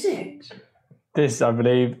 Who is it? This, I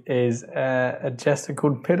believe, is a jester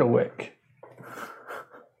called Piddlewick.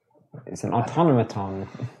 It's an automaton.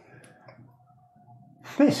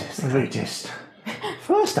 This is the latest.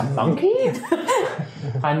 First a monkey,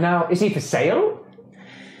 and now is he for sale?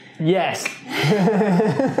 Yes.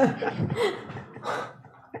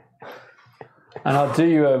 And I'll do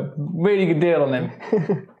you a really good deal on him.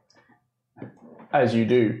 As you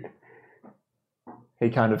do, he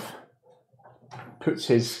kind of puts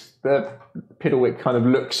the Piddlewick kind of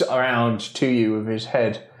looks around to you with his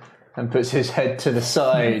head and puts his head to the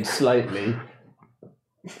side slightly.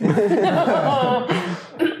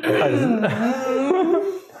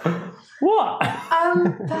 What?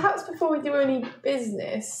 Perhaps before we do any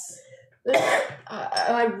business,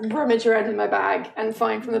 I rummage around in my bag and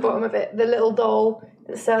find from the bottom of it the little doll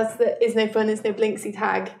that says that is no fun, is no Blinksy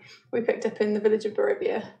tag we picked up in the village of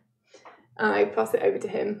Barovia. And I pass it over to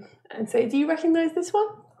him and say, do you recognise this one?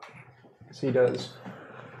 Yes, he does.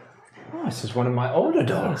 Oh, this is one of my older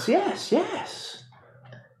dolls. Yes.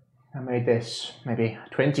 I made this maybe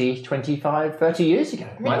 20, 25, 30 years ago.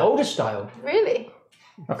 My older style. Really?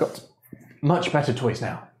 I've got much better toys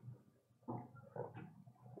now.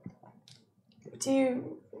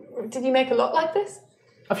 Did you make a lot like this?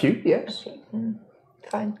 A few, yes.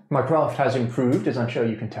 Fine. My craft has improved, as I'm sure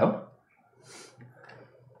you can tell.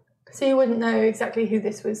 So you wouldn't know exactly who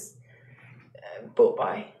this was bought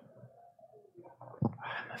by?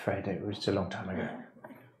 I'm afraid it was a long time ago.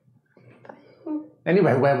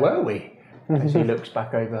 Anyway, where were we? As he looks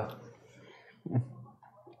back over.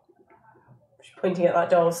 She's pointing at that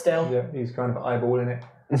doll still. Yeah, he's kind of eyeballing it.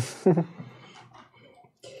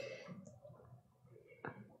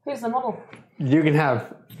 Who's the model? You can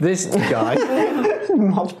have this guy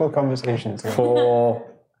Multiple conversations. for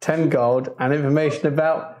 10 gold and information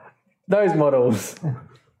about those models.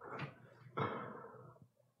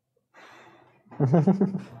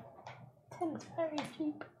 It's very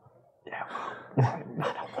cheap.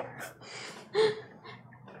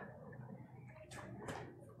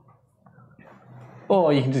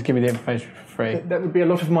 Or you can just give me the information for free. That would be a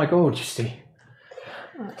lot of my gold, you see.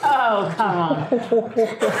 Oh, come on.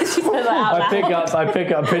 She said that out loud. I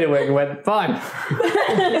pick up Piddlewick and went, fine.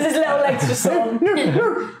 There's his little legs just on.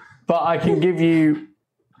 But I can give you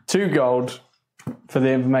 2 gold for the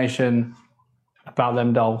information about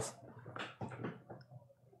them dolls.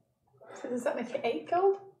 So does that make it 8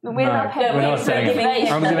 gold? We're not paying. We're not saying it.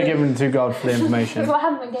 information. I'm going to give him 2 gold for the information. Because I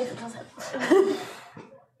haven't been gave it, does it?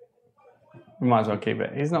 We might as well keep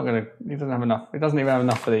it. He's not going to. He doesn't have enough. He doesn't even have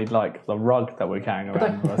enough for the rug that we're carrying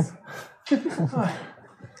around with us.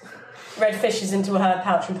 Red fishes into her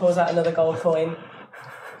pouch and pulls out another gold coin.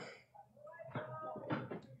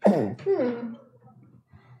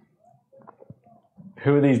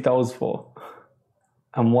 Who are these dolls for?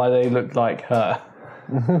 And why they look like her?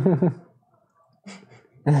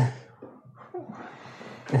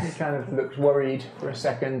 He kind of looks worried for a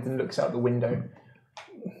second and looks out the window.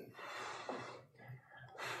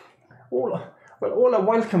 All are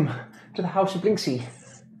welcome to the House of Blinksy.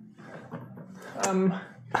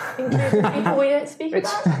 Including people we don't speak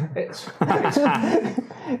about? It's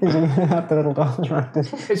He's going to have the little dolls around him.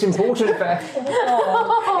 it's important that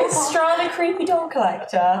It's Strahd, a creepy doll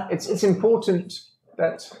collector. it's important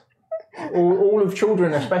that all of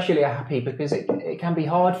children especially are happy because it can be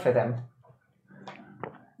hard for them.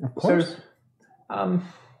 Of course. So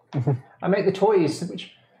I make the toys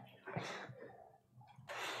which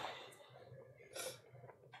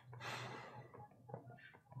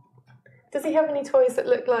Does he have any toys that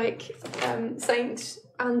look like Saint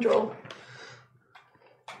Andrel?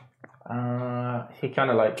 he kind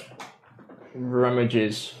of like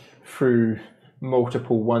rummages through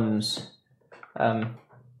multiple ones and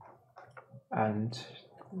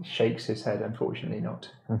shakes his head, unfortunately not.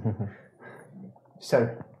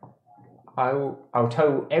 So I'll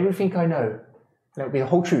tell everything I know, and it'll be the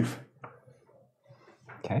whole truth.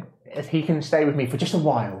 Okay. If he can stay with me for just a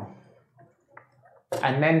while,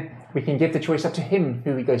 and then we can give the choice up to him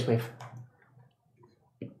who he goes with.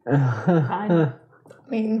 Fine. I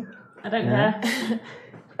mean, I don't care.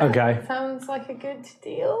 Okay. sounds like a good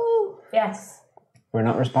deal. Yes. We're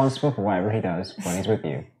not responsible for whatever he does when he's with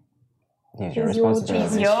you. He's your He's your responsibility.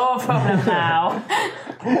 It's your problem now.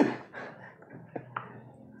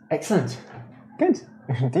 Excellent. Good.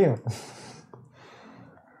 Deal.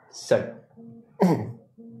 So,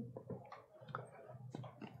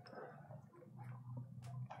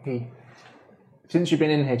 since you've been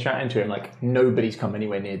in here chatting to him, like nobody's come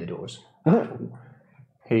anywhere near the doors.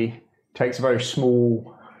 He takes a very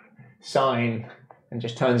small sign and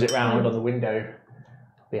just turns it round on the window.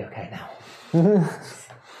 Be okay now.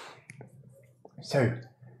 So,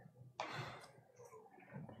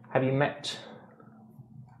 have you met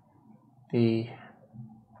the...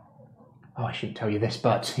 Oh, I shouldn't tell you this,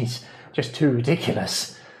 but he's just too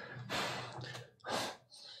ridiculous.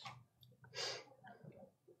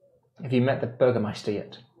 Have you met the Burgermeister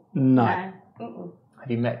yet? No. Have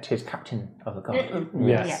you met his captain of the guard?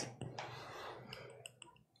 Yes.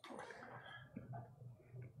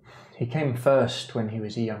 He came first when he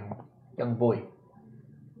was a young boy.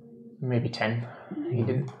 Maybe 10. He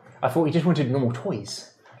didn't. I thought he just wanted normal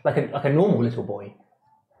toys. Like a normal little boy.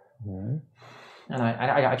 And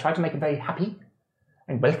I tried to make him very happy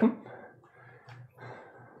and welcome.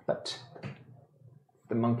 But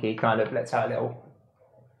the monkey kind of lets out a little...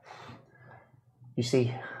 You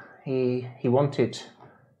see, he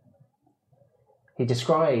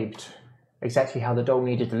described exactly how the doll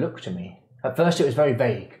needed to look to me. At first it was very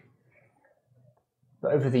vague.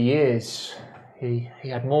 But over the years, he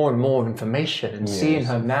had more and more information, and seeing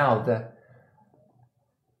her now,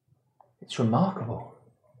 it's remarkable.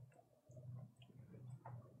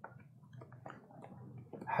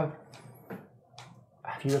 Have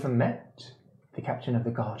you ever met the captain of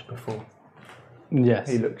the guard before? Yes.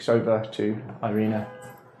 He looks over to Irina,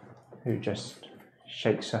 who just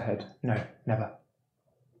shakes her head. No, never.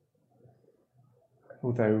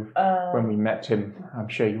 Although when we met him, I'm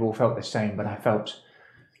sure you all felt the same, but I felt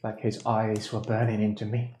like his eyes were burning into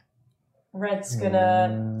me. Red's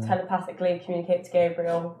gonna telepathically communicate to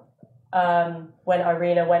Gabriel when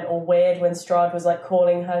Irina went all weird, when Strahd was like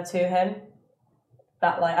calling her to him.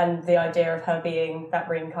 That like, and the idea of her being that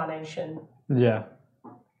reincarnation. Yeah.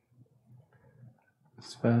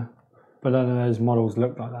 That's fair. But none of those models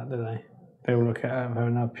look like that, do they? They all look at her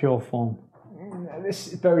in her pure form. This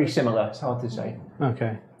is very similar, it's hard to say.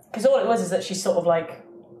 Okay. Because all it was is that she sort of like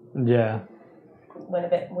Yeah. went a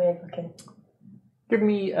bit weird looking. Give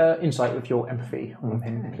me insight with your empathy on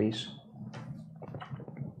him, please.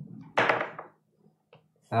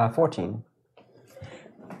 14.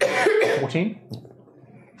 14?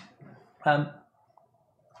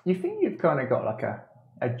 You think you've kind of got like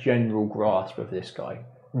a general grasp of this guy.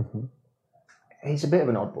 Mm-hmm. He's a bit of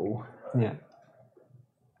an oddball. Yeah.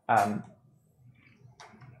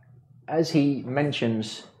 As he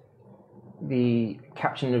mentions the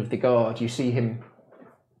captain of the guard, you see him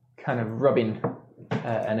kind of rubbing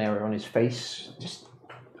an area on his face,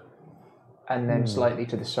 and then slightly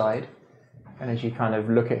to the side. And as you kind of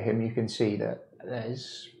look at him, you can see that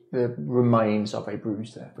there's the remains of a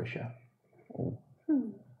bruise there for sure.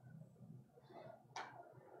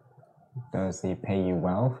 Does he pay you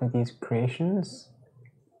well for these creations?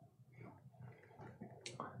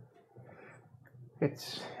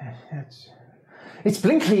 It's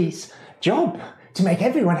Blinkley's job to make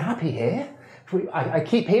everyone happy here. I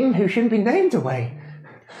keep him who shouldn't be named away.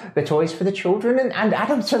 The toys for the children and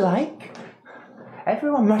adults alike.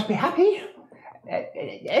 Everyone must be happy.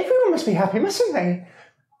 Everyone must be happy, mustn't they?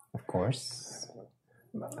 Of course.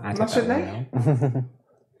 Mustn't they?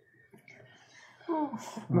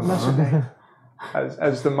 Mustn't they?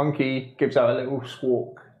 As the monkey gives out a little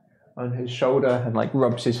squawk on his shoulder and like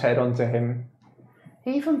rubs his head onto him.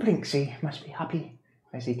 Even Blinksy must be happy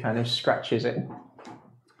as he kind of scratches it.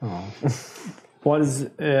 Oh. Why does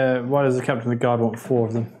the captain of the guard want 4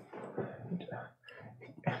 of them?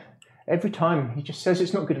 Every time he just says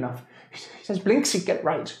it's not good enough. He says, Blinksy, get it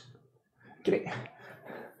right. Get it.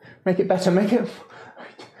 Make it better. Make it.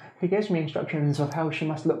 He gives me instructions of how she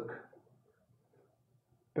must look.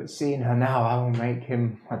 But seeing her now, I will make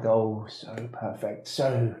him a doll so perfect,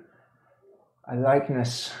 so a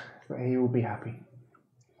likeness that he will be happy.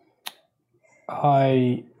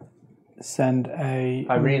 I send a...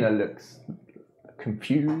 Irina looks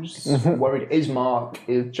confused, worried. Ismark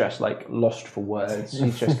is just like lost for words.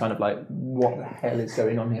 He's just kind of like, what the hell is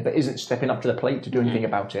going on here? But isn't stepping up to the plate to do anything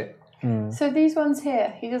about it. So these ones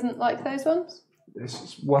here, he doesn't like those ones? This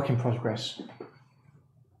is work in progress.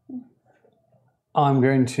 I'm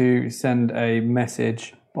going to send a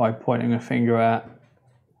message by pointing a finger at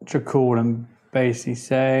Trakul and basically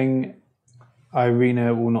saying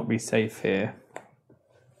Irina will not be safe here.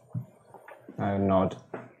 I nod.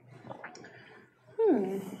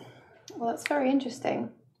 Well, that's very interesting.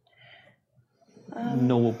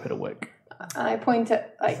 Normal Piddlewick. And I point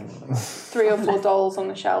at like 3 or 4 dolls on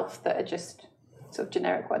the shelf that are just sort of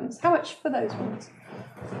generic ones. How much for those ones?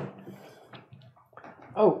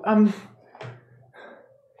 Oh,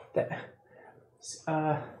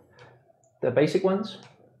 the basic ones,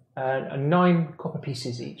 9 copper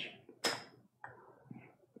pieces each.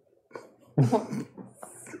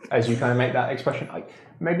 As you kind of make that expression,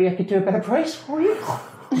 maybe I could do a better price for you.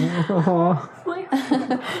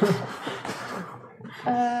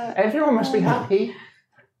 Everyone must be happy.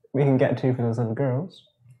 We can get 2 for those little girls.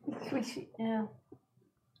 Yeah.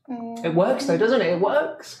 It works though, doesn't it? It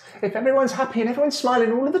works. If everyone's happy and everyone's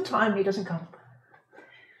smiling all of the time, he doesn't come.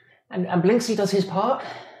 And Blinksy does his part,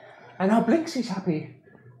 and now Blinksy's happy.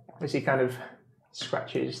 As he kind of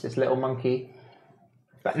scratches this little monkey.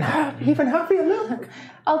 But now, even happier, look.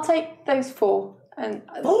 I'll take those 4. And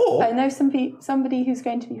 4? I know somebody who's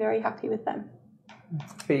going to be very happy with them.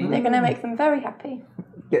 He They're going to make them very happy.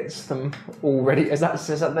 gets them all ready. Is that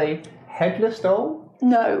the headless doll?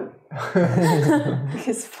 No.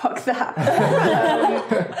 Because fuck that.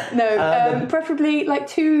 Preferably like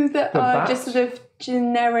 2 that are bat? just sort of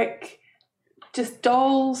generic, just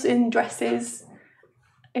dolls in dresses.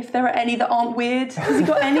 If there are any that aren't weird. Has he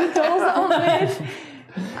got any dolls that aren't weird?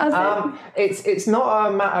 It's not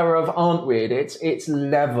a matter of aren't weird. It's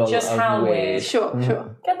level Just of how weird. weird.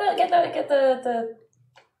 Sure. Get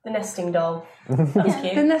the nesting doll. That's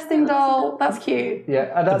cute. The nesting doll, that's cute.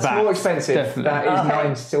 Yeah, and that's bat, more expensive. definitely. That is Okay.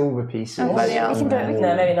 9 silver pieces. Oh, bloody hell. We can do it.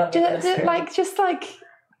 No, maybe not. Just like,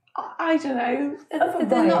 I don't know. A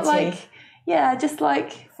They're not variety. like, yeah, just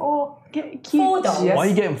like 4. cute. 4 dolls. Yes. Why are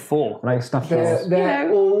you getting 4? Like stuff They're, dolls. they're You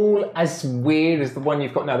know. all as weird as the one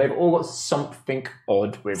you've got now. They've all got something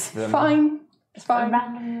odd with them. Fine. It's fine.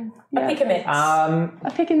 Random. A pick a mix. I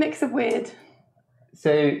pick a mix of weird.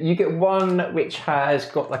 So you get one which has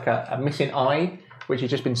got like a missing eye, which has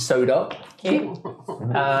just been sewed up. Cute.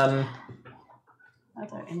 Um, I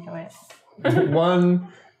don't enjoy it. one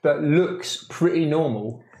that looks pretty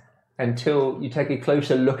normal until you take a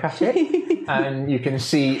closer look at it, and you can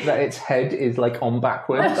see that its head is like on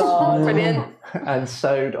backwards Oh, brilliant. and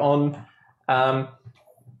sewed on.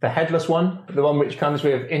 The headless one, the one which comes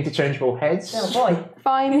with interchangeable heads, Oh boy.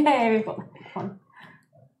 Fine. Hey, we've got the big one.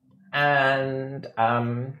 and I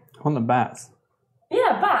want the bats.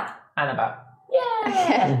 Yeah, bat. Annabelle.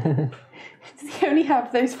 Yeah. Does he only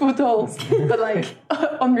have those 4 dolls, but like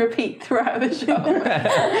on repeat throughout the show?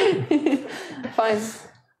 Fine.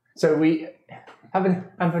 So we have an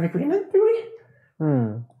agreement, do we?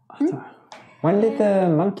 When did the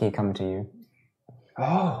monkey come to you?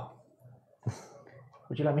 Oh.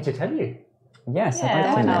 Would you like me to tell you? Yes, Yeah, I'd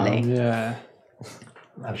like to know. definitely. Yeah.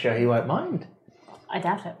 I'm sure he won't mind. I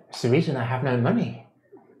doubt it. It's the reason I have no money.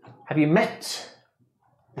 Have you met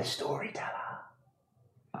the storyteller?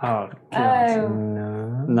 Oh, God. Oh,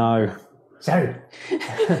 No. No. So,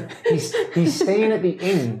 he's staying at the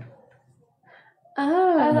inn, is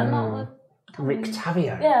that not the...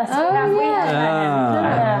 Rictavio. Yes,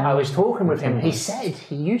 Ah. I was talking with him. He said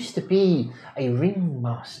he used to be a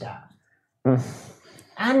ringmaster.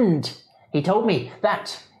 And he told me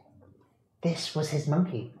that this was his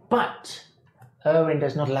monkey. But Erwin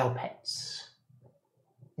does not allow pets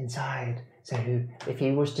inside. So if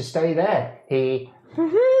he was to stay there, I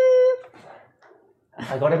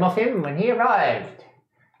got him off him when he arrived.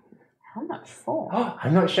 How much for? Oh,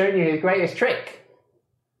 I'm not showing you his greatest trick.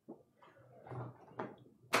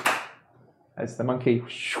 As the monkey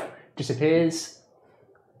disappears,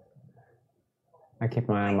 I keep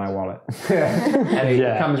my eye on my wallet. and he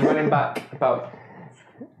Yeah. comes running back about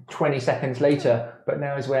 20 seconds later, but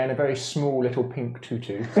now he's wearing a very small little pink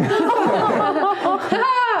tutu.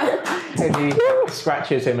 And he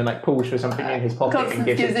scratches him and like pulls for something in his pocket and Constance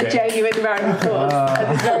gives gives it a to him. genuine round of applause.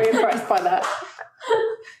 I was very impressed by that.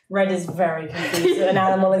 Red is very confused that an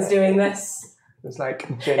animal is doing this. It's like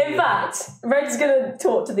In genuine. fact, Red's gonna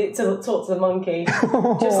talk to the monkey.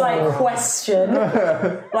 Just like question.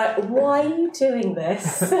 Like, why are you doing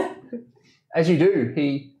this? As you do,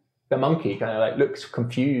 the monkey kind of like looks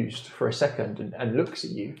confused for a second and looks at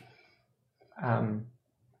you.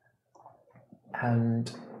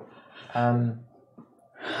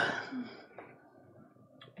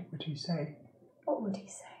 What would you say? What would he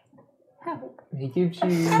say? Help. He gives you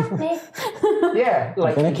Me. yeah,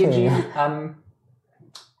 like he Thank gives you. you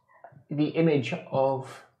the image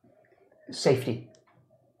of safety,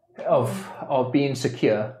 of being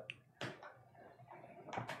secure.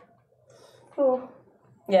 Oh.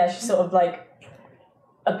 Yeah, she's sort of like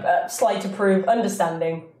a slight approve,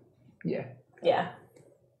 understanding. Yeah. Yeah.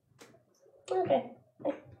 Okay.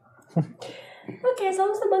 Okay, as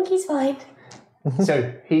long as the monkey's fine.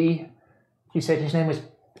 So you said his name was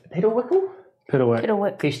Piddlewickle? Piddlewick. It'll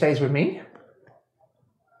work. He stays with me.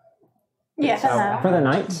 Yes. For the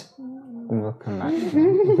night, we'll come back.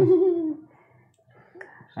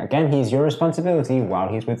 Again, he's your responsibility while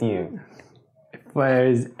he's with you. If there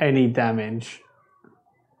is any damage,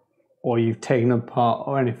 or you've taken apart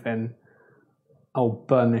or anything, I'll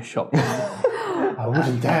burn this shop down. I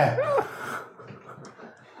wouldn't dare.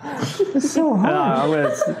 It's so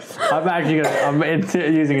hard. I'm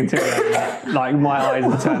using intimidate. Like my eyes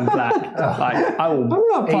will turn black. Like I will. I'm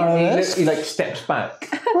not part of this. He like steps back.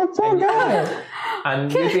 What's that guy?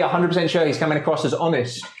 And you'd be 100% sure he's coming across as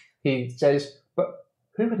honest. He says, but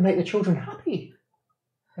who would make the children happy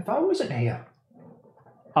if I wasn't here?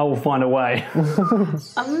 I will find a way. I'm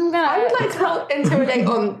gonna. I would like to help intimidate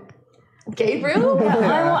on Gabriel.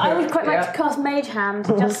 I would quite like Yeah. to cast Mage Hand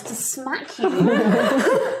just to smack you.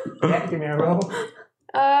 Yeah, give me a roll.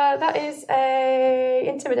 That is a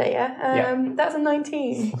intimidator. Yeah. That's a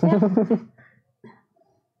 19.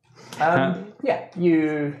 Yeah,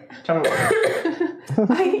 you tell me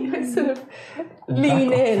what. I sort of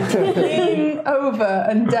lean over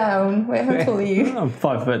and down. Wait, how tall are you? I'm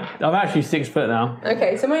 5 foot. I'm actually 6 foot now.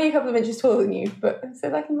 Okay, so I'm only a couple of inches taller than you, but so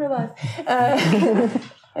like in real life.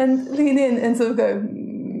 And lean in and sort of go.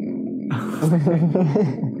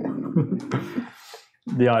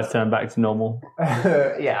 The eyes turn back to normal.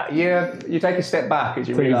 Yeah, you take a step back as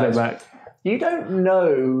you Take a realise. step back. You don't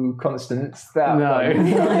know Constance that No. well. You've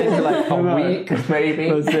known her for like a No. week, maybe.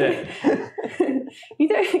 That's it. You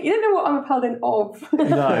don't know what I'm a paladin of.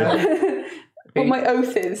 No. What my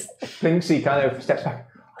oath is. Finksy kind of steps back.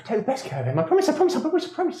 I'll take the best care of him. I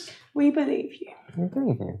promise. We believe you. I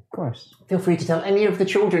believe you, of course. Feel free to tell any of the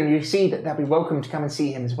children you see that they'll be welcome to come and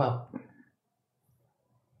see him as well.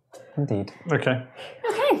 Indeed. Okay.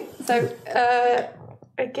 Okay. So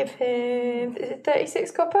I give him, is it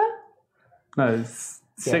 36 copper? No, it's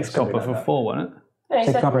Yeah, 6 something copper like for that. 4, wasn't it? No,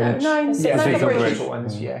 Six copper each. Nine, Yeah, six six copper copper each. each.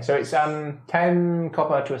 ones. Yeah, so it's 10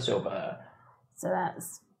 copper to a silver. So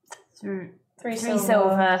that's Three three silver.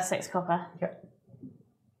 silver, 6 copper. Yep.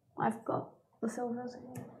 I've got the silvers.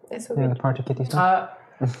 It's all Yeah, good. the party kitty stuff.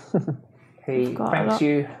 He got a thanks lot.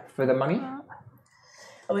 you for the money.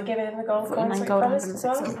 Are we giving him the gold coins 49 like gold, promised as 106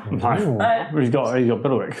 well? silver. No. He's got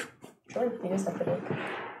Billerwick. Sure, he does have to do.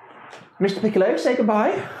 Mr. Piccolo, say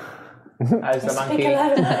goodbye. As the monkey.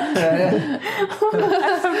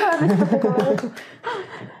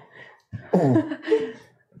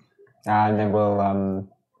 And then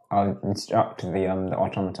I'll instruct the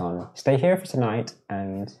automaton. Stay here for tonight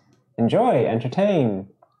and enjoy, entertain.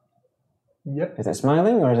 Yep. Is it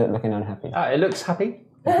smiling or is it looking unhappy? It looks happy.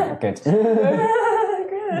 Good.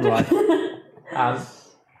 Right.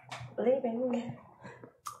 Leaving.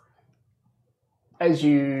 As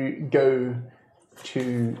you go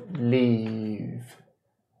to leave,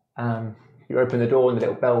 you open the door and the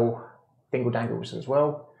little bell dingle dangles as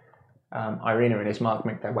well. Irina and Ismark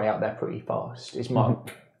make their way out there pretty fast.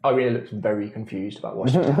 Irina looks very confused about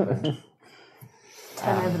what's just happened.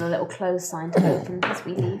 Turn over the little close sign to open as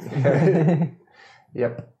we leave.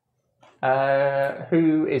 Yep.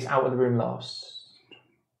 Who is out of the room last?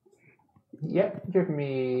 Yep, give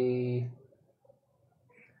me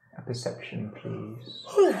a perception, please.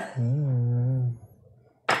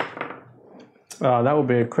 Oh, that will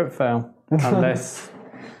be a crit fail. Unless.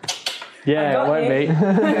 Yeah, I got it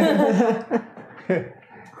won't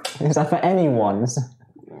be. Is that for anyone's?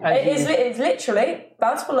 It's literally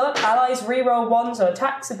bountiful luck, allies reroll ones or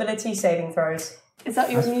attacks ability saving throws. Is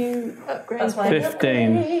that your new upgrade? That's my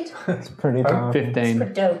 15. upgrade. It's pretty bad. 15.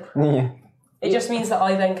 Pretty dope. Yeah. It just means that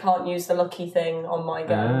I then can't use the lucky thing on my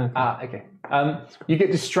go. Okay. You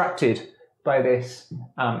get distracted by this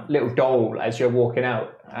little doll as you're walking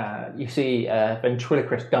out. You see a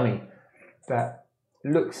ventriloquist dummy that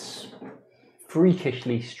looks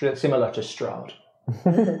freakishly similar to Strahd.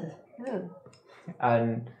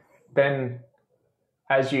 And then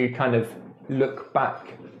as you kind of look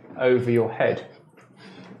back over your head,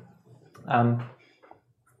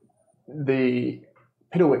 the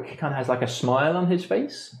Piddlewick kind of has like a smile on his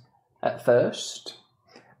face at first,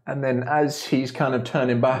 and then as he's kind of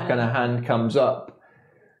turning back and a hand comes up,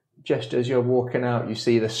 just as you're walking out, you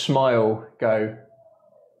see the smile go.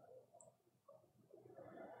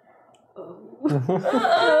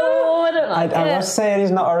 Oh, I don't like I it. must say it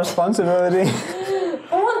is not our responsibility. I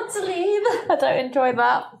want to leave. I don't enjoy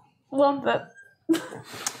that one bit.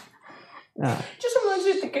 Just reminds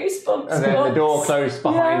me of the Goosebumps. And then the door closed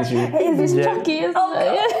behind you. It is Yeah. Chucky, isn't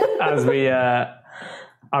it? As we, I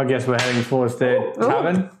guess we're heading towards the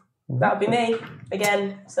tavern. That would be me.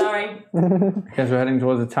 Again, sorry. I guess we're heading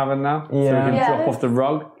towards the tavern now. So we Yeah. can Yeah. drop off the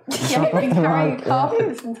rug. Yeah, I've been carrying a carpet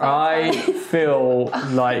this entire I time. feel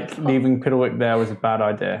like leaving Piddlewick there was a bad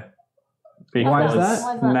idea. Because Why is that?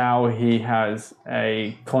 Why is that? now he has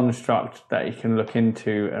a construct that he can look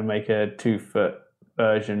into and make a 2-foot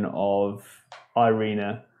version of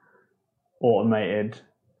Irina automated.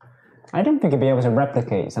 I don't think he'd be able to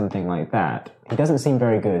replicate something like that. He doesn't seem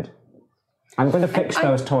very good. I'm going to fix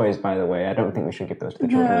those toys, by the way. I don't think we should give those to the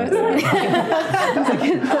children.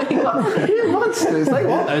 Monsters, they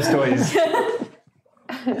want Those toys.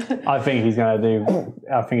 I think he's going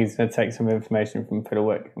to take some information from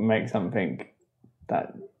Piddlewick and make something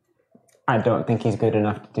that. I don't think he's good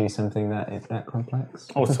enough to do something that is that complex.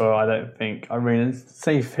 Also, I don't think Irina's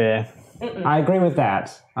safe here. I agree with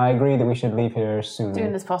that. I agree that we should leave here soon.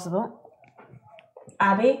 Soon as possible.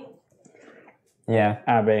 Abby? Yeah.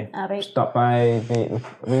 Abby. Abby. Stop by.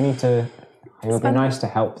 We need to. It would be nice to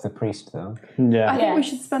help the priest, though. Yeah. I think we Yes.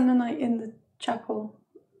 should spend the night in the chapel.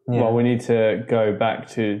 Yeah. Well, we need to go back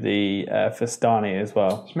to the Festani as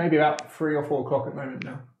well. It's maybe about 3 or 4 o'clock at the moment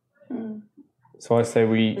now. So I say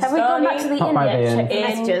we. Have we gone back to the Not inn by yet? the Check inn. the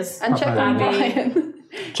messages. And check on Abby. Brian.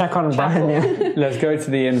 Check on Brian. Yeah. Let's go to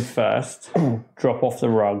the inn first. Drop off the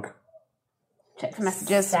rug. Check for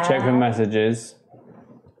messages. Check the messages.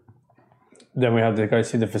 then we have to go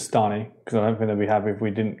see the Vistani, because I don't think they'd be happy if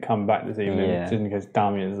we didn't come back this evening, Yeah. just in case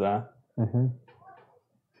Damien's there.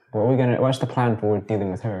 What's the plan for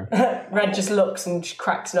dealing with her? Red just looks and just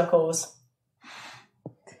cracks knuckles.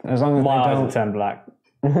 As long as My they eyes don't. are turned black.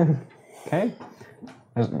 Okay.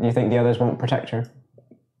 Do you think the others won't protect her?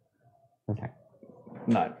 Okay.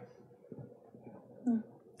 No.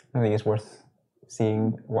 I think it's worth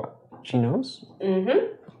seeing what she knows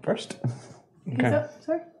first. Okay.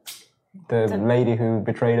 Sorry? The lady who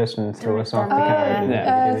betrayed us and threw us off the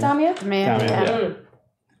carriage. Damia? Damien, yeah.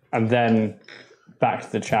 And then back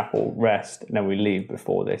to the chapel, rest, and then we leave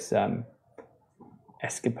before this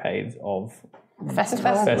escapade of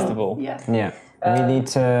festival. Yeah. Yeah. We need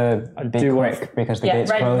to be do want- quick because the Yeah,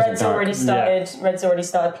 gates close Red's at dark. already started. Red's already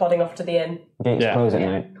started plodding off to the inn. Gates Yeah. close at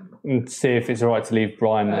night. And see if it's all right to leave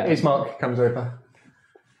Brian there. Ismark comes over.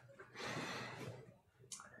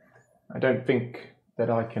 I don't think that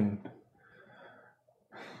I can.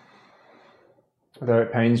 Although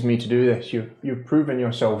it pains me to do this, you've proven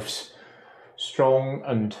yourselves strong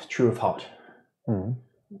and true of heart. And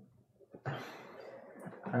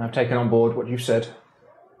I've taken on board what you said.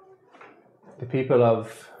 The people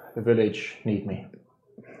of the village need me.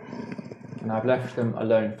 And I've left them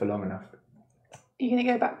alone for long enough. You're going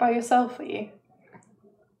to go back by yourself, are you?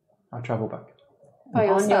 I'll travel back. By On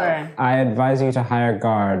your yourself. own. I advise you to hire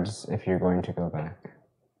guards if you're going to go back.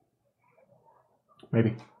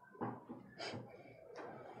 Maybe.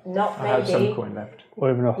 Not I have some maybe. coin left. Or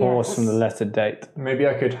even a horse Yes. from the letter date. Maybe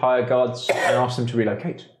I could hire guards and ask them to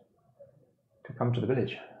relocate. To come to the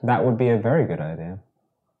village. That would be a very good idea.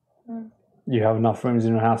 You have enough rooms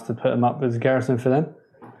in your house to put them up as a garrison for them?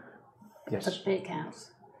 Yes. Big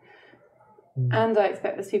house. And I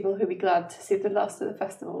expect there's people who'll be glad to see the last of the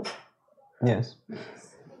festivals. Yes.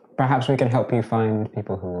 Perhaps we can help you find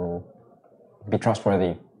people who will be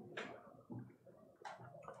trustworthy.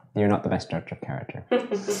 You're not the best judge of character.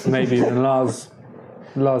 Maybe even Lars.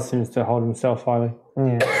 Lars seems to hold himself highly.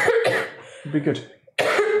 Yeah. It'd be good.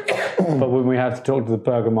 But when we have to talk to the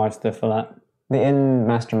Burgermeister for that. The inn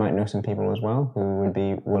master might know some people as well who would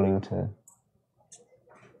be willing to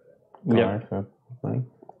guard for money.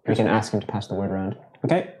 We can ask him to pass the word around.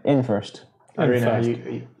 Okay, in first. Irina, first.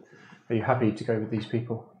 are you happy to go with these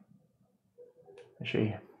people?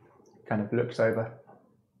 She kind of looks over.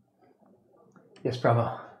 Yes,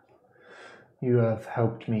 brother. You have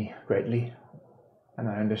helped me greatly, and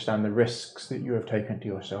I understand the risks that you have taken to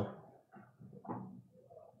yourself.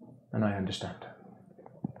 And I understand.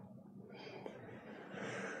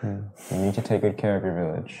 You need to take good care of your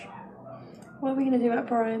village. What are we going to do about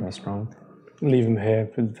Brian? Be strong. Leave him here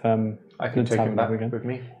with I can the take him tavern back again. with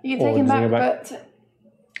me. You can Or take him does he back, go back? but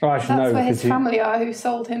Oh, I should that's know where his because he, family are who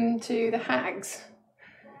sold him to the hags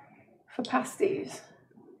for pasties.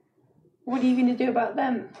 What are you going to do about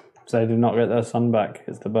them? so they did not get their son back.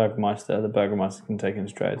 It's the Burgermeister. The Burgermeister can take him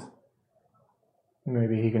straight.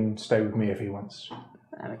 Maybe he can stay with me if he wants.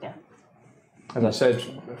 There we go. As I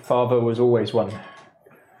said, father was always one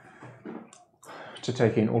to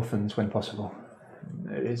take in orphans when possible.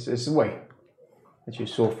 It's a way, as you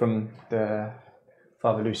saw from the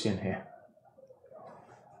Father Lucian here.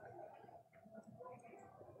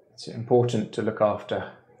 It's important to look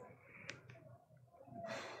after.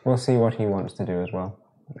 We'll see what he wants to do as well.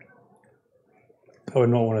 I would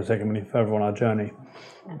not want to take him any further on our journey.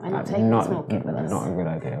 We're not taking Not, a small kid with us. not a good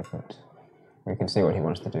idea, but we can see what he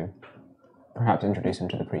wants to do. Perhaps introduce him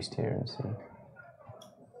to the priest here and see.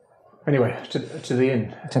 Anyway, to the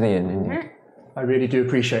inn. To the inn, indeed. I really do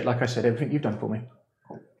appreciate, like I said, everything you've done for me.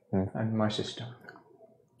 And my sister.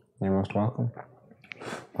 You're most welcome.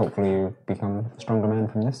 Hopefully you become a stronger man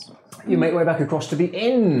from this. You make your way back across to the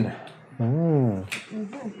inn.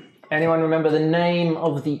 Anyone remember the name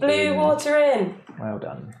of the Blue inn? Water Inn. Well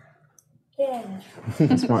done. Yeah.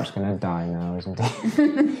 Smart's gonna die now, isn't he?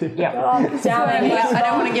 Oh, damn it. I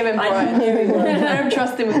don't want to give him Brian. I don't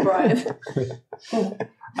trust him with Brian.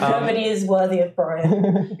 Nobody is worthy of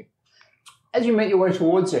Brian. As you make your way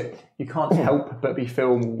towards it, you can't help but be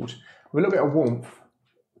filled with a little bit of warmth.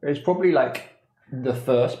 It's probably like the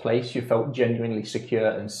first place you felt genuinely secure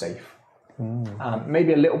and safe.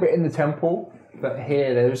 Maybe a little bit in the temple, but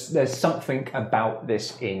here there's something about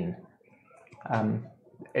this inn.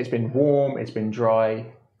 It's been warm, it's been dry.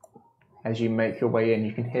 As you make your way in,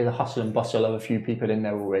 you can hear the hustle and bustle of a few people in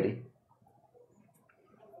there already.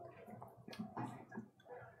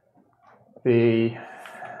 The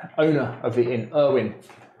owner of the inn, Erwin,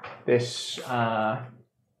 this about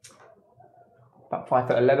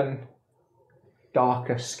 5'11",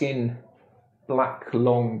 darker skin, black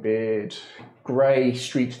long beard, grey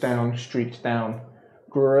streaked down,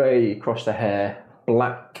 grey across the hair,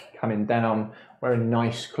 black coming down, wearing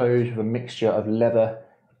nice clothes with a mixture of leather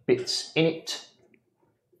bits in it,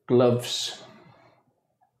 gloves,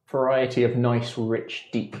 variety of nice, rich,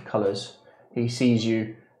 deep colours. He sees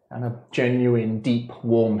you, and a genuine, deep,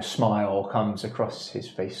 warm smile comes across his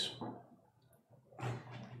face.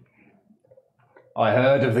 I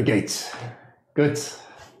heard of the gates. Good.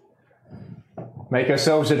 Make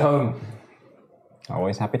ourselves at home.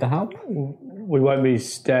 Always happy to help. We won't be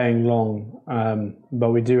staying long, but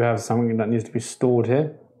we do have something that needs to be stored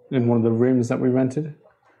here in one of the rooms that we rented.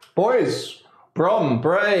 Boys, Brom,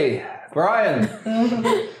 Bray, Brian.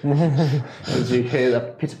 As you hear the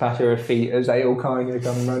pitter-patter of feet as they all kind of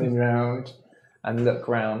come running round and look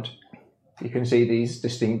round, you can see these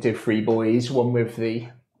distinctive three boys, one with the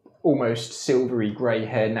almost silvery grey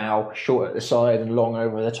hair now, short at the side and long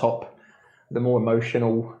over the top, the more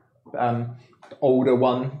emotional older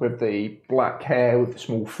one with the black hair with the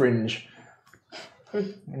small fringe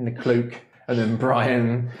in the cloak, and then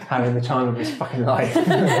Brian having the time of his fucking life.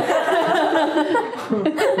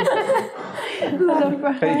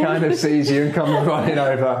 He kind of sees you and comes running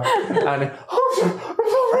over and we're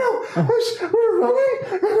running,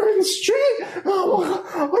 we're in the street.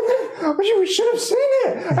 We should have seen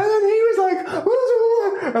it. And then he was like,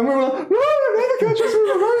 and we were like, no, never catch us. We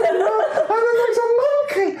were running, and then there's a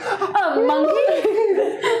monkey. A monkey?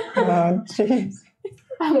 Oh, jeez.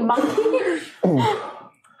 A monkey?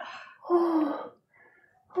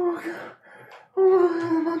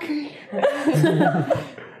 The monkey.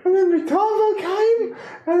 And then Ricardo came,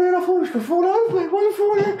 and then I thought it was going to fall over, but it wasn't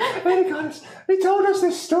falling over. And he told us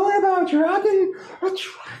this story about a dragon. A dragon?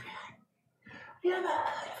 Have you ever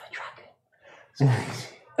heard of a dragon?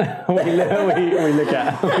 we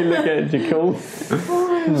look at Jekyll.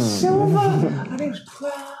 Oh, it was silver, and it was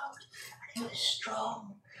proud, and it was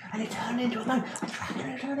strong, and it turned into a man. A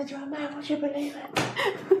dragon turned into a man, would you believe it?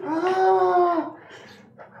 Oh.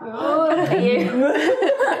 Look at you.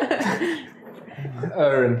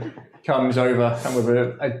 Aaron comes over and with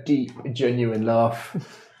a deep, genuine laugh.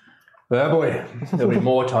 There, boy, there'll be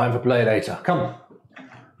more time for play later. Come,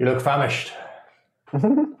 you look famished.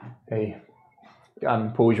 He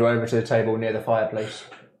pulls you over to the table near the fireplace.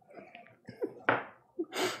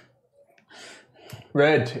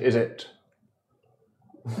 Red, is it?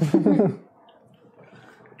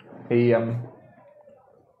 He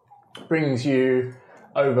brings you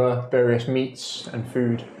over various meats and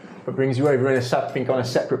food, but brings you over in something on a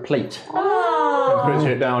separate plate. Oh. And puts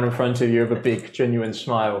it down in front of you with a big, genuine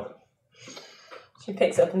smile. She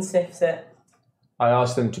picks it up and sniffs it. I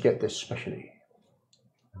asked them to get this specially.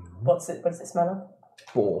 What does it smell of?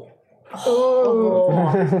 Boar. Oh.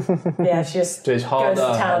 Yeah, she just So it's harder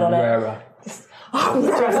goes to town and on it. rarer.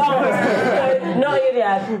 Not even,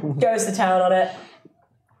 yeah, goes to town on it.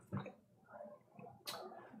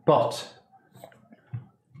 But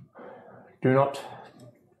do not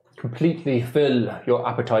completely fill your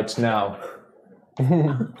appetites now.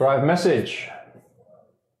 For I have a message.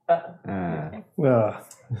 Ugh. We're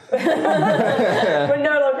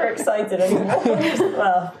no longer excited anymore.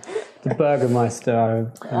 Well, The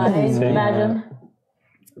Burgermeister. I imagine.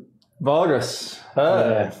 Vargas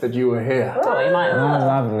heard that you were here. Oh, you might Oh, have.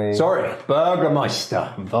 lovely. Sorry,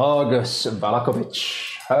 Burgermeister Vargas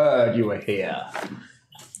Valakovic heard you were here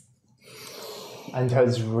and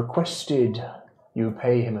has requested you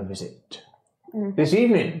pay him a visit. This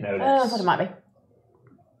evening, no I less. thought it might be.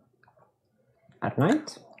 At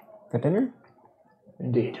night? For dinner?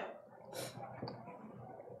 Indeed.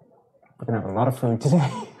 We're going to have a lot of food today.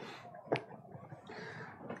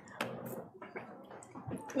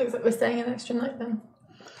 Looks like we're staying an extra night then.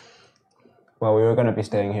 Well, we were going to be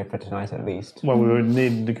staying here for tonight at least. Well, we would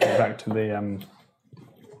need to go back to the.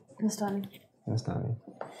 Understand. Understanding.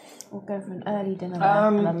 We'll go for an early dinner there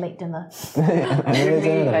and a late dinner. Give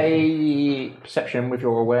me a perception with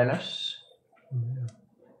your awareness.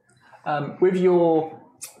 With your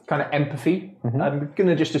kind of empathy, I'm going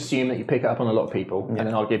to just assume that you pick it up on a lot of people, and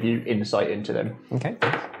then I'll give you insight into them. Okay.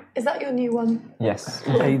 Is that your new one? Yes.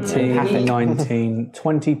 18, 19,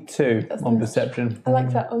 22 on perception. I like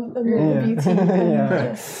that on the beauty.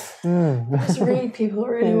 Just read people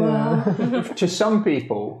really well. To some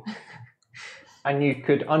people, and you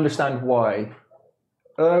could understand why,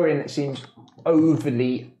 Erwin seems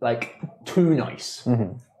overly, too nice.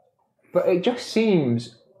 But it just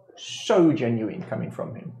seems so genuine coming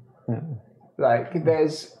from him.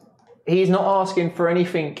 He's not asking for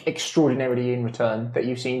anything extraordinarily in return that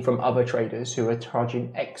you've seen from other traders who are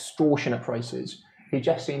charging extortionate prices. He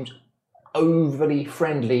just seems overly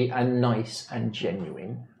friendly and nice and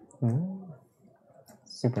genuine.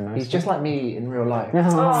 super nice. He's just like me in real life. Yeah.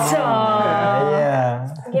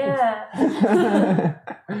 Yeah.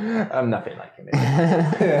 I'm nothing like him.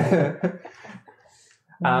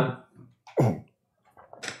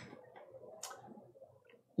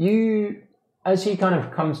 You, as he kind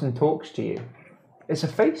of comes and talks to you, it's a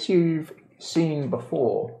face you've seen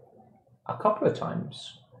before a couple of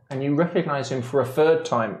times, and you recognise him for a third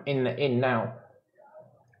time in the inn now,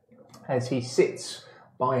 as he sits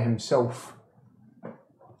by himself.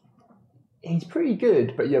 He's pretty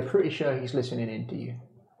good, but you're pretty sure he's listening in to you.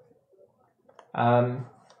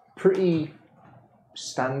 Pretty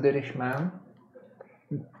standardish man.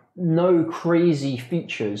 No crazy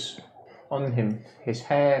features on him. His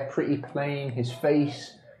hair pretty plain, his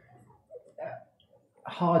face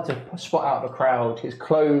hard to spot out the crowd. His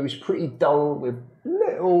clothes pretty dull with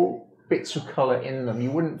little bits of colour in them.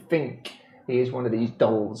 You wouldn't think he is one of these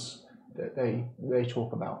dolls that they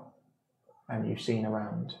talk about and you've seen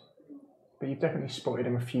around. But you've definitely spotted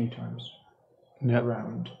him a few times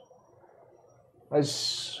around.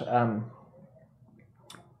 As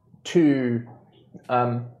two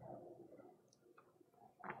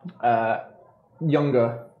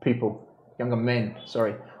younger men,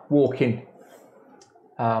 walk in.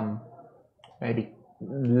 Maybe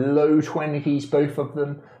low 20s, both of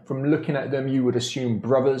them. From looking at them, you would assume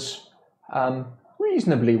brothers.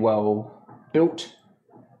 Reasonably well built,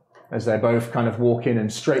 as they both kind of walk in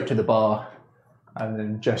and straight to the bar, and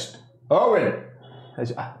then just, Owen!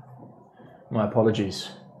 My apologies.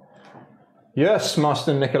 Yes,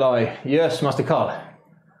 Master Nikolai. Yes, Master Karl.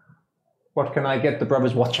 What can I get the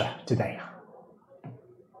Brothers Watcher today?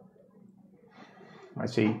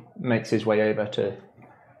 As he makes his way over to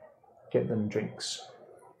get them drinks.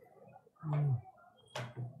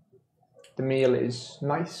 The meal is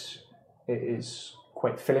nice. It is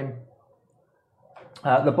quite filling.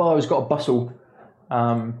 The bar has got a bustle.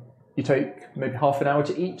 You take maybe half an hour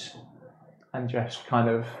to eat and just kind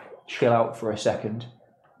of chill out for a second,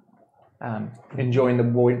 enjoying the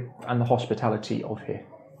warmth and the hospitality of here.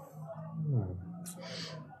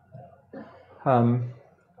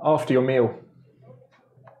 After your meal,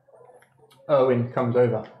 Owen comes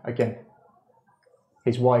over again.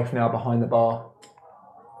 His wife now behind the bar.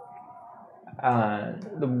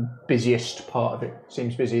 The busiest part of it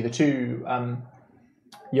seems busy. The two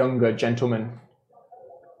younger gentlemen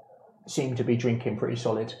seem to be drinking pretty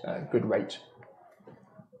solid, good rate.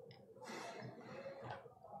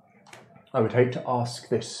 I would hate to ask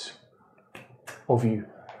this of you,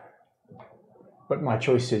 but my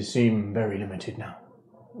choices seem very limited now.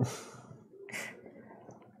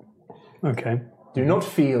 Okay. Do not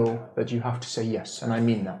feel that you have to say yes, and I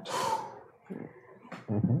mean that.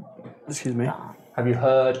 Excuse me. Have you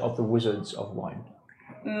heard of the Wizards of Wine?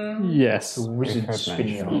 Yes. The Wizards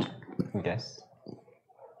Vineyard. Yes.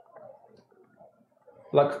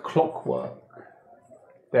 Like clockwork,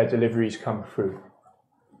 their deliveries come through.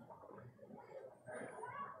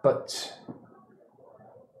 But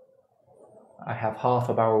I have half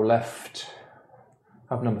a barrel left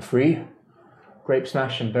of number 3, grape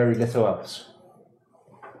smash, and very little else.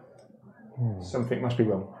 Something must be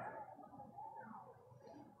wrong.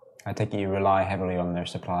 I take it you rely heavily on their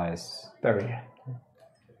supplies. Very.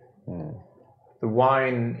 The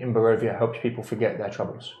wine in Barovia helps people forget their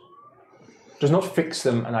troubles. Does not fix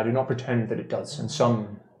them, and I do not pretend that it does. And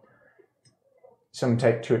some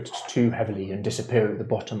take to it too heavily and disappear at the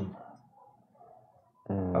bottom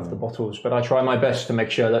of the bottles. But I try my best to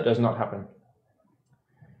make sure that does not happen.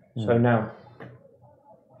 So now,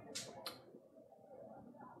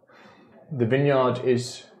 the vineyard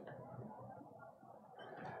is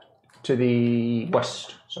to the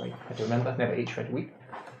west. Sorry, I had to remember. Never eat shredded wheat.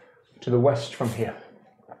 To the west from here.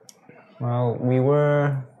 Well, we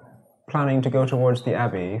were planning to go towards the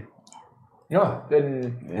Abbey. No,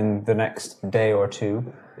 then in the next day or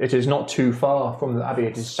two. It is not too far from the Abbey.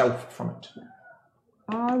 It is south from it.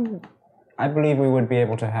 I believe we would be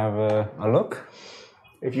able to have a look.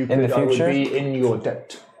 If you in could, the future, I would be in your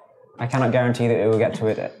debt. I cannot guarantee that we will get to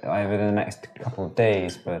it either in the next couple of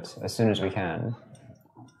days, but as soon as we can.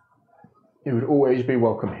 You would always be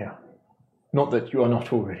welcome here. Not that you are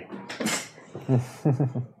not already.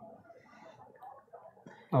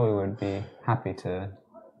 Oh, we would be happy to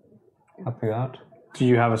help you out. Do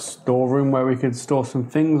you have a storeroom where we could store some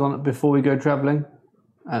things on it before we go travelling?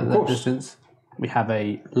 At that distance? We have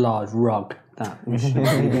a large rug that we should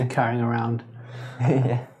be carrying around.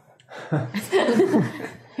 Yeah.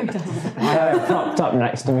 Propped up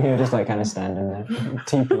next to me, you're just like kind of standing there,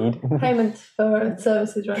 teepeed. Payment for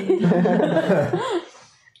services rendered.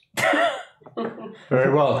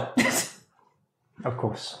 Very well. Of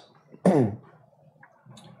course.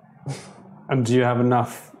 And do you have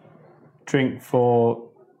enough drink for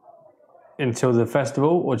until the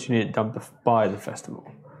festival, or do you need it done by the festival?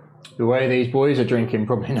 The way these boys are drinking,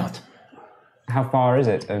 probably not. How far is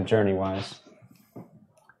it, journey-wise?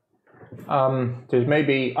 There's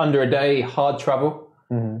maybe under a day hard travel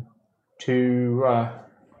to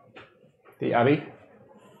the Abbey,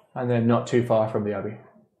 and then not too far from the Abbey.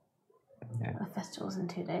 The festival's in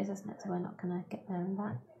 2 days, isn't it? So we're not going to get there and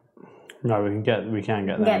back. No, we can get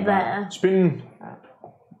there. Get there. It's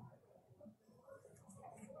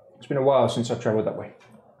been a while since I've travelled that way.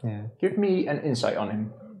 Yeah. Give me an insight on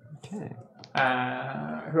him. Okay.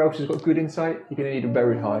 Who else has got good insight? You're going to need a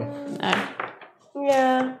very high.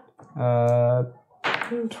 Yeah.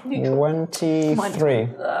 23.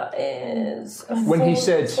 That is When he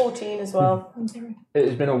said 14 as well. it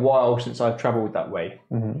has been a while since I've travelled that way,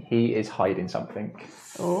 he is hiding something.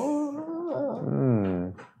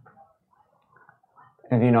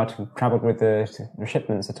 Have you not travelled with the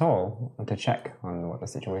shipments at all to check on what the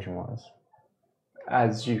situation was?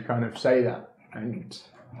 As you kind of say that, and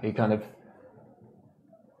he kind of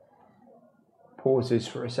pauses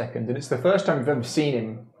for a second, and it's the first time I've ever seen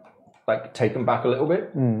him like taken back a little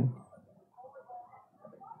bit.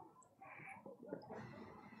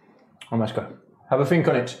 I must go. Have a think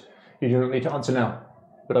on it. You do not need to answer now,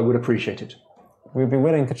 but I would appreciate it. We'd be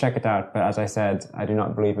willing to check it out, but as I said, I do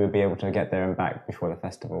not believe we'll be able to get there and back before the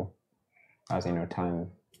festival. As you know,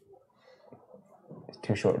 time is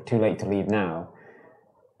too short, too late to leave now,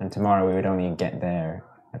 and tomorrow we would only get there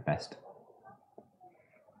at best.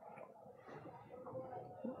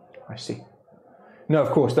 I see. No,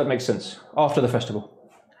 of course, that makes sense. After the festival.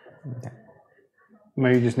 Okay.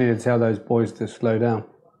 Maybe you just need to tell those boys to slow down.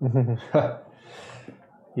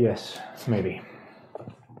 Yes, maybe.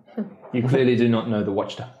 You clearly do not know the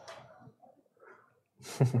Watcher.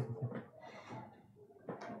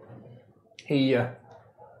 He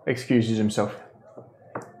excuses himself.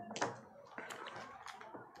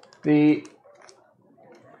 That's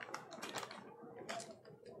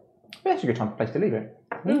a good place to leave it.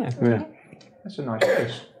 Yeah. That's a nice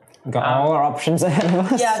place. We've got all our options ahead of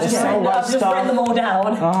us. Yeah, I've just written them all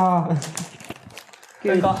down.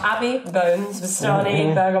 We've got Abbey, Bones,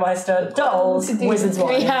 Vistani, Burgermeister, Dolls, Wizard's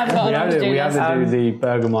Wine. We have got enough to do We have this. to do the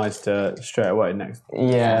Burgermeister straight away next.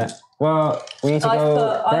 Yeah. Well, we need to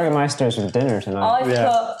go Burgermeister's for dinner tonight. I've Yeah.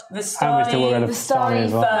 put And we still got Vistani, Vistani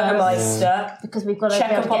as well. Burgermeister, Because we've got to Check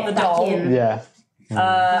be able up to on get the back doll. in. Yeah.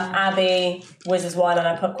 Abbey, Wizard's Wine, and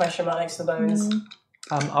I put question mark next to the Bones.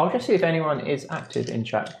 I'll just see if anyone is active in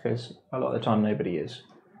chat, because a lot of the time nobody is.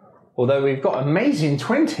 Although we've got amazing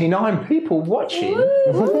 29 people watching,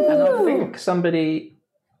 and I think somebody...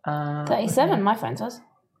 37, my phone says.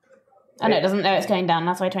 Oh no, it doesn't know it's going down,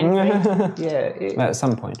 that's why 23. At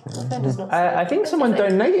some point. I think someone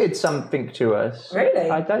donated something to us. Really?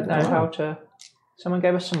 I don't know how to... Someone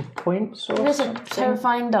gave us some points or There's a something.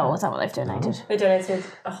 terrifying doll, is that what they've donated? They donated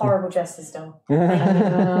a horrible Jester's doll.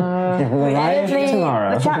 Live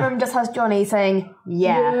tomorrow. The chat room just has Johnny saying,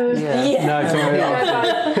 yeah. No,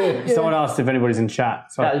 someone asked if anybody's in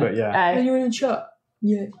chat, so I put yeah. Are you in a chat?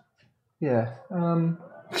 Yeah. Yeah.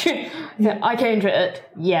 Yeah, I came to it,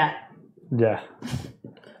 yeah. Yeah.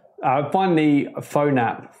 Find the phone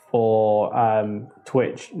app for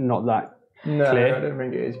Twitch, not that No, clear. I don't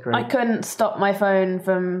think it is great. I couldn't stop my phone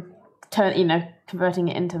from converting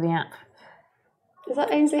it into the app. Is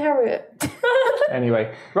that Ainsley Harriet?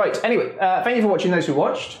 Anyway, thank you for watching, those who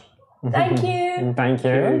watched. Thank you. Thank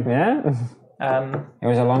you. Yeah. It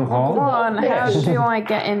was a long haul. Come on, how do I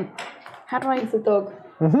get in? How do I... It's a dog.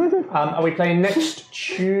 Are we playing next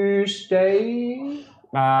Tuesday?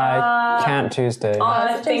 Can't Tuesday.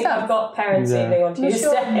 I think I've got parents' evening on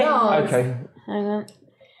Tuesday. No. Okay. Hang on.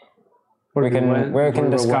 We can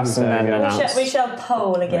discuss and then announce. We shall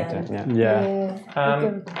poll again. Yeah.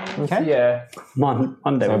 Okay. Yeah.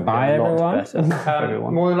 Monday. So would be bye, a lot everyone. better for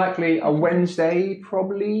everyone. More than likely a Wednesday,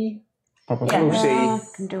 probably. Probably. We'll see.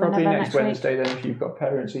 Can do Probably whenever next week. Wednesday then, if you've got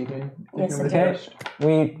parents' evening. Yes, Evening with I do. the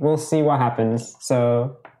rest. We'll see what happens.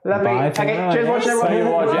 So Lovely. bye for Okay, now. cheers, watch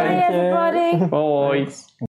everyone. Bye, everybody. Bye.